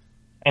 Yeah.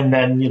 And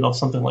then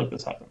something like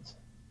this happens.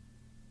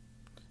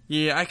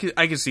 Yeah,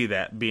 I could see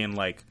that being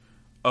like,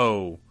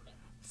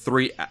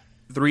 3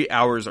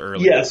 hours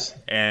early. Yes.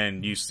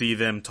 And you see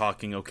them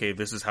talking, okay,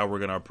 this is how we're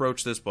going to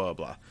approach this, blah,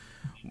 blah, blah.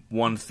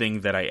 One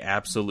thing that I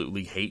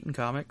absolutely hate in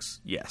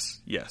comics,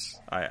 yes.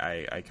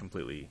 I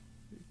completely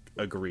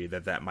agree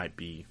that might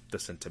be the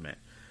sentiment.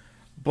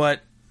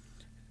 But,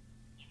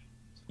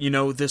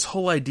 this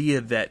whole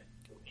idea that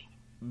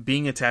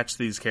being attached to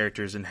these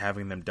characters and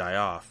having them die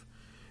off,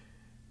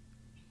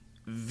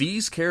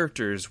 these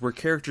characters were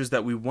characters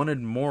that we wanted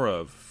more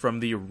of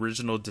from the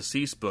original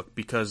Deceased book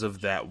because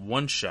of that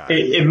one shot.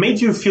 It made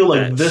you feel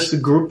like this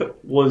group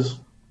was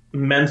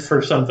meant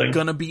for something.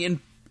 Gonna be in...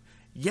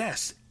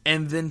 Yes,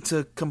 and then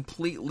to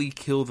completely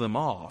kill them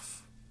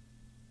off.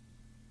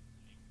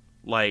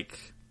 Like,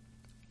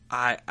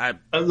 it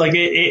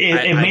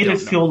made it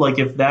feel like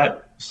if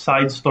that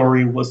side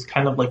story was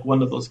kind of like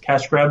one of those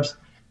cash grabs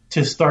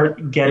to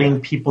start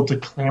getting people to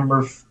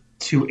clamor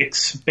to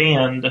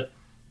expand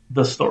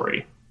the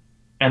story.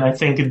 And I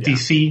think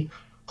DC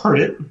heard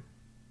it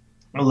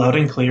loud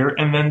and clear,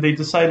 and then they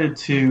decided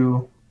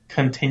to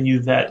continue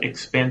that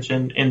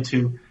expansion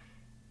into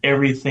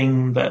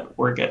everything that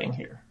we're getting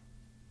here.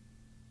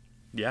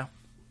 Yeah.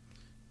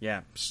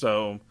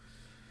 So,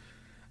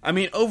 I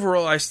mean,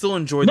 overall, I still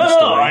enjoyed the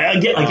story.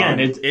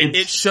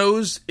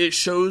 It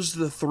shows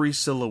the 3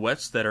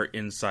 silhouettes that are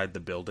inside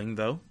the building,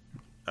 though.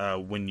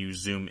 When you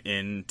zoom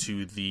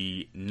into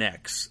the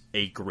necks,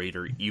 a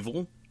greater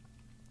evil.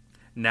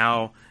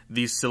 Now,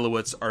 these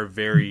silhouettes are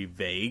very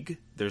vague.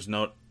 There's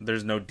no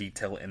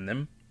detail in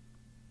them.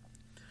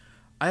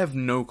 I have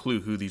no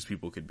clue who these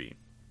people could be.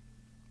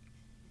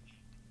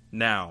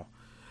 Now,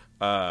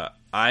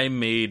 I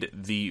made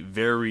the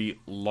very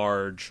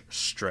large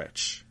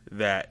stretch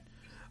that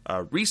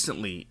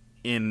recently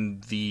in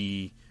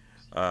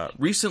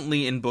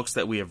books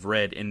that we have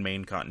read in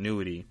main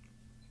continuity,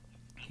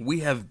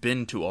 we have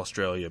been to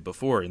Australia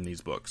before in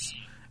these books,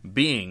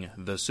 being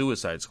the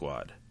Suicide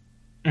Squad.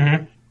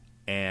 Mm-hmm.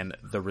 And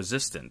the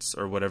Resistance,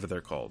 or whatever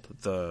they're called.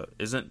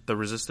 Isn't the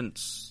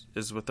Resistance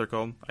is what they're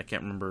called? I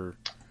can't remember.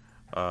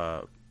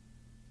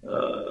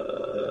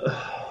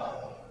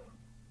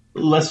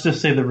 Let's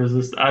just say the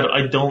Resistance.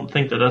 I don't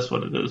think that's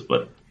what it is,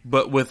 but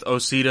with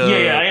Osita.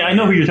 Yeah, I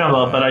know who you're talking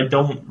about, but I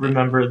don't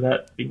remember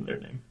that being their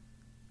name.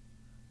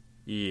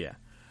 Yeah,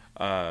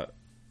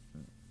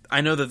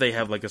 I know that they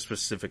have like a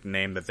specific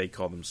name that they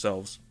call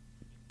themselves,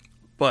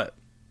 but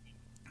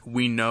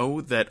we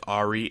know that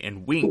Ari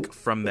and Wink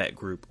from that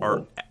group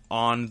are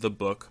on the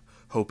book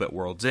Hope at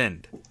World's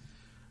End.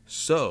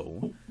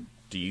 So,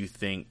 do you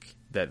think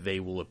that they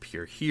will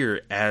appear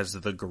here as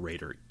the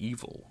greater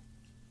evil?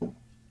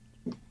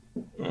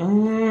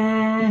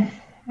 No,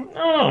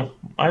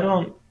 I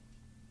don't.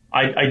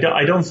 I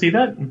don't see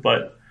that,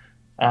 but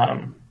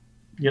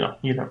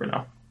you never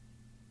know.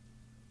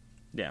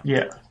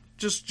 Yeah.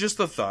 Just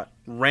a thought.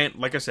 Rant,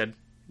 like I said,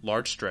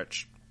 large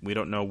stretch. We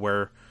don't know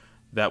where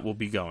that will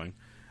be going.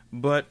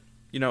 But,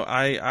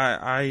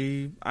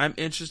 I'm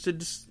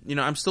interested,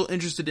 I'm still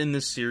interested in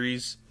this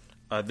series.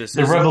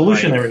 The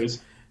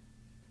Revolutionaries.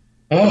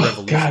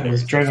 God, it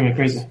was driving me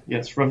crazy.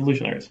 Yes,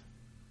 Revolutionaries.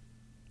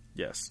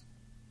 Yes.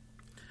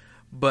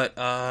 But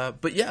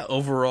yeah,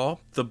 overall,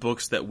 the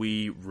books that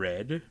we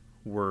read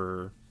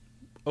were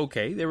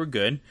okay. They were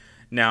good.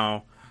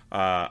 Now,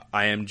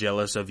 I am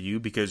jealous of you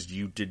because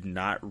you did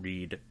not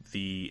read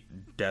the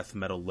Death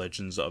Metal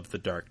Legends of the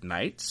Dark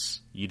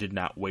Knights. You did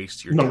not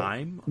waste your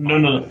time.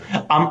 No.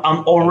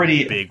 I'm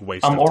already big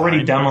waste. I'm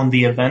already down on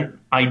the event.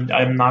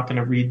 I'm not going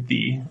to read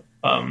the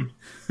I'm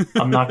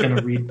not going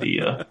to read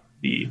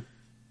the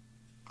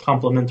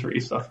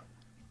complimentary stuff.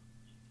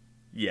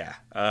 Yeah.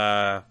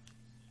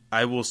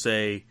 I will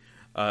say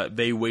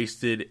they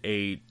wasted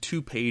a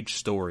 2-page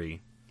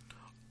story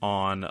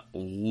on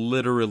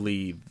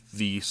literally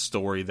the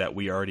story that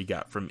we already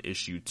got from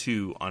issue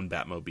 2 on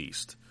Batmo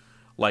Beast.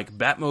 Like,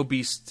 Batmo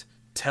Beast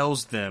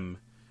tells them,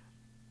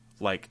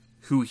 like,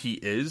 who he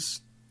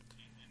is,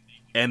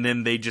 and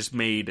then they just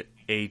made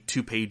a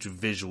 2-page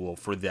visual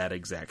for that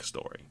exact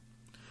story.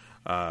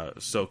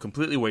 So,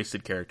 completely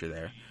wasted character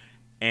there.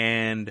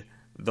 And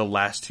the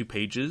last 2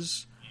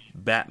 pages,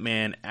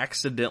 Batman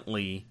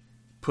accidentally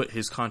put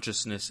his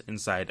consciousness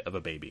inside of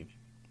a baby.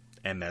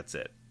 And that's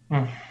it.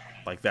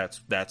 Like, that's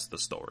the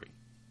story.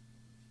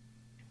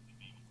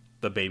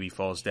 The baby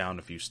falls down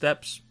a few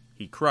steps,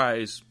 he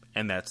cries,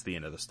 and that's the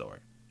end of the story.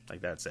 Like,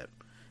 that's it.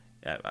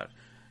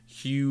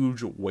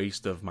 Huge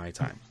waste of my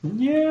time.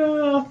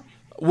 Yeah.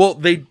 Well,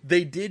 they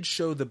did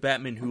show the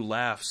Batman Who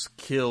Laughs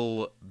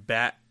kill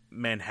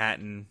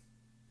Manhattan,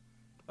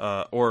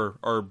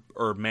 or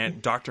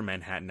Dr.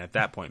 Manhattan at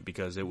that point,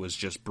 because it was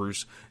just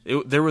Bruce.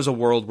 There was a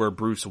world where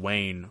Bruce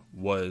Wayne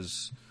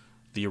was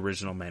the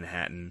original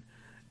Manhattan,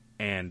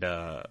 and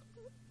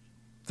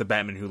the the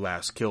Batman Who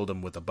Laughs killed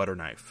him with a butter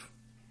knife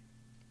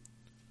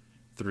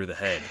through the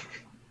head.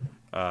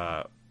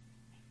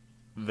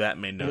 That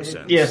made no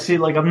sense. Yeah, see,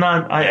 like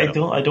I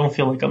don't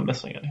feel like I'm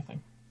missing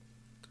anything.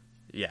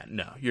 Yeah,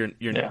 no, you're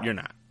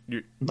not.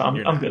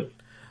 I'm good.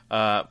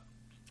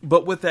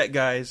 But with that,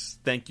 guys,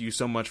 thank you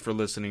so much for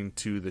listening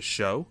to the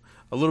show.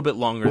 A little bit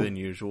longer than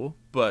usual,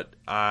 but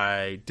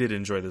I did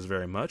enjoy this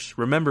very much.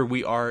 Remember,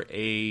 we are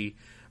a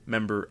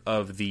member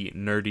of the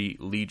Nerdy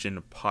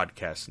Legion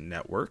podcast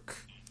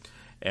network.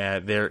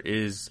 There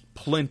is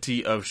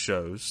plenty of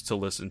shows to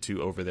listen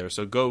to over there,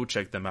 so go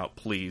check them out,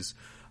 please.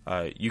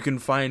 You can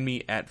find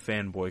me at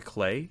Fanboy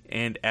Clay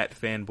and at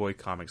Fanboy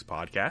Comics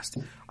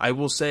Podcast. I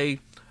will say,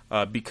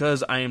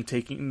 because I am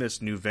taking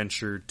this new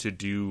venture to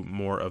do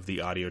more of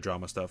the audio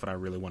drama stuff, and I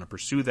really want to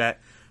pursue that,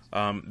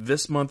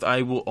 this month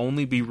I will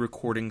only be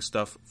recording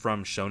stuff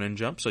from Shonen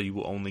Jump, so you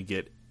will only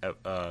get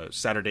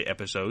Saturday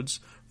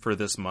episodes for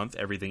this month.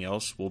 Everything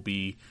else will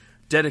be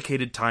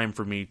dedicated time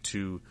for me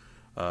to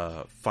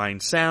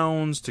find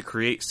sounds, to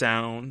create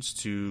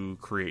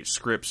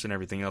scripts, and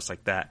everything else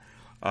like that.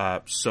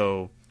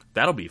 So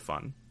that'll be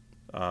fun.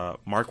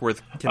 Mark, where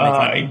can they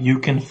find you? You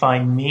can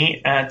find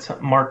me at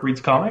Mark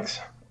Reads Comics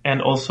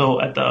and also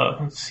at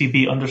the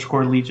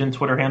CB_Legion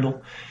Twitter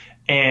handle.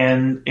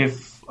 And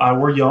if I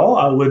were y'all,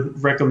 I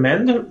would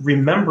recommend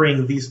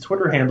remembering these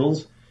Twitter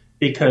handles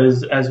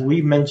because, as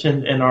we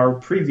mentioned in our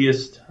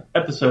previous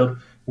episode,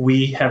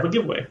 we have a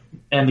giveaway.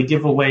 And the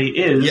giveaway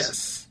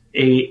is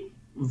a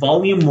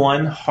Volume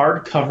 1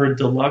 hardcover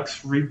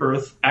deluxe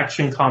Rebirth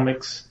Action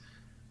Comics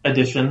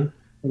edition,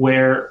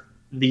 where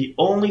the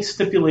only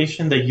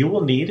stipulation that you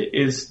will need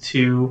is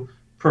to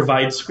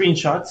provide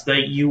screenshots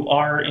that you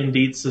are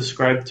indeed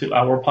subscribed to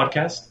our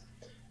podcast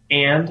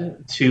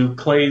and to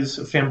Clay's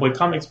Fanboy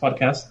Comics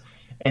podcast,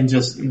 and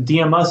just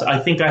DM us. I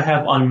think I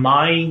have on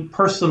my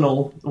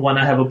personal one,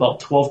 I have about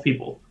 12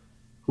 people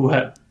who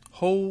have.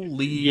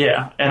 Holy.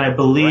 Yeah, and I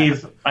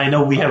believe, I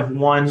know we have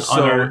one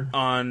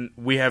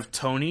we have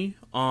Tony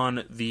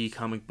on the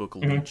Comic Book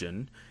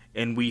Legion,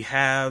 and we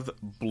have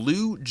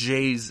Blue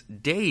Jays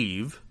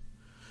Dave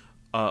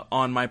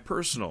on my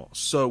personal.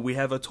 So we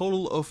have a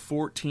total of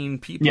 14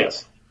 people.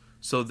 Yes.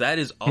 So that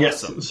is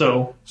awesome.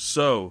 Yes.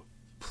 So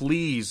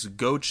please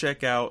go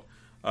check out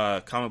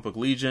Comic Book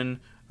Legion.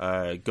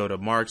 Go to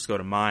Mark's, go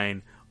to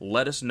mine.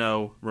 Let us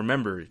know.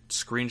 Remember,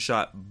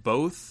 screenshot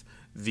both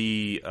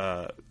the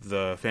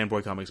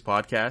Fanboy Comics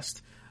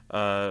podcast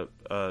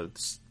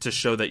to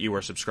show that you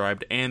are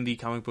subscribed, and the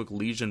Comic Book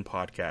Legion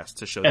podcast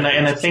to show that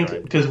and I think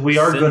because we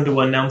are going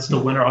to announce the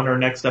winner on our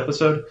next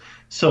episode,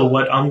 so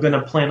what I'm going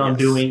to plan on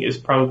doing is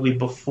probably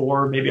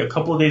before, maybe a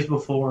couple of days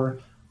before,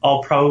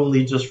 I'll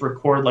probably just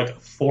record like a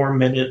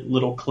 4-minute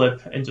little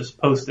clip and just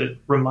post it,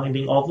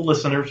 reminding all the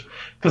listeners,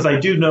 because I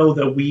do know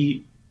that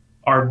we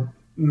are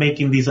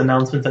making these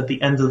announcements at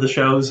the end of the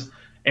shows,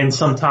 and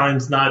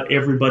sometimes not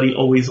everybody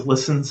always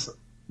listens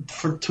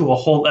to a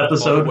whole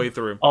episode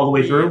all the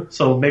way through.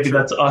 So maybe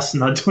that's us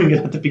not doing it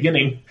at the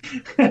beginning.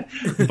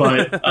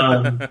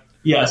 But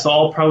yeah, so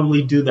I'll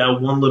probably do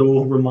that one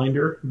little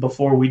reminder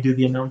before we do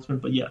the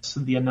announcement. But yes,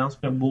 the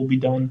announcement will be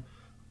done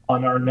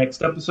on our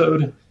next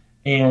episode.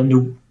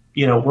 And,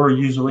 you know, we're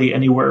usually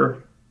anywhere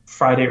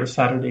Friday or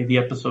Saturday the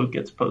episode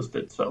gets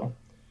posted. So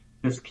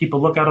just keep a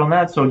lookout on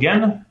that. So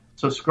again,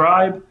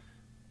 subscribe.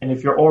 And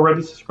if you're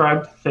already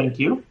subscribed, thank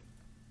you.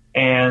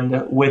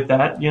 And with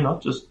that, you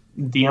know, just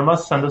DM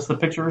us, send us the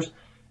pictures,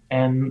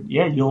 and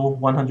yeah, you'll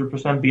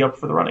 100% be up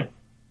for the running.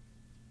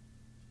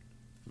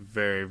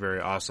 Very,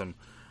 very awesome.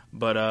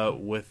 But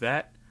with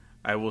that,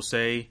 I will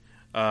say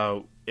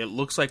it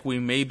looks like we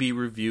may be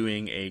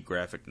reviewing a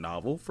graphic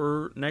novel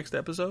for next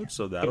episode,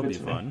 so that'll be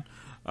fun.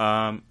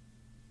 No,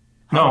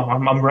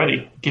 I'm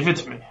ready. Give it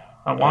to me.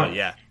 I want it.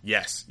 Yeah,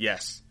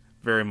 yes,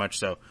 very much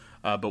so.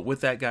 But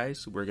with that,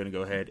 guys, we're going to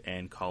go ahead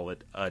and call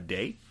it a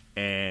day,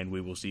 and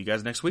we will see you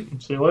guys next week.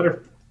 See you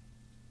later.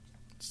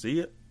 See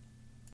ya.